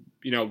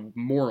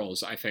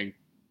 morals, I think.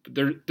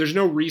 There's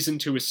no reason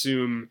to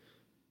assume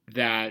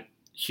that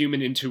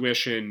human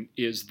intuition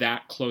is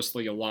that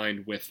closely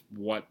aligned with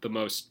what the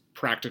most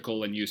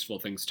practical and useful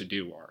things to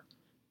do are.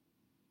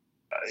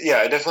 Yeah,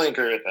 I definitely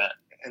agree with that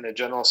in a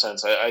general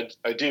sense. I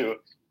do.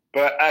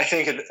 But I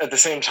think at the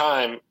same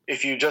time,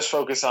 if you just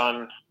focus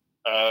on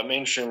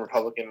mainstream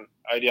Republican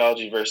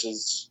ideology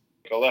versus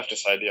a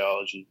leftist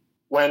ideology,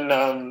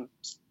 when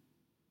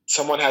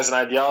someone has an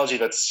ideology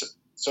that's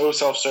so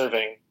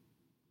self-serving,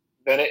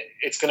 then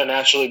it's going to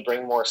naturally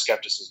bring more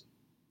skepticism.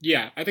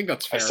 Yeah, I think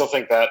that's fair. I still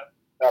think that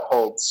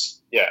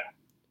holds. Yeah.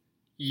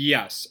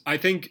 Yes, I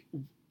think,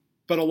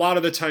 but a lot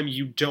of the time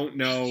you don't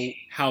know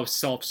how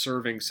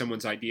self-serving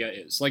someone's idea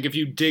is. Like if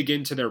you dig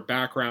into their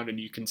background and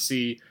you can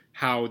see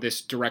how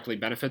this directly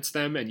benefits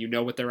them and you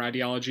know what their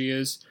ideology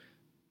is,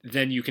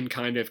 then you can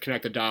kind of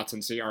connect the dots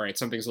and see, all right,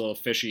 something's a little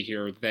fishy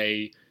here.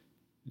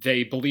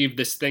 They believe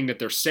this thing that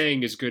they're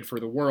saying is good for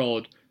the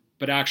world,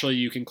 but actually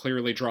you can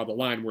clearly draw the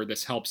line where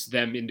this helps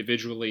them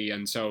individually,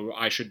 and so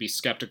I should be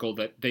skeptical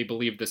that they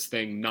believe this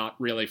thing not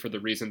really for the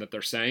reason that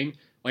they're saying.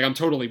 Like, I'm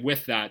totally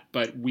with that,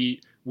 but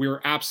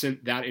we're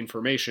absent that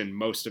information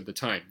most of the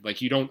time.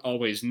 Like, you don't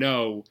always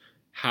know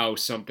how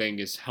something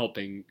is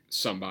helping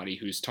somebody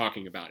who's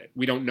talking about it.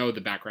 We don't know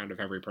the background of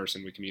every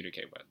person we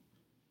communicate with.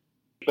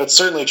 That's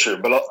certainly true,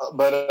 but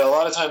a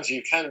lot of times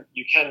you can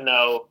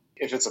know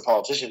if it's a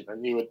politician,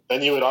 then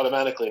you would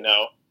automatically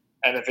know,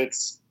 and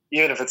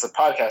even if it's a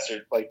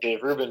podcaster like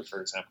Dave Rubin, for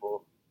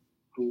example,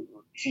 who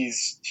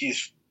he's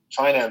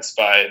financed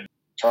by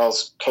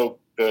Charles Koch,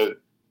 the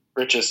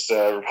richest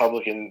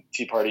Republican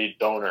Tea Party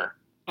donor.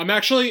 I'm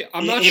not sure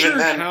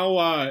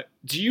how.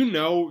 Do you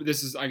know?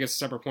 This is, I guess, a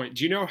separate point.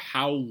 Do you know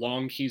how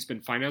long he's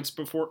been financed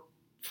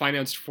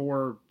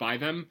for by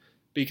them?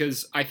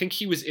 Because I think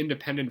he was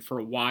independent for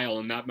a while,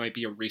 and that might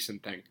be a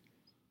recent thing.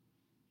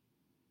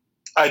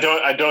 I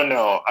don't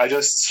know.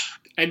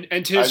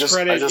 And to his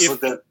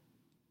credit,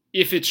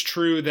 if it's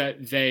true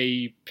that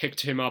they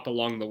picked him up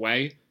along the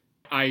way,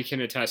 I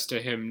can attest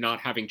to him not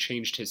having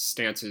changed his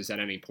stances at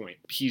any point.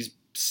 He's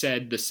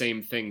said the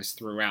same things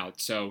throughout.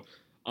 So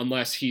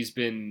unless he's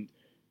been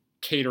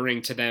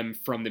catering to them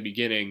from the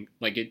beginning,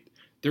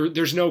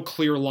 there's no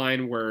clear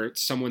line where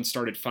someone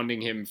started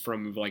funding him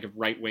from like a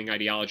right-wing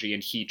ideology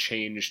and he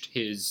changed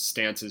his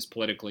stances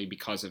politically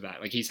because of that.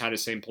 Like, he's had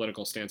his same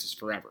political stances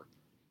forever.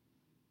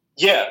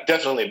 Yeah,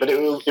 definitely. But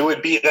it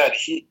would be that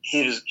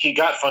he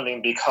got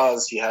funding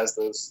because he has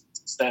those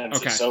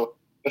stances. Okay. So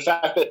the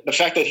fact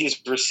that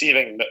he's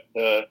receiving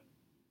the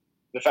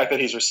fact that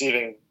he's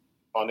receiving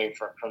funding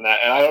from that,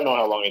 and I don't know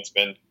how long it's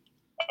been,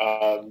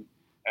 and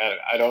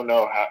I don't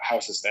know how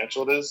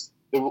substantial it is.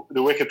 The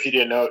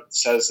Wikipedia note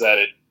says that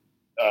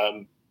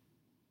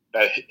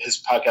that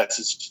his podcast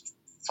is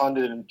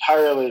funded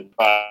entirely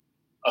by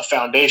a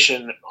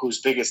foundation whose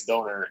biggest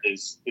donor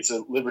it's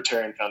a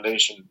libertarian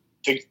foundation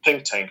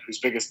think tank whose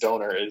biggest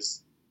donor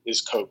is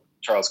Koch,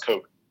 Charles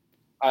Koch.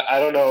 I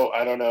don't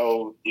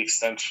know the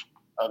extent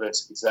of it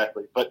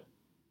exactly, but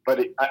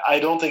I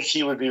don't think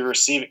he would be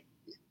receiving.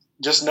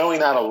 Just knowing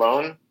that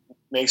alone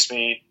makes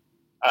me.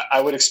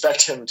 I would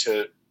expect him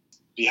to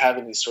be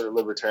having these sort of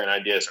libertarian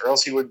ideas, or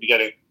else he wouldn't be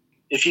getting.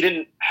 If he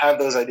didn't have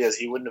those ideas,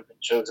 he wouldn't have been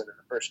chosen in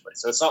the first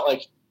place. So it's not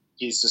like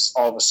he's just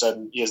all of a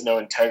sudden he has no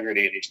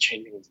integrity and he's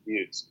changing his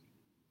views.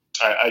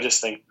 I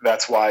just think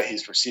that's why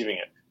he's receiving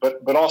it.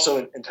 But also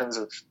in terms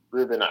of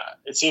Rubin,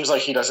 it seems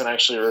like he doesn't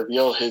actually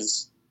reveal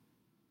his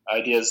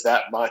ideas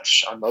that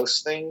much on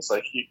most things.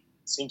 Like it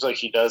seems like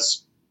he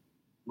does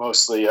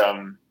mostly.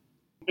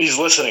 He's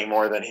listening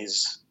more than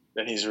he's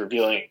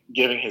revealing,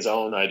 giving his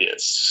own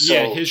ideas. So,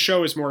 yeah, his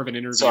show is more of an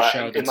interview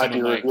show than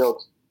something like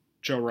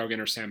Joe Rogan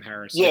or Sam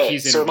Harris. Yeah, like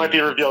so it might be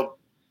revealed.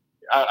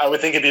 I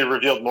would think it'd be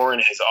revealed more in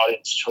his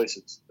audience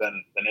choices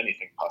than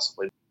anything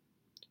possibly.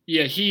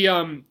 Yeah,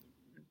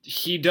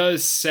 he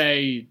does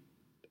say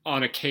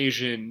on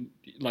occasion,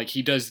 like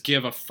he does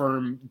give a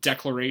firm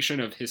declaration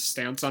of his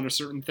stance on a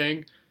certain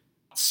thing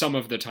some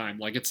of the time.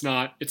 Like it's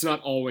not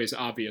always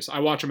obvious. I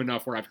watch him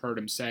enough where I've heard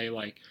him say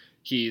like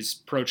he's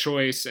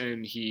pro-choice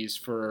and he's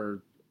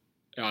for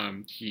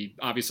he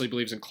obviously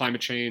believes in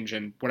climate change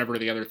and whatever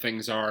the other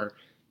things are,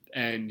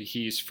 and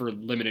he's for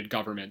limited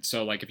government.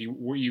 So like if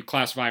you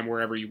classify him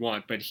wherever you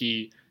want, but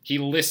he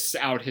lists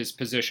out his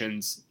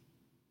positions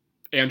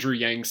Andrew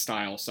Yang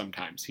style.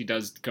 Sometimes he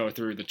does go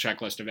through the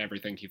checklist of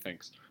everything he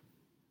thinks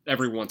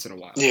every once in a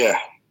while. Yeah.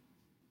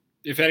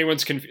 If anyone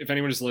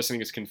is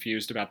listening is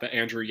confused about the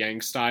Andrew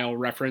Yang style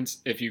reference,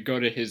 if you go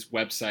to his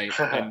website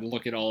and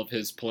look at all of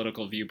his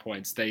political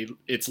viewpoints,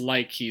 it's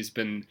like he's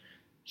been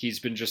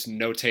just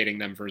notating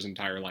them for his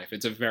entire life.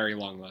 It's a very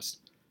long list.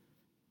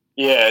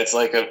 Yeah, it's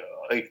like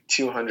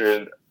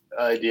 200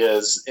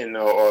 ideas in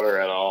no order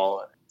at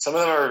all. Some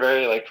of them are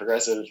very like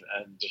progressive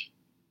and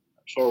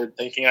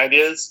forward-thinking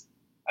ideas.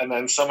 And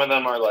then some of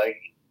them are like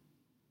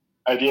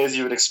ideas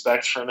you would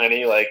expect from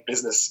any like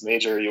business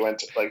major you went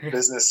to, like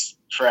business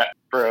frat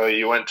bro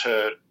you went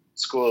to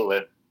school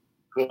with.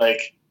 Who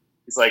like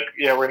he's like,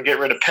 yeah, we're gonna get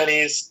rid of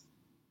pennies.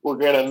 We're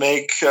gonna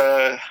make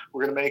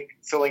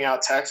filling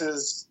out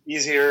taxes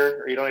easier,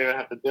 or you don't even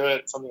have to do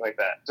it. Something like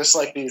that. Just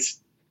like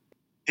these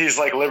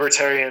like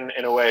libertarian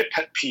in a way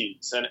pet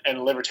peeves,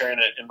 and libertarian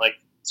in like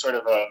sort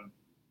of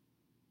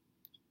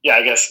yeah,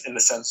 I guess in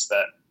the sense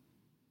that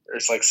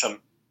there's like some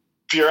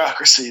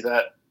bureaucracy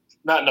that,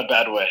 not in a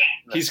bad way.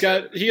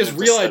 He has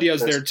real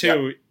ideas there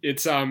too. Yeah.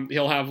 It's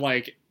he'll have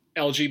like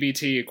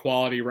LGBT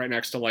equality right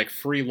next to like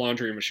free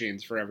laundry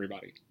machines for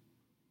everybody.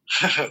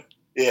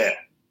 Yeah.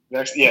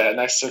 Next to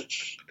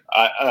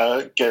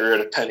get rid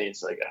of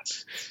pennies, I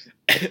guess.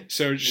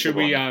 So should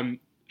we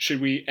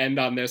end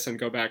on this and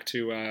go back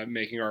to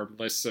making our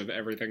lists of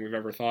everything we've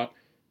ever thought?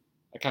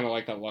 I kind of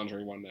like that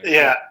laundry one there.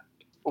 Yeah.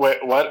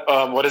 Wait, what?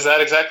 What is that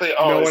exactly?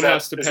 Oh, no one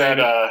has to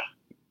pay.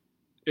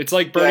 It's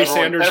like Bernie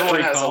Sanders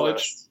free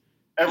college.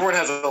 Everyone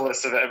has a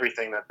list of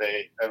everything that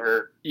they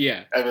ever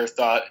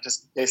thought,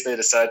 just in case they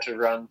decide to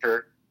run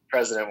for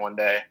president one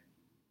day.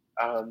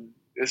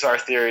 It's our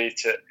theory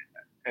to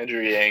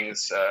Andrew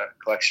Yang's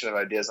collection of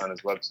ideas on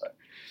his website.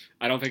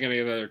 I don't think any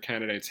of the other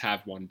candidates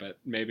have one, but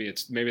maybe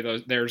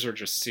theirs are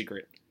just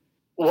secret.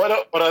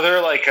 What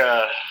other like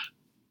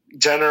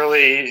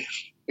generally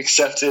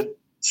accepted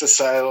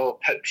societal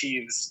pet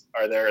peeves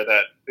are there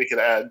that we could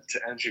add to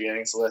Andrew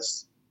Yang's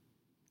list?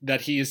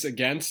 That he's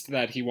against,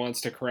 that he wants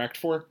to correct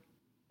for?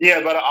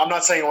 Yeah, but I'm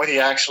not saying what he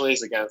actually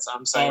is against.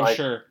 I'm saying, are like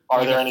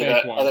there any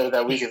other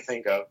that we can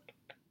think of?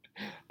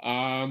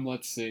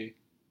 Let's see.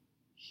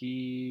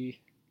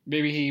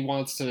 Maybe he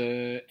wants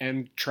to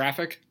end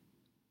traffic.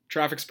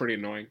 Traffic's pretty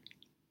annoying.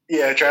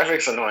 Yeah,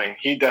 traffic's annoying.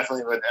 He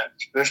definitely would end.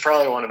 There's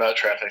probably one about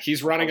traffic.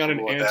 He's running on an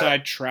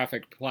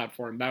anti-traffic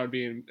platform. That would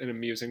be an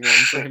amusing one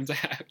for him to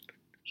have.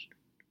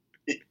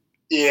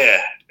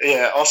 Yeah.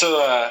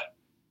 Also,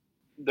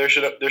 there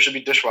should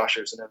be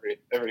dishwashers in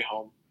every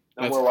home.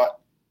 No more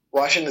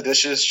washing the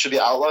dishes should be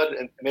outlawed,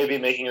 and maybe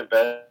making a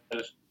bed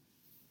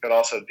could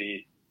also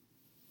be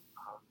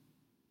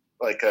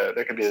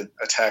there could be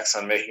a tax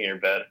on making your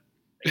bed.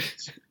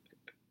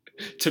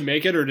 To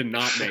make it or to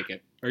not make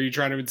it? Are you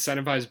trying to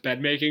incentivize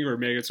bed making or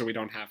make it so we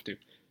don't have to?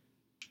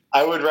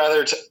 I would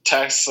rather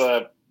tax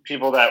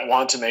people that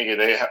want to make it.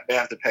 They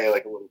have to pay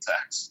like a little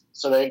tax,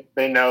 so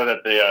they know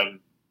that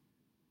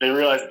they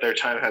realize that their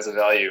time has a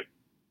value.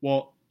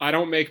 Well, I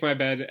don't make my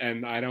bed,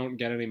 and I don't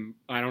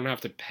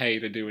have to pay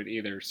to do it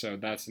either, so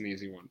that's an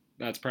easy one.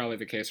 That's probably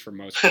the case for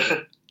most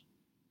people.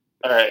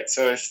 All right,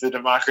 so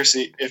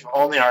if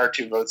only our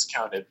 2 votes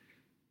counted,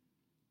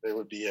 there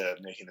would be a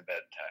making the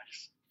bed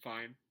tax.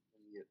 Fine.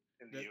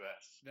 In the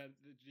U.S. That'll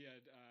be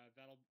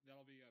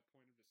a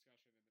point of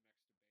discussion.